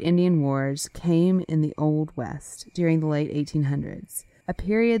great Indian wars came in the Old West during the late 1800s, a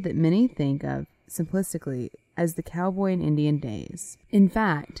period that many think of simplistically as the cowboy and Indian days. In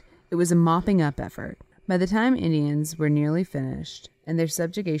fact, it was a mopping up effort. By the time Indians were nearly finished and their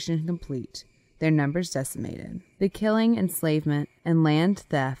subjugation complete, their numbers decimated. The killing, enslavement, and land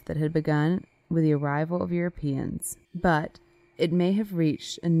theft that had begun with the arrival of Europeans, but it may have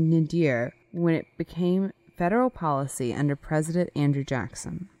reached a nadir when it became federal policy under President Andrew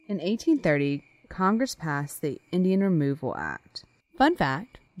Jackson. In 1830, Congress passed the Indian Removal Act. Fun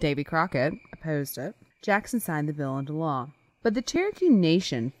fact, Davy Crockett opposed it. Jackson signed the bill into law. But the Cherokee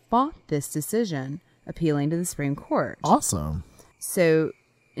Nation fought this decision, appealing to the Supreme Court. Awesome. So,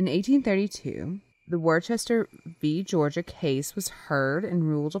 in 1832, the Worcester v. Georgia case was heard and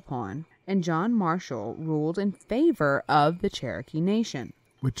ruled upon, and John Marshall ruled in favor of the Cherokee Nation.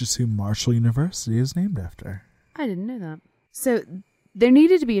 Which is who Marshall University is named after. I didn't know that. So there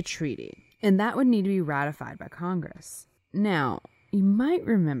needed to be a treaty, and that would need to be ratified by Congress. Now, you might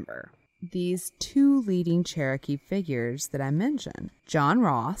remember these two leading Cherokee figures that I mentioned. John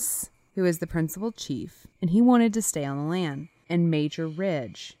Ross, who is the principal chief, and he wanted to stay on the land, and Major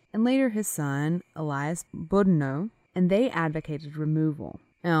Ridge, and later his son, Elias Boudinot, and they advocated removal.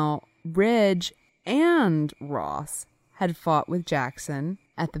 Now, Ridge and Ross had fought with Jackson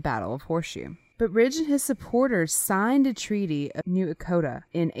at the Battle of Horseshoe. But Ridge and his supporters signed a treaty of New Echota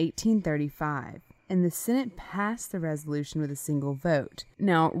in 1835, and the Senate passed the resolution with a single vote.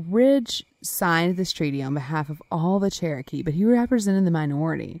 Now, Ridge signed this treaty on behalf of all the Cherokee, but he represented the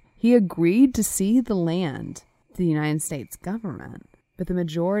minority. He agreed to cede the land to the United States government, but the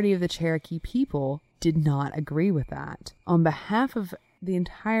majority of the Cherokee people did not agree with that. On behalf of the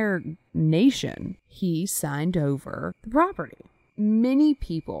entire nation, he signed over the property. Many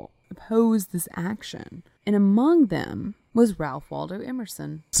people opposed this action, and among them was Ralph Waldo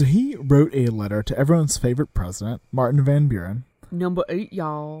Emerson. So he wrote a letter to everyone's favorite president, Martin Van Buren. Number 8,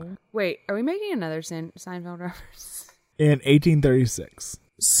 y'all. Wait, are we making another Seinfeld reference? In 1836.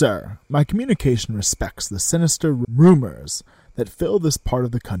 Sir, my communication respects the sinister rumors that fill this part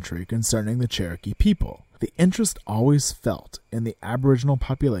of the country concerning the Cherokee people. The interest always felt in the Aboriginal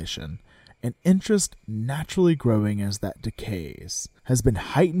population, an interest naturally growing as that decays, has been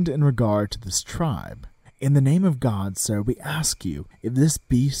heightened in regard to this tribe. In the name of God, sir, we ask you, if this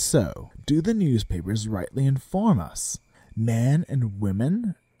be so, do the newspapers rightly inform us? Men and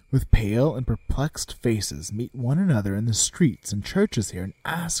women with pale and perplexed faces meet one another in the streets and churches here and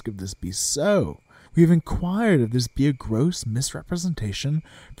ask if this be so. We have inquired if this be a gross misrepresentation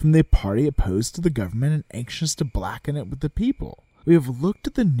from the party opposed to the government and anxious to blacken it with the people. We have looked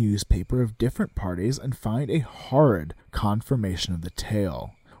at the newspaper of different parties and find a horrid confirmation of the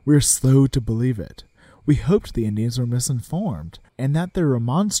tale. We are slow to believe it. We hoped the Indians were misinformed, and that their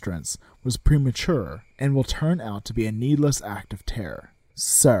remonstrance was premature, and will turn out to be a needless act of terror.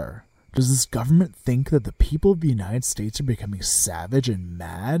 Sir, does this government think that the people of the United States are becoming savage and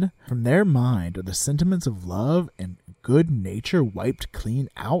mad? From their mind are the sentiments of love and good nature wiped clean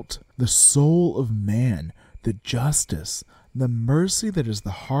out? The soul of man, the justice, the mercy that is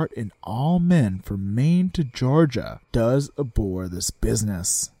the heart in all men from Maine to Georgia does abhor this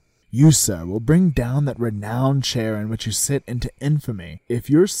business. You, sir, will bring down that renowned chair in which you sit into infamy, if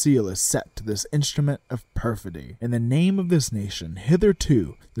your seal is set to this instrument of perfidy. In the name of this nation,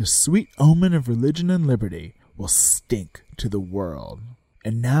 hitherto the sweet omen of religion and liberty will stink to the world.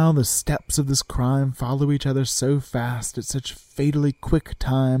 And now the steps of this crime follow each other so fast at such fatally quick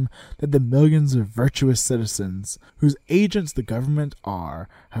time that the millions of virtuous citizens, whose agents the government are,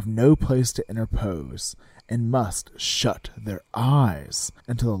 have no place to interpose, and must shut their eyes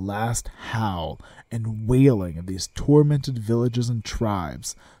until the last howl and wailing of these tormented villages and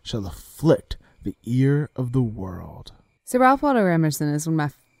tribes shall afflict the ear of the world. So Ralph Waldo Emerson is one of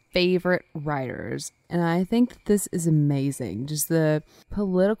my favorite writers, and I think this is amazing. Just the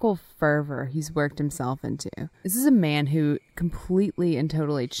political fervor he's worked himself into. This is a man who completely and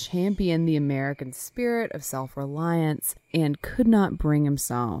totally championed the American spirit of self-reliance and could not bring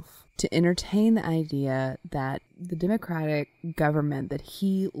himself to entertain the idea that the democratic government that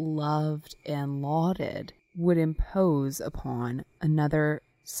he loved and lauded would impose upon another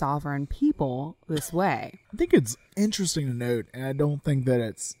sovereign people this way. I think it's interesting to note, and I don't think that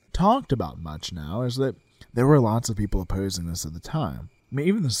it's talked about much now, is that there were lots of people opposing this at the time. I mean,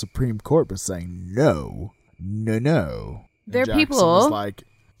 even the Supreme Court was saying no. And There are Jackson people was like,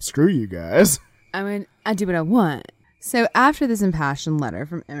 screw you guys. I mean, I do what I want. So after this impassioned letter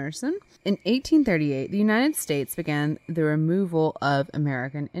from Emerson, in 1838, the United States began the removal of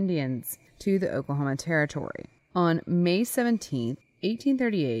American Indians to the Oklahoma Territory. On May 17th,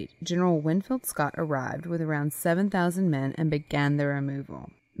 1838, General Winfield Scott arrived with around 7,000 men and began the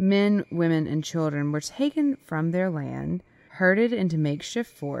removal. Men, women, and children were taken from their land, herded into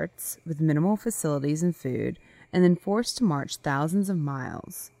makeshift forts with minimal facilities and food, and then forced to march thousands of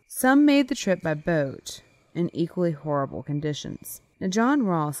miles. Some made the trip by boat in equally horrible conditions. Now, John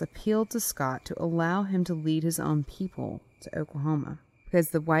Ross appealed to Scott to allow him to lead his own people to Oklahoma because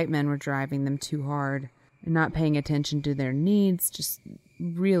the white men were driving them too hard and not paying attention to their needs, just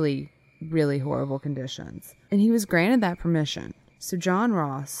really, really horrible conditions. And he was granted that permission. So John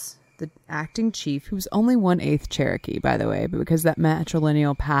Ross, the acting chief, who was only 1/8 Cherokee, by the way, but because that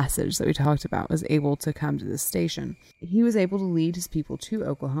matrilineal passage that we talked about was able to come to this station, he was able to lead his people to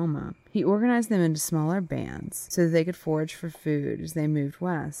Oklahoma. He organized them into smaller bands so that they could forage for food as they moved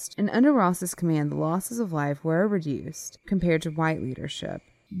west. And under Ross's command, the losses of life were reduced compared to white leadership,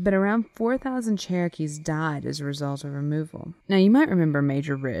 but around 4,000 Cherokees died as a result of removal. Now, you might remember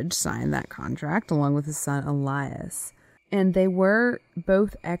Major Ridge signed that contract along with his son Elias, and they were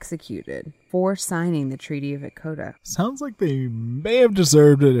both executed for signing the Treaty of Dakota. Sounds like they may have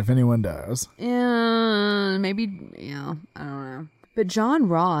deserved it if anyone does. Maybe, I don't know. But John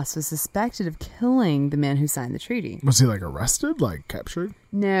Ross was suspected of killing the men who signed the treaty. Was he arrested, captured?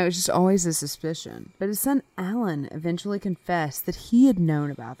 No, it's just always a suspicion. But his son Alan eventually confessed that he had known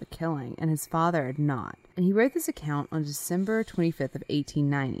about the killing and his father had not. And he wrote this account on December 25th of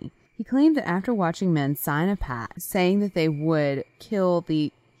 1890. He claimed that after watching men sign a pact saying that they would kill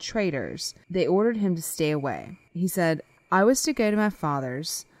the traitors, they ordered him to stay away. He said, "I was to go to my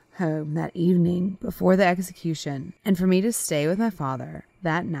father's home that evening before the execution, and for me to stay with my father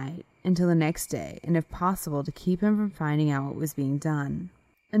that night until the next day, and if possible to keep him from finding out what was being done."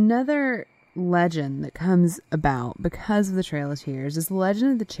 Another legend that comes about because of the Trail of Tears is the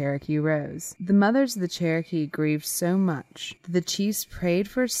legend of the Cherokee Rose. The mothers of the Cherokee grieved so much that the chiefs prayed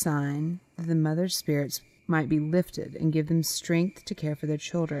for a sign that the mother's spirits might be lifted and give them strength to care for their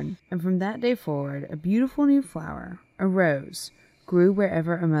children. And from that day forward, a beautiful new flower, a rose, grew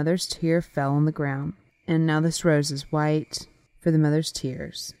wherever a mother's tear fell on the ground. And now this rose is white for the mother's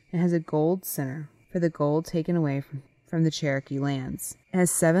tears. It has a gold center for the gold taken away from the Cherokee lands. It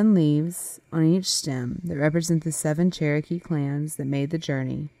has 7 leaves on each stem that represent the 7 Cherokee clans that made the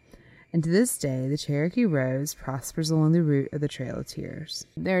journey. And to this day, the Cherokee Rose prospers along the route of the Trail of Tears.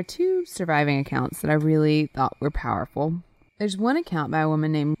 There are 2 surviving accounts that I really thought were powerful. There's one account by a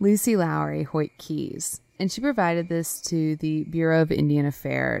woman named Lucy Lowry Hoyt Keyes, and she provided this to the Bureau of Indian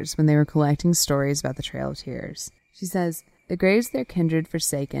Affairs when they were collecting stories about the Trail of Tears. She says, "The graves of their kindred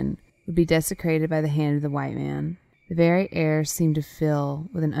forsaken would be desecrated by the hand of the white man. The very air seemed to fill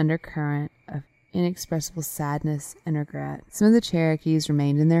with an undercurrent of inexpressible sadness and regret. Some of the Cherokees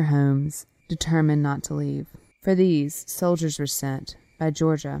remained in their homes, determined not to leave. For these, soldiers were sent by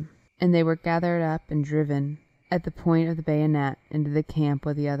Georgia, and they were gathered up and driven at the point of the bayonet into the camp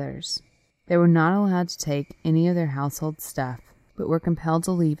with the others. They were not allowed to take any of their household stuff, but were compelled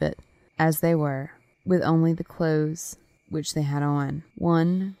to leave it, as they were, with only the clothes which they had on.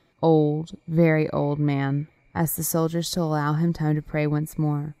 One old, very old man asked the soldiers to allow him time to pray once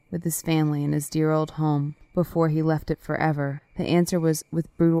more, with his family in his dear old home, before he left it forever. The answer was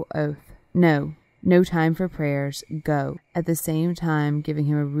with brutal oath, no time for prayers, go, at the same time giving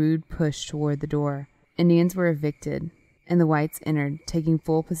him a rude push toward the door. Indians were evicted, and the whites entered, taking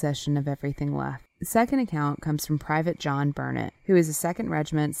full possession of everything left." The second account comes from Private John Burnett, who is a 2nd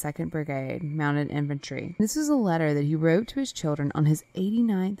Regiment, 2nd Brigade, Mounted Infantry. This is a letter that he wrote to his children on his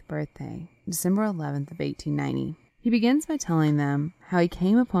 89th birthday, December 11th of 1890. He begins by telling them how he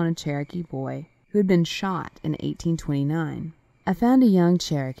came upon a Cherokee boy who had been shot in 1829. "I found a young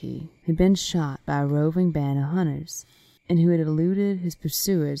Cherokee who had been shot by a roving band of hunters, and who had eluded his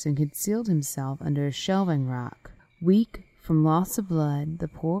pursuers and concealed himself under a shelving rock. Weak from loss of blood, the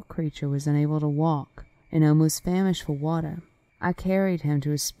poor creature was unable to walk, and almost famished for water. I carried him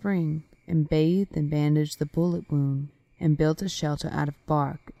to a spring, and bathed and bandaged the bullet wound, and built a shelter out of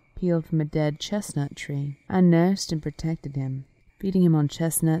bark peeled from a dead chestnut tree. I nursed and protected him, feeding him on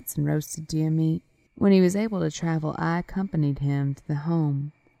chestnuts and roasted deer meat. When he was able to travel, I accompanied him to the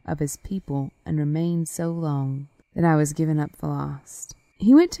home of his people, and remained so long that I was given up for lost."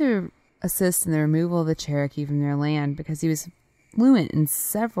 He went to assist in the removal of the Cherokee from their land because he was fluent in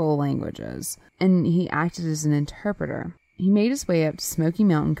several languages, and he acted as an interpreter. He made his way up to Smoky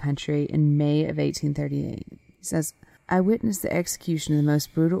Mountain country in May of 1838. He says, "I witnessed the execution of the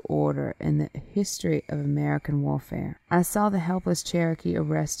most brutal order in the history of American warfare. I saw the helpless Cherokee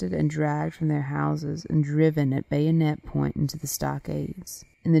arrested and dragged from their houses and driven at bayonet point into the stockades.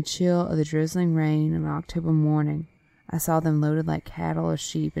 In the chill of the drizzling rain of an October morning, I saw them loaded like cattle or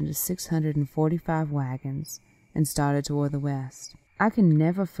sheep into 645 wagons and started toward the west. I can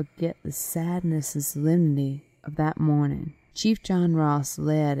never forget the sadness and solemnity of that morning. Chief John Ross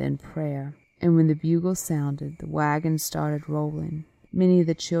led in prayer, and when the bugle sounded, the wagons started rolling. Many of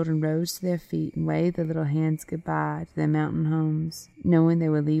the children rose to their feet and waved their little hands goodbye to their mountain homes, knowing they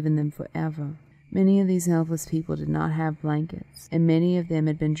were leaving them forever. Many of these helpless people did not have blankets, and many of them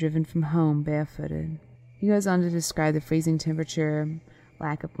had been driven from home barefooted." He goes on to describe the freezing temperature,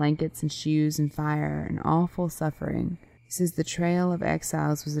 lack of blankets and shoes and fire, and awful suffering. He says the trail of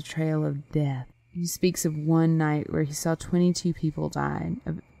exiles was a trail of death. He speaks of one night where he saw 22 people died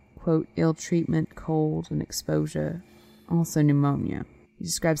of, quote, ill treatment, cold, and exposure, also pneumonia. He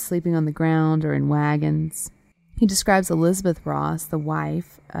describes sleeping on the ground or in wagons. He describes Elizabeth Ross, the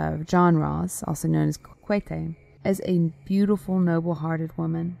wife of John Ross, also known as Quete. as a beautiful, noble-hearted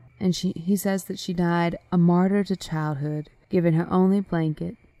woman. And he says that she died a martyr to childhood, given her only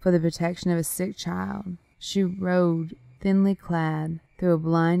blanket for the protection of a sick child. She rode, thinly clad, through a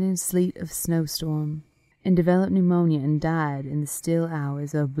blinding sleet of snowstorm, and developed pneumonia and died in the still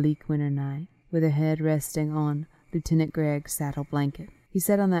hours of a bleak winter night, with her head resting on Lieutenant Gregg's saddle blanket. He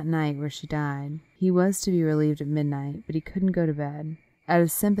said on that night where she died, he was to be relieved at midnight, but he couldn't go to bed. Out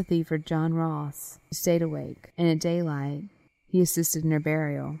of sympathy for John Ross, he stayed awake, and at daylight he assisted in her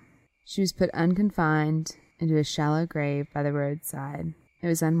burial. She was put unconfined into a shallow grave by the roadside. It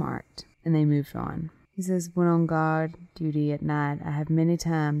was unmarked, and they moved on. He says, when on guard duty at night, I have many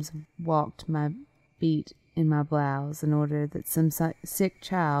times walked my beat in my blouse in order that some sick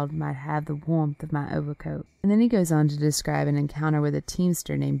child might have the warmth of my overcoat. And then he goes on to describe an encounter with a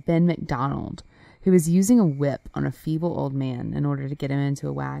teamster named Ben McDonald, who was using a whip on a feeble old man in order to get him into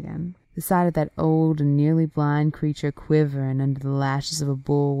a wagon. The sight of that old and nearly blind creature quivering under the lashes of a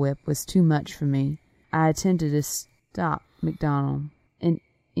bull whip was too much for me. I attempted to stop McDonald, and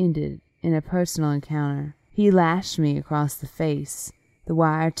ended in a personal encounter. He lashed me across the face, the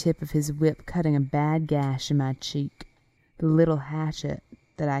wire tip of his whip cutting a bad gash in my cheek. The little hatchet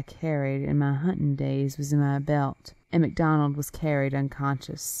that I carried in my hunting days was in my belt, and McDonald was carried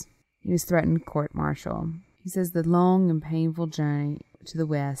unconscious. He was threatened court-martial. He says the long and painful journey to the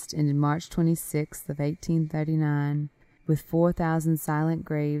west ended March 26th of 1839, with 4,000 silent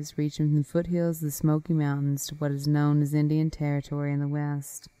graves reaching from the foothills of the Smoky Mountains to what is known as Indian Territory in the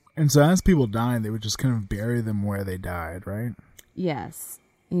west. And so as people died, they would just kind of bury them where they died, right? Yes.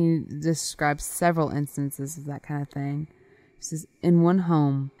 He describes several instances of that kind of thing. He says, in one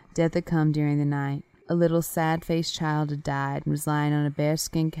home, death had come during the night. A little sad-faced child had died and was lying on a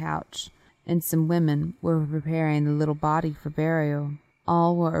bearskin couch, and some women were preparing the little body for burial.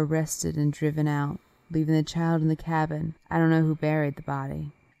 All were arrested and driven out, leaving the child in the cabin. I don't know who buried the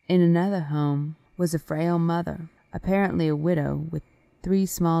body. In another home was a frail mother, apparently a widow, with 3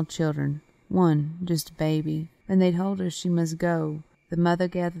 small children, one just a baby. When they told her she must go, the mother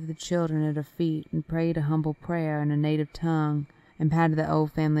gathered the children at her feet and prayed a humble prayer in a native tongue, and patted the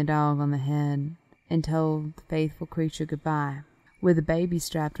old family dog on the head, and told the faithful creature goodbye. With the baby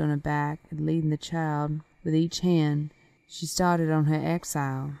strapped on her back and leading the child with each hand, she started on her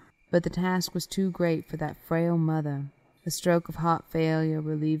exile. But the task was too great for that frail mother. A stroke of heart failure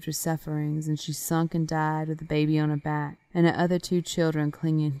relieved her sufferings, and she sunk and died with the baby on her back, and her other 2 children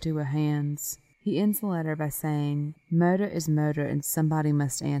clinging to her hands. He ends the letter by saying, murder is murder, and somebody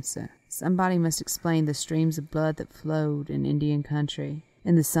must answer. Somebody must explain the streams of blood that flowed in Indian country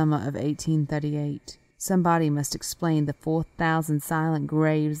in the summer of 1838. Somebody must explain the 4,000 silent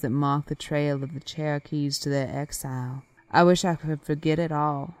graves that mark the trail of the Cherokees to their exile. I wish I could forget it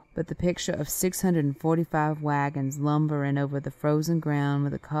all, but the picture of 645 wagons lumbering over the frozen ground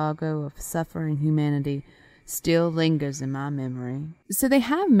with a cargo of suffering humanity still lingers in my memory. So they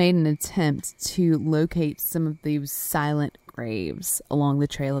have made an attempt to locate some of these silent graves along the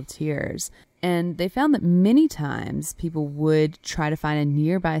Trail of Tears, and they found that many times people would try to find a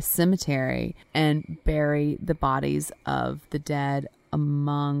nearby cemetery and bury the bodies of the dead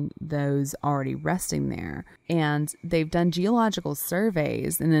among those already resting there. And they've done geological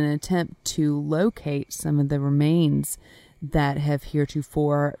surveys in an attempt to locate some of the remains that have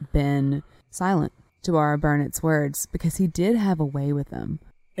heretofore been silent, to borrow Burnett's words, because he did have a way with them.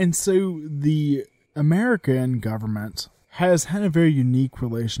 And so the American government has had a very unique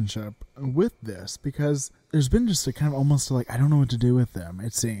relationship with this, because there's been just a kind of almost like, I don't know what to do with them,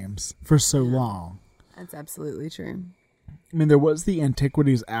 it seems, for so long. That's absolutely true. I mean, there was the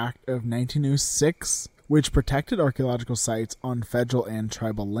Antiquities Act of 1906, which protected archaeological sites on federal and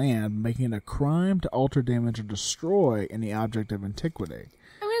tribal land, making it a crime to alter, damage, or destroy any object of antiquity.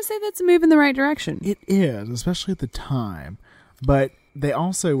 I'm going to say that's a move in the right direction. It is, especially at the time. But they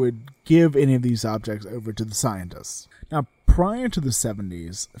also would give any of these objects over to the scientists. Now, prior to the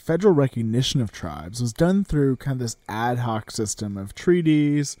 70s, federal recognition of tribes was done through kind of this ad hoc system of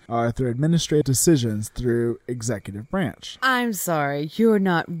treaties or through administrative decisions through executive branch. I'm sorry, you're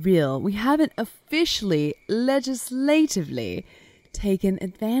not real. We haven't officially, legislatively taken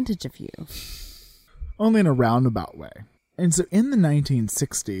advantage of you. Only in a roundabout way. And so in the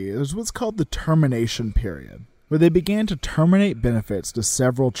 1960s, there's what's called the termination period, where they began to terminate benefits to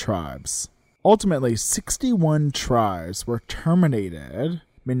several tribes. Ultimately, 61 tribes were terminated,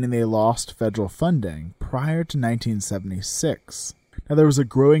 meaning they lost federal funding, prior to 1976. Now, there was a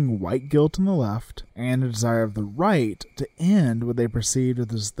growing white guilt on the left and a desire of the right to end what they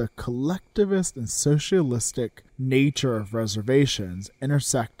perceived as the collectivist and socialistic nature of reservations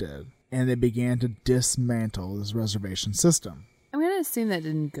intersected and they began to dismantle this reservation system. I'm going to assume that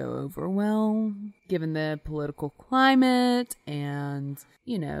didn't go over well, given the political climate and,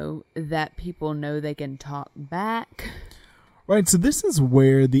 that people know they can talk back. Right, so this is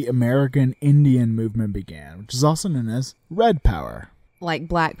where the American Indian movement began, which is also known as Red Power. Like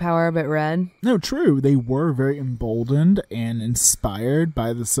Black Power, but red? No, true. They were very emboldened and inspired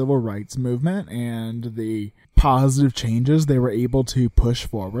by the civil rights movement and the positive changes they were able to push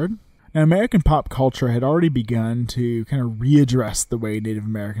forward. Now, American pop culture had already begun to kind of readdress the way Native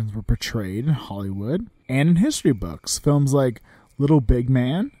Americans were portrayed in Hollywood and in history books. Films like Little Big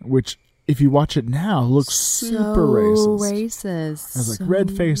Man, which, if you watch it now, looks super racist. There's like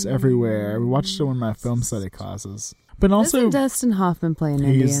red face everywhere. We watched it in one of my film study classes. But also, doesn't Dustin Hoffman play an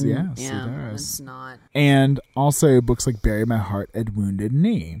Indian? Yes, yeah, he does. It's not. And also books like Bury My Heart at Wounded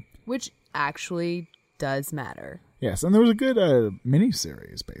Knee. Which actually does matter. Yes, and there was a good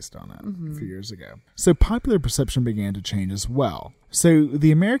mini-series based on it a few years ago. So popular perception began to change as well. So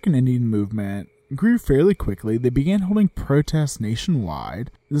the American Indian movement grew fairly quickly. They began holding protests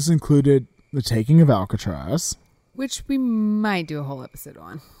nationwide. This included the taking of Alcatraz. Which we might do a whole episode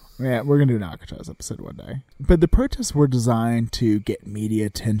on. Yeah, we're going to do an Alcatraz episode one day. But the protests were designed to get media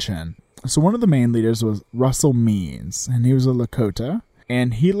attention. So one of the main leaders was Russell Means, and he was a Lakota.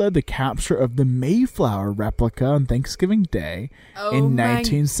 And he led the capture of the Mayflower replica on Thanksgiving Day in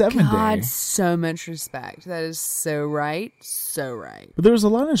 1970. Oh my God, so much respect. That is so right. So right. But there was a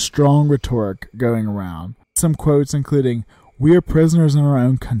lot of strong rhetoric going around. Some quotes including, "We are prisoners in our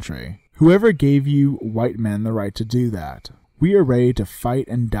own country. Whoever gave you white men the right to do that? We are ready to fight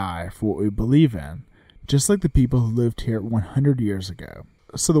and die for what we believe in, just like the people who lived here 100 years ago."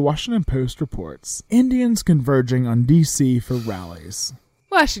 So the Washington Post reports, Indians converging on D.C. for rallies.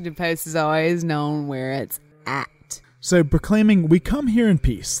 Washington Post is always known where it's at. So proclaiming, "We come here in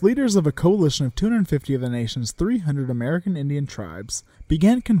peace," leaders of a coalition of 250 of the nation's 300 American Indian tribes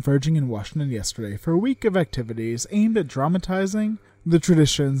began converging in Washington yesterday for a week of activities aimed at dramatizing the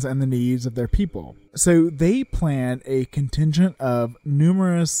traditions and the needs of their people. So they planned a contingent of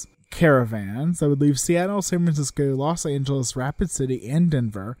numerous caravans that would leave Seattle, San Francisco, Los Angeles, Rapid City, and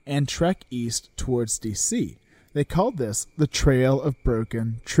Denver, and trek east towards D.C. They called this the Trail of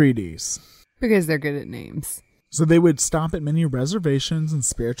Broken Treaties. Because they're good at names. So they would stop at many reservations and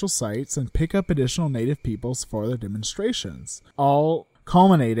spiritual sites and pick up additional Native peoples for their demonstrations, all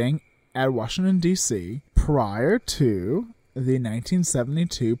culminating at Washington, D.C. prior to the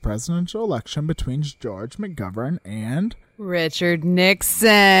 1972 presidential election between George McGovern and Richard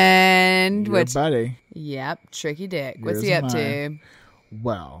Nixon. Your buddy. Yep, tricky dick. What's he up to?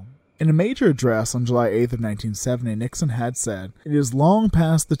 Well, in a major address on July 8th of 1970, Nixon had said, "It is long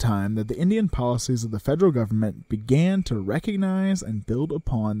past the time that the Indian policies of the federal government began to recognize and build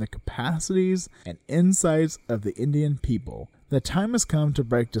upon the capacities and insights of the Indian people. The time has come to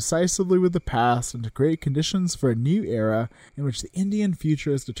break decisively with the past and to create conditions for a new era in which the Indian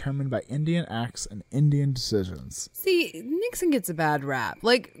future is determined by Indian acts and Indian decisions." See, Nixon gets a bad rap.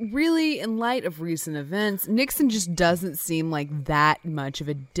 Like, really, in light of recent events, Nixon just doesn't seem like that much of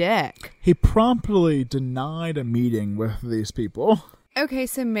a dick. He promptly denied a meeting with these people. Okay,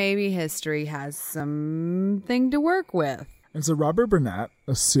 so maybe history has something to work with. And so Robert Burnett,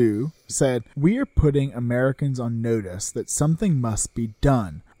 a Sioux, said, "We are putting Americans on notice that something must be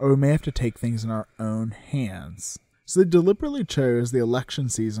done, or we may have to take things in our own hands." So they deliberately chose the election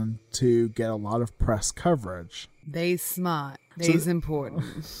season to get a lot of press coverage. They smart. They's important.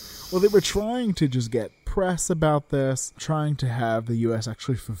 Well, they were trying to just get press about this, trying to have the U.S.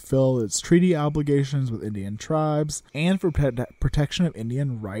 actually fulfill its treaty obligations with Indian tribes, and for protection of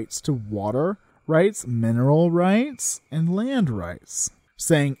Indian rights to water rights, mineral rights, and land rights,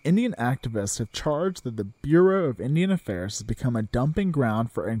 saying Indian activists have charged that the Bureau of Indian Affairs has become a dumping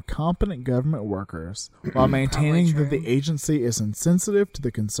ground for incompetent government workers, while maintaining that the agency is insensitive to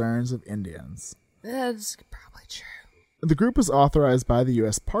the concerns of Indians. That's probably true. The group was authorized by the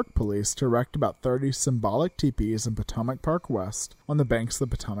U.S. Park Police to erect about 30 symbolic teepees in Potomac Park West on the banks of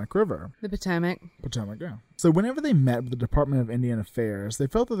the Potomac River. The Potomac? Potomac, yeah. So whenever they met with the Department of Indian Affairs, they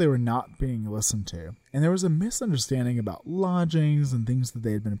felt that they were not being listened to, and there was a misunderstanding about lodgings and things that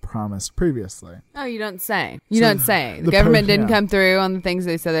they had been promised previously. Oh, you don't say. You don't say. The government didn't come through on the things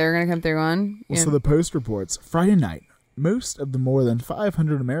they said they were going to come through on? Well, so the Post reports, Friday night, most of the more than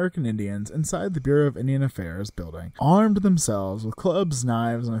 500 American Indians inside the Bureau of Indian Affairs building armed themselves with clubs,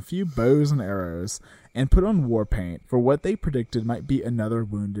 knives, and a few bows and arrows, and put on war paint for what they predicted might be another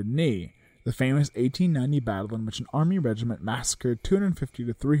Wounded Knee, the famous 1890 battle in which an army regiment massacred 250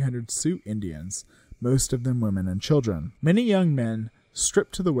 to 300 Sioux Indians, most of them women and children. Many young men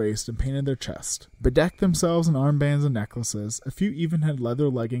stripped to the waist and painted their chest, bedecked themselves in armbands and necklaces. A few even had leather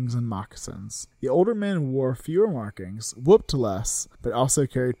leggings and moccasins. The older men wore fewer markings, whooped less, but also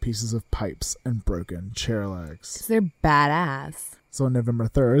carried pieces of pipes and broken chair legs. 'Cause they're badass. So on November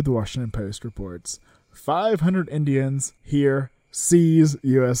 3rd, the Washington Post reports, 500 Indians here seize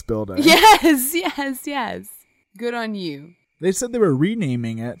U.S. building. Yes. Good on you. They said they were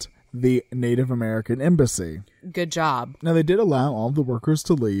renaming it the Native American Embassy. Good job. Now, they did allow all the workers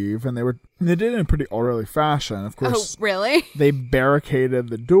to leave, and they did it in a pretty orderly fashion. Of course, Oh, really? they barricaded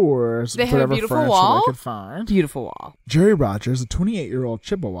the doors They with had a whatever beautiful furniture wall? they could find. Beautiful wall. Jerry Rogers, a 28-year-old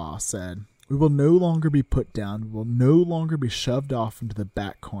Chippewa, said, "We will no longer be put down. We will no longer be shoved off into the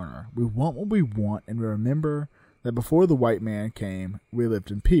back corner. We want what we want, and we remember that before the white man came, we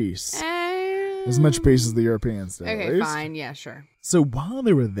lived in peace." As much peace as the Europeans did, at Okay, least. fine. Yeah, sure. So while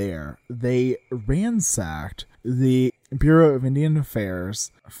they were there, they ransacked the Bureau of Indian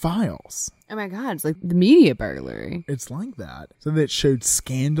Affairs files. Oh my God, it's like the media burglary. It's like that. So that showed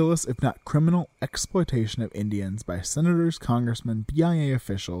scandalous, if not criminal, exploitation of Indians by senators, congressmen, BIA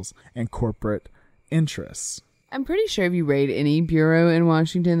officials, and corporate interests. I'm pretty sure if you raid any bureau in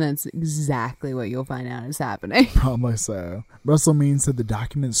Washington, that's exactly what you'll find out is happening. Probably so. Russell Means said the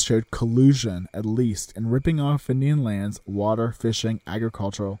documents showed collusion, at least, in ripping off Indian lands, water, fishing,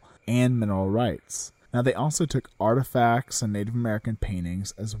 agricultural, and mineral rights. Now, they also took artifacts and Native American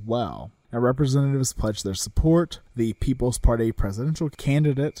paintings as well. Now, representatives pledged their support. The People's Party presidential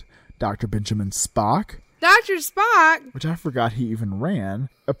candidate, Dr. Benjamin Spock, Dr. Spock! which I forgot he even ran,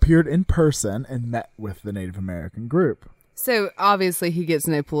 appeared in person and met with the Native American group. So, obviously, he gets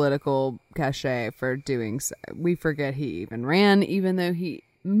no political cachet for doing so. We forget he even ran, even though he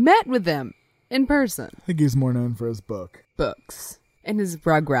met with them in person. I think he's more known for his Books. And his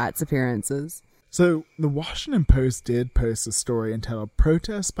Rugrats appearances. So, the Washington Post did post a story entitled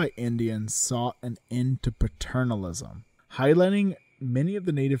 "Protests by Indians Sought an End to Paternalism," highlighting many of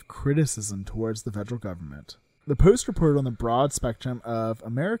the Native criticism towards the federal government. The Post reported on the broad spectrum of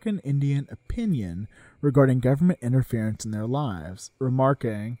American Indian opinion regarding government interference in their lives,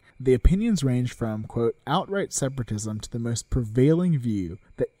 remarking, "The opinions range from, quote, outright separatism to the most prevailing view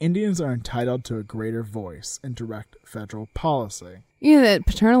that Indians are entitled to a greater voice in direct federal policy." You know, that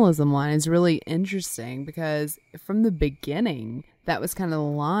paternalism line is really interesting because from the beginning, that was kind of the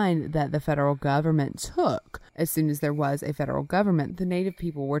line that the federal government took. As soon as there was a federal government, the Native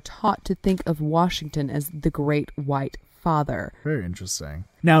people were taught to think of Washington as the great white father. Very interesting.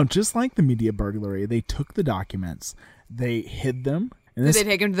 Now, just like the media burglary, they took the documents, they hid them. Did they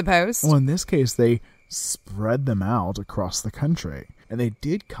take him to the Post? Well, in this case, they spread them out across the country. And they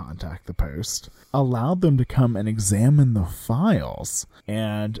did contact the Post, allowed them to come and examine the files.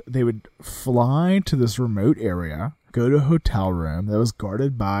 And they would fly to this remote area, go to a hotel room that was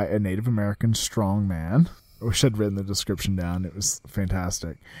guarded by a Native American strongman. I wish I'd written the description down. It was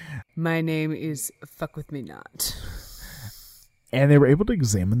fantastic. My name is Fuck With Me Not. And they were able to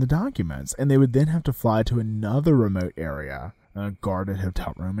examine the documents. And they would then have to fly to another remote area, a guarded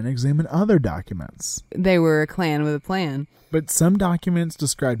hotel room, and examine other documents. They were a clan with a plan. But some documents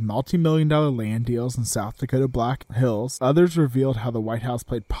described multi-million-dollar land deals in South Dakota Black Hills. Others revealed how the White House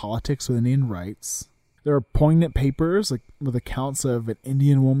played politics with Indian rights. There are poignant papers with accounts of an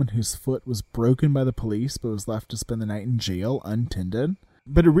Indian woman whose foot was broken by the police but was left to spend the night in jail untended.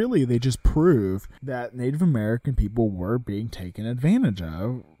 But really, they just prove that Native American people were being taken advantage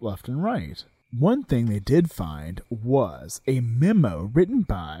of left and right. One thing they did find was a memo written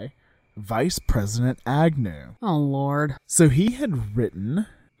by Vice President Agnew. Oh, Lord. So he had written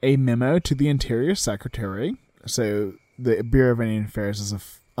a memo to the Interior Secretary, so the Bureau of Indian Affairs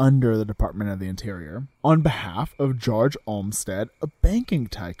is under the Department of the Interior, on behalf of George Olmsted, a banking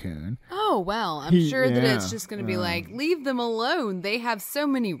tycoon. Oh, well, I'm sure that it's just going to be like, leave them alone. They have so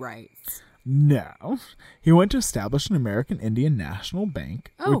many rights. No. He wanted to establish an American Indian National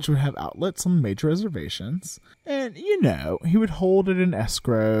Bank, which would have outlets on major reservations. And, he would hold it in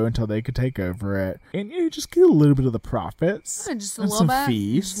escrow until they could take over it. And, just get a little bit of the profits. Just a and little some bit.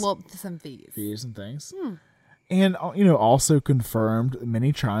 fees. Some fees. Fees and things. And, also confirmed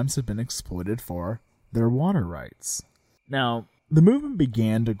many tribes had been exploited for their water rights. Now, the movement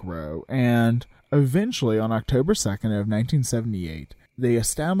began to grow, and eventually, on October 2nd of 1978, they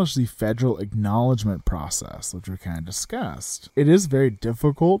established the federal acknowledgement process, which we kind of discussed. It is very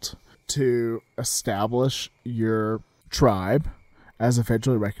difficult to establish your tribe as a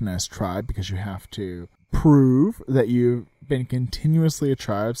federally recognized tribe because you have to prove that you've been continuously a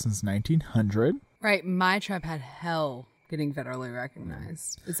tribe since 1900. Right, my tribe had hell getting federally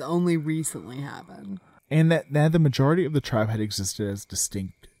recognized. It's only recently happened. and that the majority of the tribe had existed as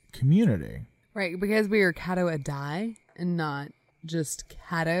distinct community. Right, because we were Caddo Adai and not just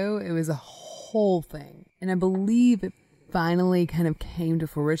Caddo. It was a whole thing. And I believe it finally kind of came to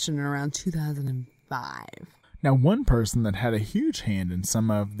fruition in around 2005. Now, one person that had a huge hand in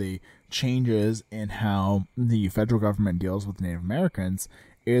some of the changes in how the federal government deals with Native Americans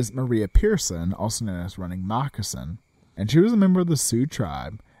is Maria Pearson, also known as Running Moccasin. And she was a member of the Sioux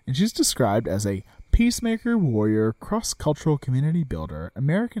tribe, and she's described as a peacemaker, warrior, cross-cultural community builder,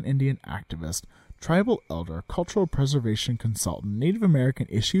 American Indian activist, tribal elder, cultural preservation consultant, Native American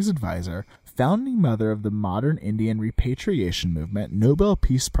issues advisor, founding mother of the modern Indian repatriation movement, Nobel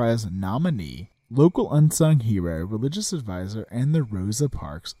Peace Prize nominee, local unsung hero, religious advisor, and the Rosa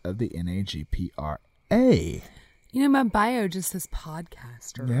Parks of the NAGPRA. You know, my bio just says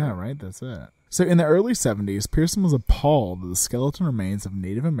podcaster. Yeah, right, that's it. So in the early 70s, Pearson was appalled that the skeleton remains of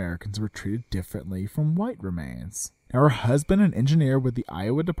Native Americans were treated differently from white remains. Now, her husband, an engineer with the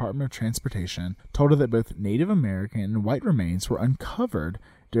Iowa Department of Transportation, told her that both Native American and white remains were uncovered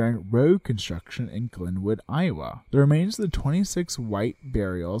during road construction in Glenwood, Iowa. The remains of the 26 white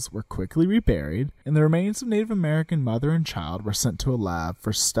burials were quickly reburied, and the remains of Native American mother and child were sent to a lab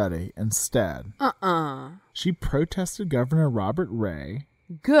for study instead. She protested Governor Robert Ray,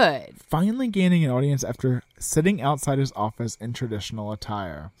 Good. finally gaining an audience after sitting outside his office in traditional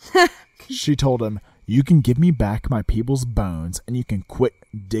attire. She told him, "You can give me back my people's bones, and you can quit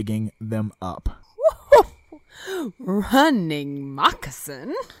digging them up." Running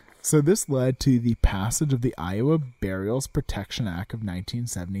Moccasin. So this led to the passage of the Iowa Burials Protection Act of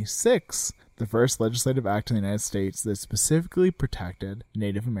 1976, the first legislative act in the United States that specifically protected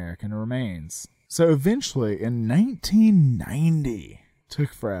Native American remains. So eventually, in 1990,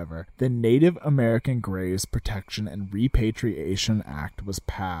 took forever, the Native American Graves Protection and Repatriation Act was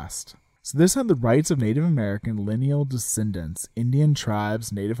passed. So this had the rights of Native American lineal descendants, Indian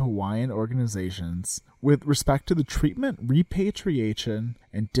tribes, Native Hawaiian organizations, with respect to the treatment, repatriation,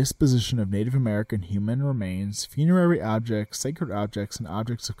 and disposition of Native American human remains, funerary objects, sacred objects, and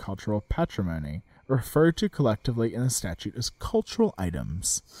objects of cultural patrimony, referred to collectively in the statute as cultural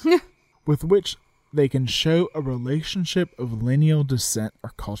items, with which they can show a relationship of lineal descent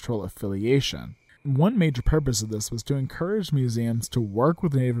or cultural affiliation. One major purpose of this was to encourage museums to work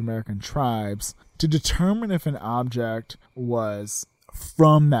with Native American tribes to determine if an object was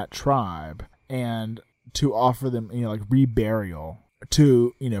from that tribe and to offer them, like reburial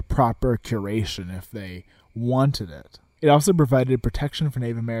to, proper curation if they wanted it. It also provided protection for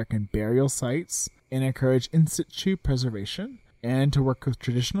Native American burial sites and encouraged in situ preservation and to work with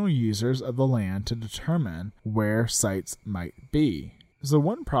traditional users of the land to determine where sites might be. So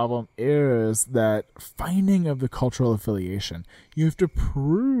one problem is that finding of the cultural affiliation, you have to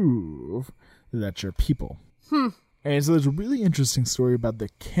prove that you're people. And so there's a really interesting story about the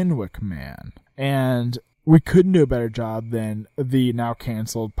Kennewick Man. And we couldn't do a better job than the now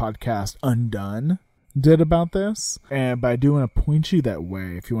canceled podcast Undone did about this. And by doing a Point You That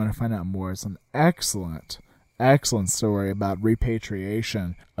Way, if you want to find out more, it's an excellent story about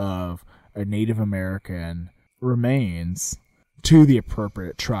repatriation of a Native American remains to the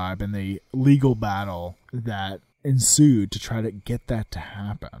appropriate tribe and the legal battle that ensued to try to get that to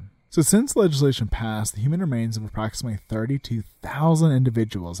happen. So since legislation passed, the human remains of approximately 32,000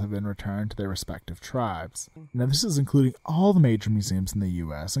 individuals have been returned to their respective tribes. Now this is including all the major museums in the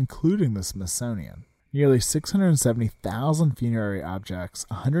U.S., including the Smithsonian. Nearly 670,000 funerary objects,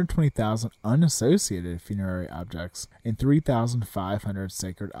 120,000 unassociated funerary objects, and 3,500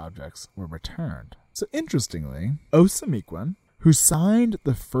 sacred objects were returned. So interestingly, Osamequin, who signed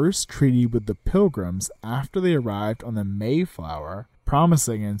the first treaty with the Pilgrims after they arrived on the Mayflower,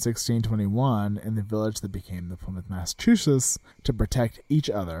 promising in 1621 in the village that became the Plymouth, Massachusetts, to protect each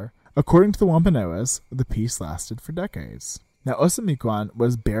other, according to the Wampanoags, the peace lasted for decades. Now, Osamequin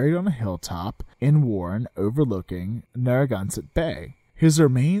was buried on a hilltop in Warren overlooking Narragansett Bay. His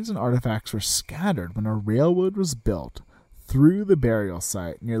remains and artifacts were scattered when a railroad was built through the burial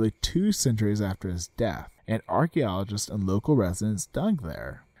site nearly 2 centuries after his death, and archaeologists and local residents dug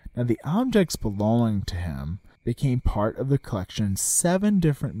there. Now, the objects belonging to him became part of the collection in 7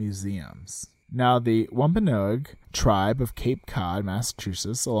 different museums. Now, the Wampanoag tribe of Cape Cod,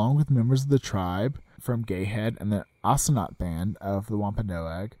 Massachusetts, along with members of the tribe from Gayhead and the Osanot Band of the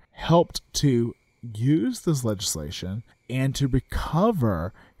Wampanoag, helped to use this legislation and to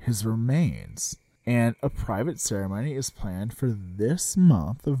recover his remains. And a private ceremony is planned for this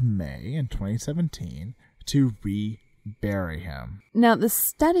month of May in 2017 to bury him. Now, the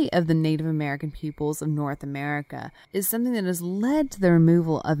study of the Native American peoples of North America is something that has led to the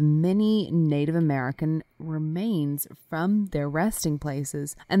removal of many Native American remains from their resting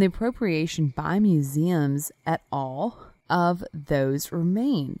places and the appropriation by museums et al. Of those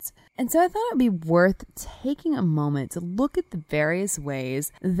remains. And so I thought it would be worth taking a moment to look at the various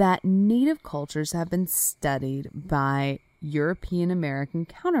ways that Native cultures have been studied by European American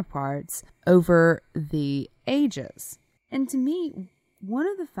counterparts over the ages. And to me, one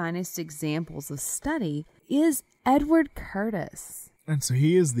of the finest examples of study is Edward Curtis. And so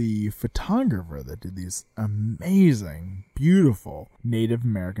he is the photographer that did these amazing, beautiful Native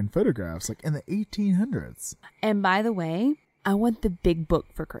American photographs, like in the 1800s. And by the way, I want the big book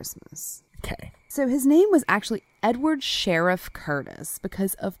for Christmas. Okay. So his name was actually Edward Sheriff Curtis,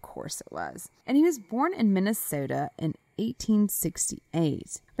 because of course it was. And he was born in Minnesota in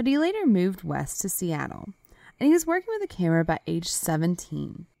 1868, but he later moved west to Seattle. And he was working with a camera by age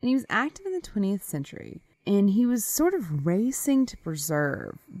 17. And he was active in the 20th century. And he was sort of racing to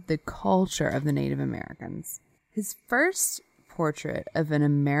preserve the culture of the Native Americans. His first portrait of an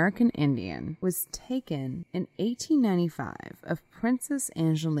American Indian was taken in 1895 of Princess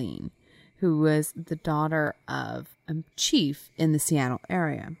Angeline, who was the daughter of a chief in the Seattle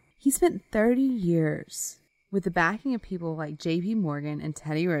area. He spent 30 years with the backing of people like J.P. Morgan and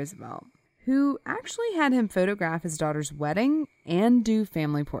Teddy Roosevelt, who actually had him photograph his daughter's wedding and do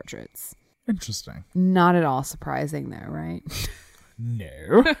family portraits. Interesting. Not at all surprising, though, right?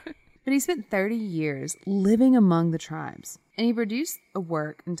 No. But he spent 30 years living among the tribes, and he produced a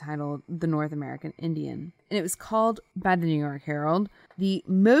work entitled The North American Indian. And it was called, by the New York Herald, the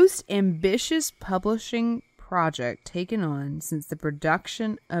most ambitious publishing project taken on since the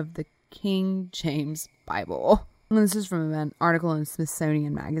production of the King James Bible. And this is from an article in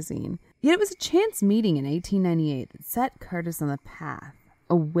Smithsonian Magazine. Yet it was a chance meeting in 1898 that set Curtis on the path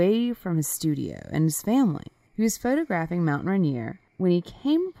away from his studio and his family. He was photographing Mount Rainier when he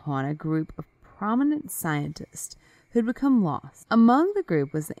came upon a group of prominent scientists who had become lost. Among the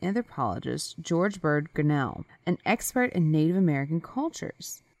group was the anthropologist George Bird Grinnell, an expert in Native American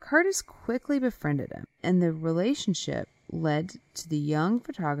cultures. Curtis quickly befriended him, and the relationship led to the young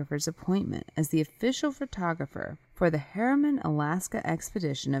photographer's appointment as the official photographer for the Harriman, Alaska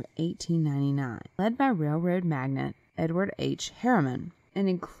expedition of 1899, led by railroad magnate Edward H. Harriman, and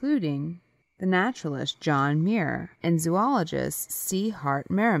including the naturalist John Muir and zoologist C.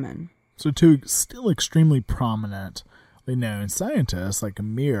 Hart Merriman. So two still extremely prominently known scientists, like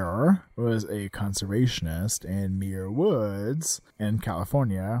Muir was a conservationist, and Muir Woods in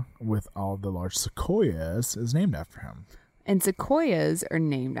California with all the large sequoias is named after him. And sequoias are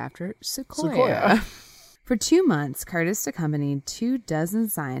named after Sequoia. For 2 months, Curtis accompanied 24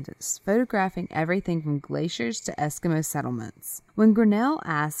 scientists, photographing everything from glaciers to Eskimo settlements. When Grinnell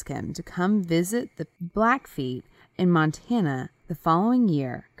asked him to come visit the Blackfeet in Montana the following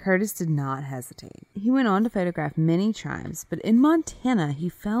year, Curtis did not hesitate. He went on to photograph many tribes, but in Montana, he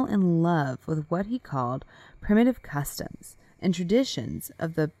fell in love with what he called primitive customs and traditions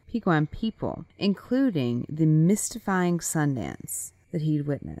of the Pequot people, including the mystifying Sundance that he'd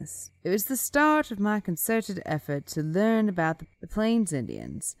witnessed. It was the start of my concerted effort to learn about the Plains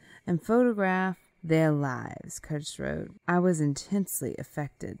Indians and photograph their lives, Curtis wrote. I was intensely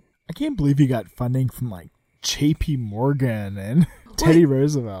affected. I can't believe he got funding from like J.P. Morgan and Teddy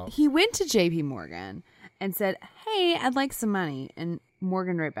Roosevelt. He went to J.P. Morgan and said, "Hey, I'd like some money." And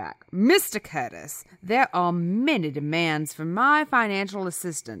Morgan wrote back, "Mr. Curtis, there are many demands for my financial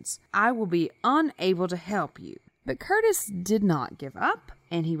assistance. I will be unable to help you." But Curtis did not give up,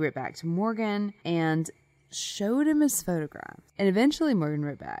 and he wrote back to Morgan and showed him his photographs. And eventually Morgan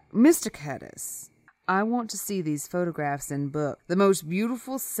wrote back, "Mr. Curtis, I want to see these photographs in book, the most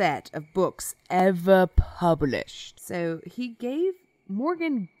beautiful set of books ever published." So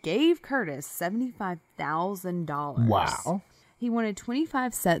Morgan gave Curtis $75,000. Wow. He wanted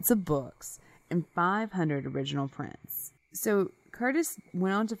 25 sets of books and 500 original prints. So Curtis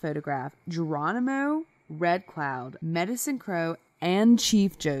went on to photograph Geronimo, Red Cloud, Medicine Crow, and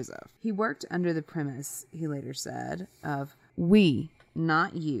Chief Joseph. He worked under the premise, he later said, of "we,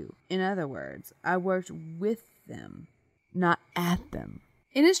 not you." In other words, I worked with them, not at them.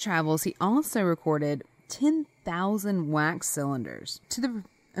 In his travels, he also recorded 10,000 wax cylinders. To the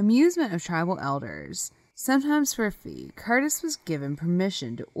amusement of tribal elders, sometimes for a fee, Curtis was given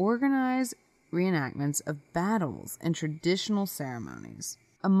permission to organize reenactments of battles and traditional ceremonies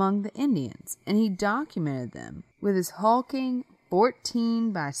among the Indians, and he documented them with his hulking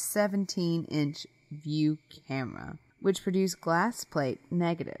 14 by 17 inch view camera, which produced glass plate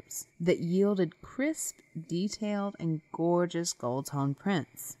negatives that yielded crisp, detailed, and gorgeous gold-tone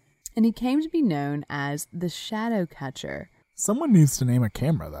prints. And he came to be known as the Shadow Catcher. Someone needs to name a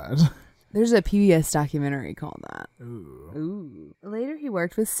camera that. There's a PBS documentary called that. Ooh. Later, he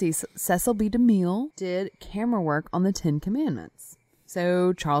worked with Cecil B. DeMille, did camera work on the 10 Commandments.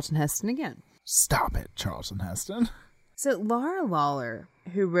 So, Charlton Heston again. Stop it, Charlton Heston. So, Laura Lawler,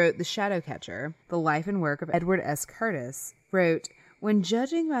 who wrote The Shadow Catcher, the life and work of Edward S. Curtis, wrote, "When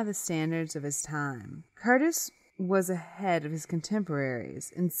judging by the standards of his time, Curtis was ahead of his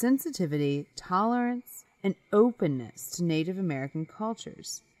contemporaries in sensitivity, tolerance, and openness to Native American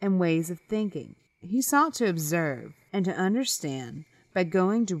cultures and ways of thinking. He sought to observe and to understand by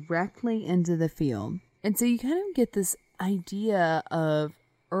going directly into the field." And so you kind of get this idea of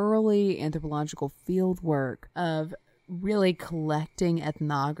early anthropological field work, of really collecting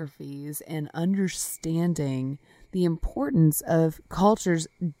ethnographies and understanding the importance of cultures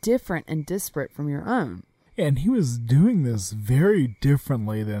different and disparate from your own. And he was doing this very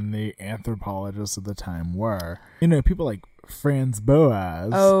differently than the anthropologists of the time were. You know, people like Franz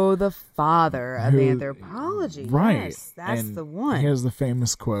Boas. Oh, the father of anthropology. Right. Yes, that's and the one. Here's the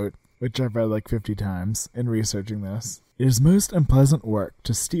famous quote, which I've read like 50 times in researching this. "It is most unpleasant work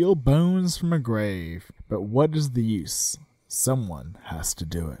to steal bones from a grave, but what is the use? Someone has to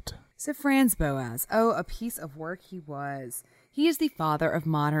do it." So Franz Boas, a piece of work he was. He is the father of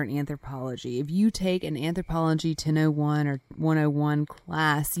modern anthropology. If you take an Anthropology 1001 or 101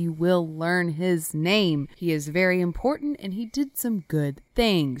 class, you will learn his name. He is very important and he did some good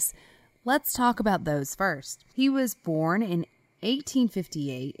things. Let's talk about those first. He was born in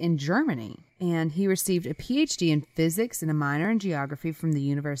 1858 in Germany, and he received a PhD in physics and a minor in geography from the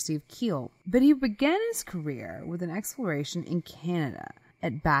University of Kiel. But he began his career with an exploration in Canada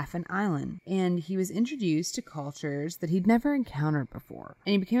at Baffin Island, and he was introduced to cultures that he'd never encountered before,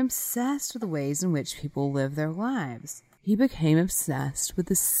 and he became obsessed with the ways in which people live their lives. He became obsessed with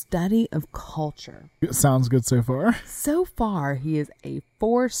the study of culture. Sounds good so far. So far, he is a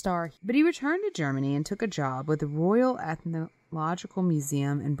 4-star, but he returned to Germany and took a job with the Royal Ethnological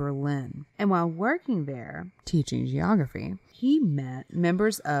Museum in Berlin. And while working there, teaching geography, he met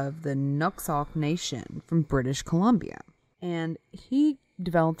members of the Nuksauk Nation from British Columbia. And he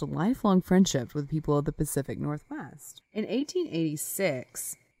developed a lifelong friendship with people of the Pacific Northwest. In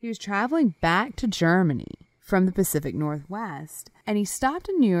 1886, he was traveling back to Germany from the Pacific Northwest, and he stopped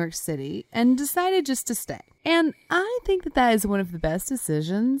in New York City and decided just to stay. And I think that is one of the best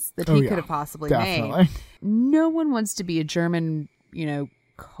decisions that he could have possibly made. No one wants to be a German,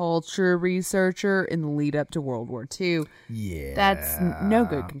 culture researcher in the lead up to World War II. Yeah. That's no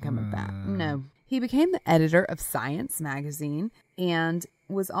good can come of that. No. He became the editor of Science magazine and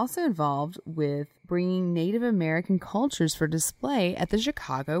was also involved with bringing Native American cultures for display at the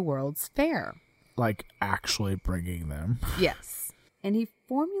Chicago World's Fair. Like actually bringing them. Yes. And he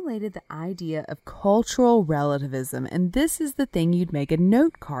formulated the idea of cultural relativism, and this is the thing you'd make a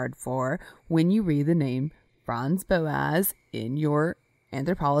note card for when you read the name Franz Boas in your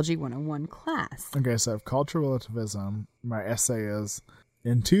Anthropology 101 class. Okay, so cultural relativism, my essay is,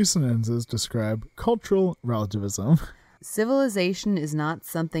 in 2 sentences, describe cultural relativism. Civilization is not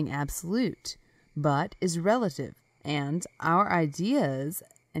something absolute, but is relative, and our ideas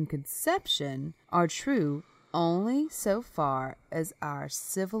and conception are true only so far as our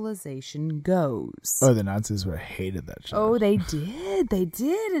civilization goes. Oh, the Nazis would have hated that shit. Oh, they did. They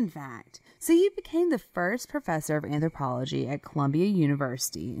did, in fact. So he became the first professor of anthropology at Columbia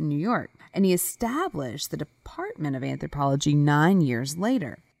University in New York, and he established the Department of Anthropology 9 years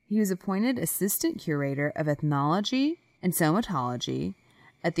later. He was appointed assistant curator of ethnology and somatology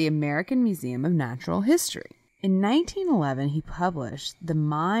at the American Museum of Natural History. In 1911, he published The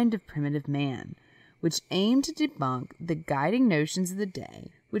Mind of Primitive Man, which aimed to debunk the guiding notions of the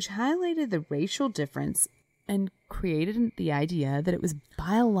day, which highlighted the racial difference and created the idea that it was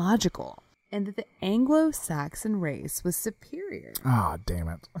biological and that the Anglo-Saxon race was superior. Ah, damn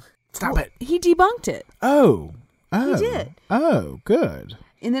it. Stop it. He debunked it. Oh. He did. Oh, good.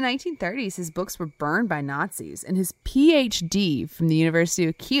 In the 1930s, his books were burned by Nazis, and his PhD from the University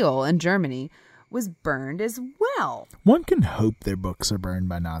of Kiel in Germany was burned as well. One can hope their books are burned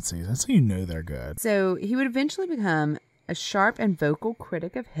by Nazis. That's how you know they're good. So he would eventually become a sharp and vocal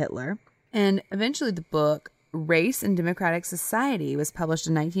critic of Hitler, and eventually the book Race and Democratic Society was published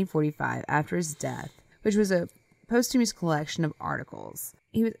in 1945 after his death, which was a posthumous collection of articles.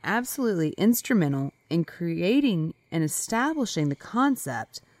 He was absolutely instrumental in creating and establishing the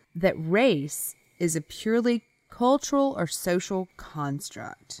concept that race is a purely cultural or social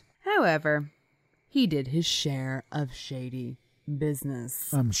construct. However, he did his share of shady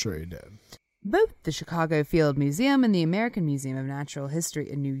business. I'm sure he did. Both the Chicago Field Museum and the American Museum of Natural History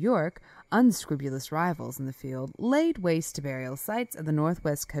in New York, unscrupulous rivals in the field, laid waste to burial sites of the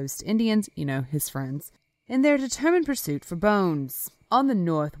Northwest Coast Indians, his friends, in their determined pursuit for bones. On the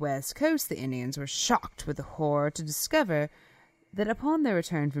Northwest Coast, the Indians were shocked with the horror to discover that upon their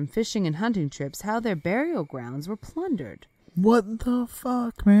return from fishing and hunting trips, how their burial grounds were plundered. What the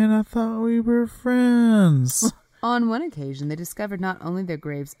fuck, man? I thought we were friends. On one occasion, they discovered not only their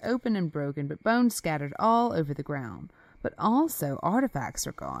graves open and broken, but bones scattered all over the ground. But also artifacts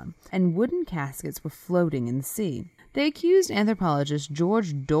were gone, and wooden caskets were floating in the sea. They accused anthropologist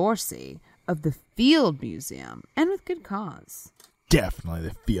George Dorsey of the Field Museum, and with good cause. Definitely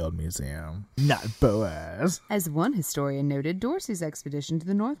the Field Museum, not Boaz. As one historian noted, Dorsey's expedition to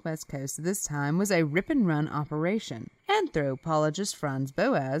the Northwest Coast at this time was a rip-and-run operation. Anthropologist Franz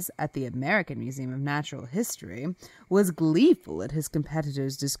Boas at the American Museum of Natural History was gleeful at his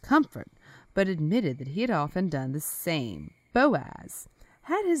competitor's discomfort, but admitted that he had often done the same. Boas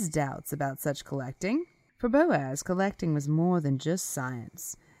had his doubts about such collecting. For Boas, collecting was more than just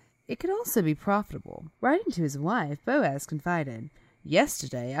science. It could also be profitable. Writing to his wife, Boas confided,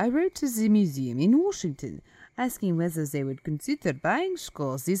 "Yesterday I wrote to the museum in Washington, asking whether they would consider buying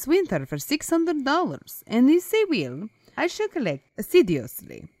skulls this winter for $600, and if they will, I shall collect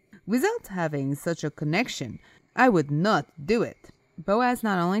assiduously. Without having such a connection, I would not do it." Boas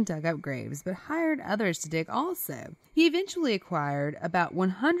not only dug up graves, but hired others to dig also. He eventually acquired about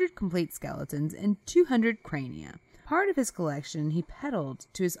 100 complete skeletons and 200 crania. Part of his collection he peddled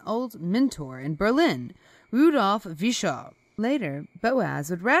to his old mentor in Berlin, Rudolf Virchow. Later, Boas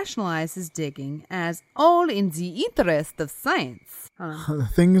would rationalize his digging as all in the interest of science. The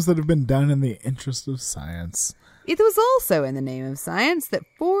things that have been done in the interest of science. It was also in the name of science that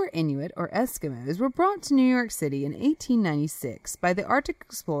 4 Inuit or Eskimos were brought to New York City in 1896 by the Arctic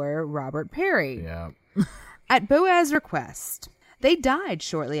explorer Robert Peary. Yeah. At Boas' request, they died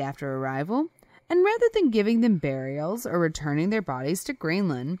shortly after arrival, and rather than giving them burials or returning their bodies to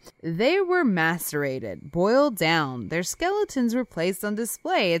Greenland, they were macerated, boiled down. Their skeletons were placed on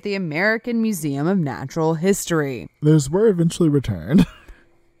display at the American Museum of Natural History. Those were eventually returned.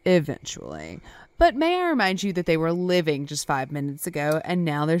 Eventually. But may I remind you that they were living just 5 minutes ago, and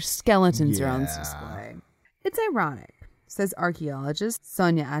now their skeletons are on display. It's ironic, says archaeologist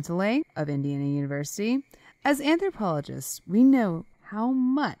Sonia Attalay of Indiana University. As anthropologists, we know how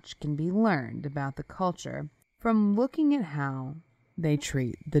much can be learned about the culture from looking at how they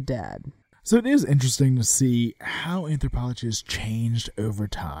treat the dead. So it is interesting to see how anthropology has changed over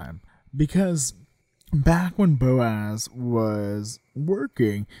time, because back when Boas was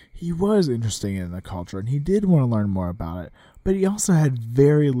working, he was interested in the culture and he did want to learn more about it, but he also had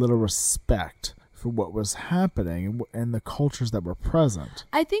very little respect for what was happening and the cultures that were present.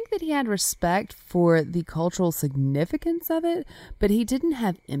 I think that he had respect for the cultural significance of it, but he didn't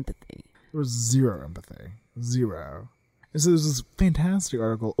have empathy. There was zero empathy. Zero. And so there's this fantastic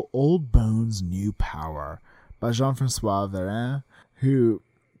article, Old Bones, New Power, by Jean-Francois Verin, who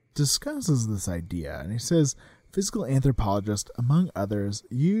discusses this idea. And he says, physical anthropologists, among others,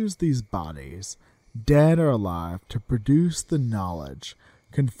 use these bodies, dead or alive, to produce the knowledge,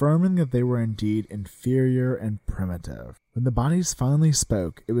 confirming that they were indeed inferior and primitive. When the bodies finally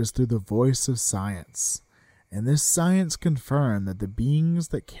spoke, it was through the voice of science. And this science confirmed that the beings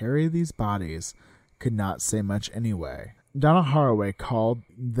that carry these bodies could not say much anyway. Donna Haraway called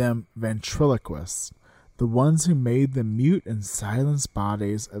them ventriloquists, the ones who made the mute and silenced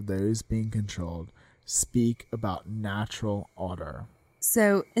bodies of those being controlled speak about natural order.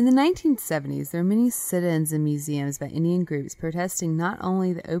 So, in the 1970s, there were many sit-ins in museums by Indian groups protesting not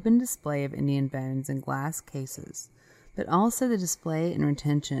only the open display of Indian bones in glass cases, but also the display and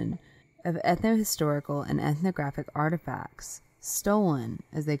retention of ethnohistorical and ethnographic artifacts, stolen,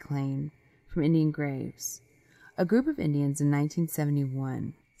 as they claimed, from Indian graves. A group of Indians in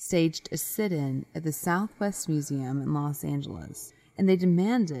 1971 staged a sit-in at the Southwest Museum in Los Angeles, and they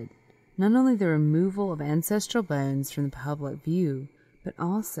demanded not only the removal of ancestral bones from the public view, but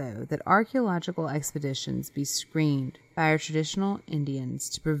also that archaeological expeditions be screened by our traditional Indians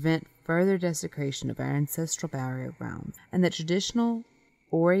to prevent further desecration of our ancestral burial grounds, and that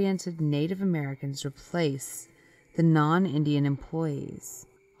traditional-oriented Native Americans replace the non-Indian employees.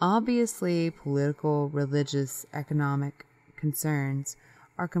 Obviously, political, religious, economic concerns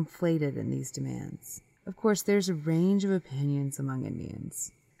are conflated in these demands. Of course, there's a range of opinions among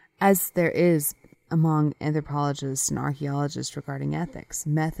Indians, as there is among anthropologists and archaeologists regarding ethics,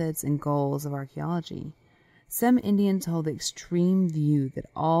 methods, and goals of archaeology. Some Indians hold the extreme view that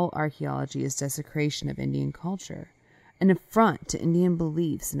all archaeology is desecration of Indian culture, an affront to Indian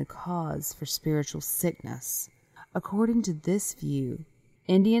beliefs, and a cause for spiritual sickness. According to this view,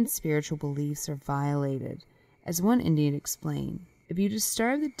 Indian spiritual beliefs are violated. As one Indian explained, if you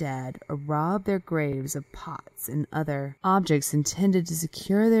disturb the dead or rob their graves of pots and other objects intended to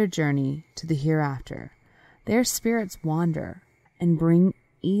secure their journey to the hereafter, their spirits wander and bring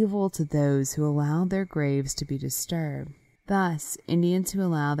evil to those who allow their graves to be disturbed. Thus, Indians who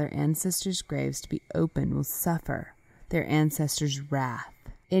allow their ancestors' graves to be opened will suffer their ancestors' wrath.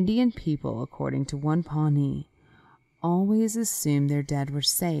 Indian people, according to one Pawnee, always assumed their dead were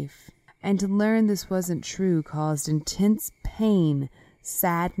safe, and to learn this wasn't true caused intense pain,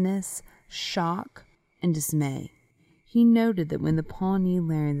 sadness, shock, and dismay. He noted that when the Pawnee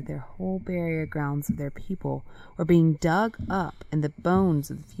learned that their whole burial grounds of their people were being dug up and the bones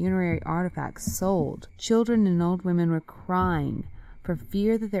of the funerary artifacts sold, children and old women were crying for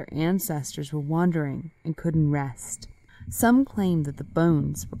fear that their ancestors were wandering and couldn't rest. Some claimed that the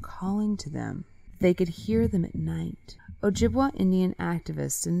bones were calling to them. They could hear them at night. Ojibwa Indian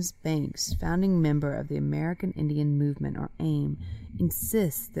activist Dennis Banks, founding member of the American Indian Movement, or AIM,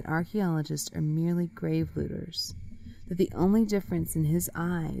 insists that archaeologists are merely grave looters, that the only difference in his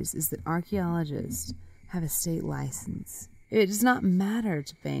eyes is that archaeologists have a state license. It does not matter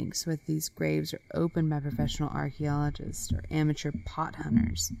to Banks whether these graves are opened by professional archaeologists or amateur pot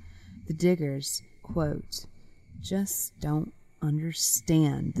hunters. The diggers, quote, just don't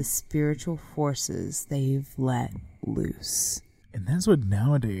understand the spiritual forces they've let loose. And that's what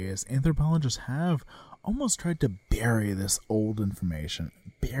nowadays anthropologists have almost tried to bury this old information,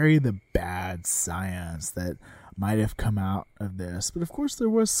 bury the bad science that might have come out of this. But of course there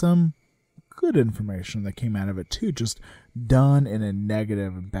was some good information that came out of it too, just done in a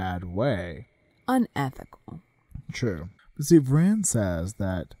negative and bad way. Unethical. True. But see, Vrand says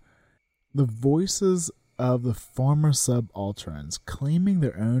that the voices of the former subalterns claiming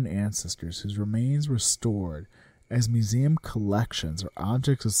their own ancestors whose remains were stored as museum collections or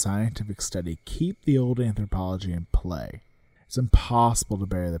objects of scientific study keep the old anthropology in play. It's impossible to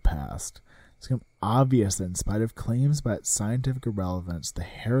bury the past. It's become obvious that in spite of claims about scientific irrelevance, the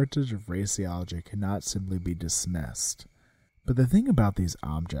heritage of raciology cannot simply be dismissed. But the thing about these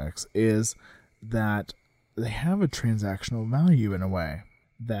objects is that they have a transactional value in a way,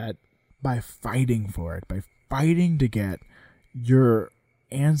 that by fighting for it, by fighting to get your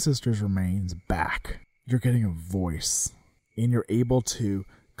ancestors' remains back, you're getting a voice, and you're able to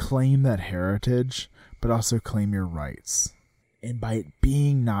claim that heritage, but also claim your rights. And by it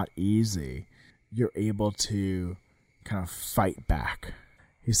being not easy, you're able to kind of fight back.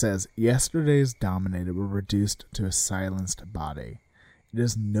 He says, yesterday's dominated were reduced to a silenced body. It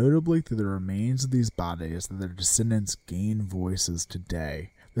is notably through the remains of these bodies that their descendants gain voices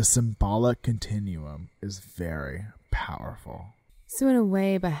today. The symbolic continuum is very powerful. So in a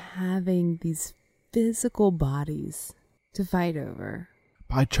way, by having these physical bodies to fight over,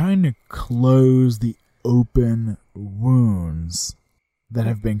 by trying to close the open wounds that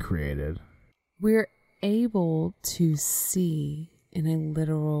have been created, we're able to see in a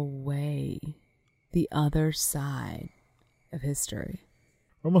literal way the other side of history.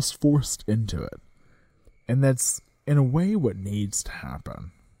 We're almost forced into it. And that's, in a way, what needs to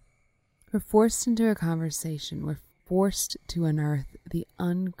happen. We're forced into a conversation. We're forced to unearth the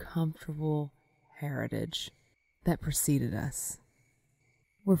uncomfortable heritage that preceded us.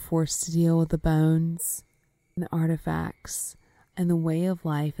 We're forced to deal with the bones and the artifacts and the way of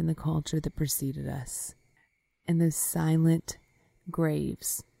life and the culture that preceded us, and those silent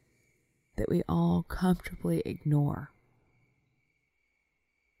graves that we all comfortably ignore.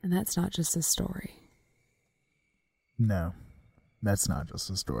 And that's not just a story. No, that's not just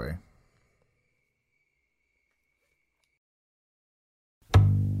a story.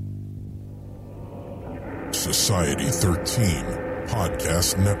 Society 13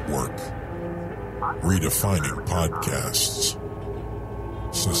 Podcast Network. Redefining podcasts.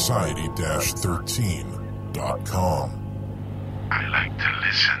 Society-13.com. I like to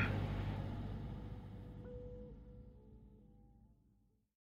listen.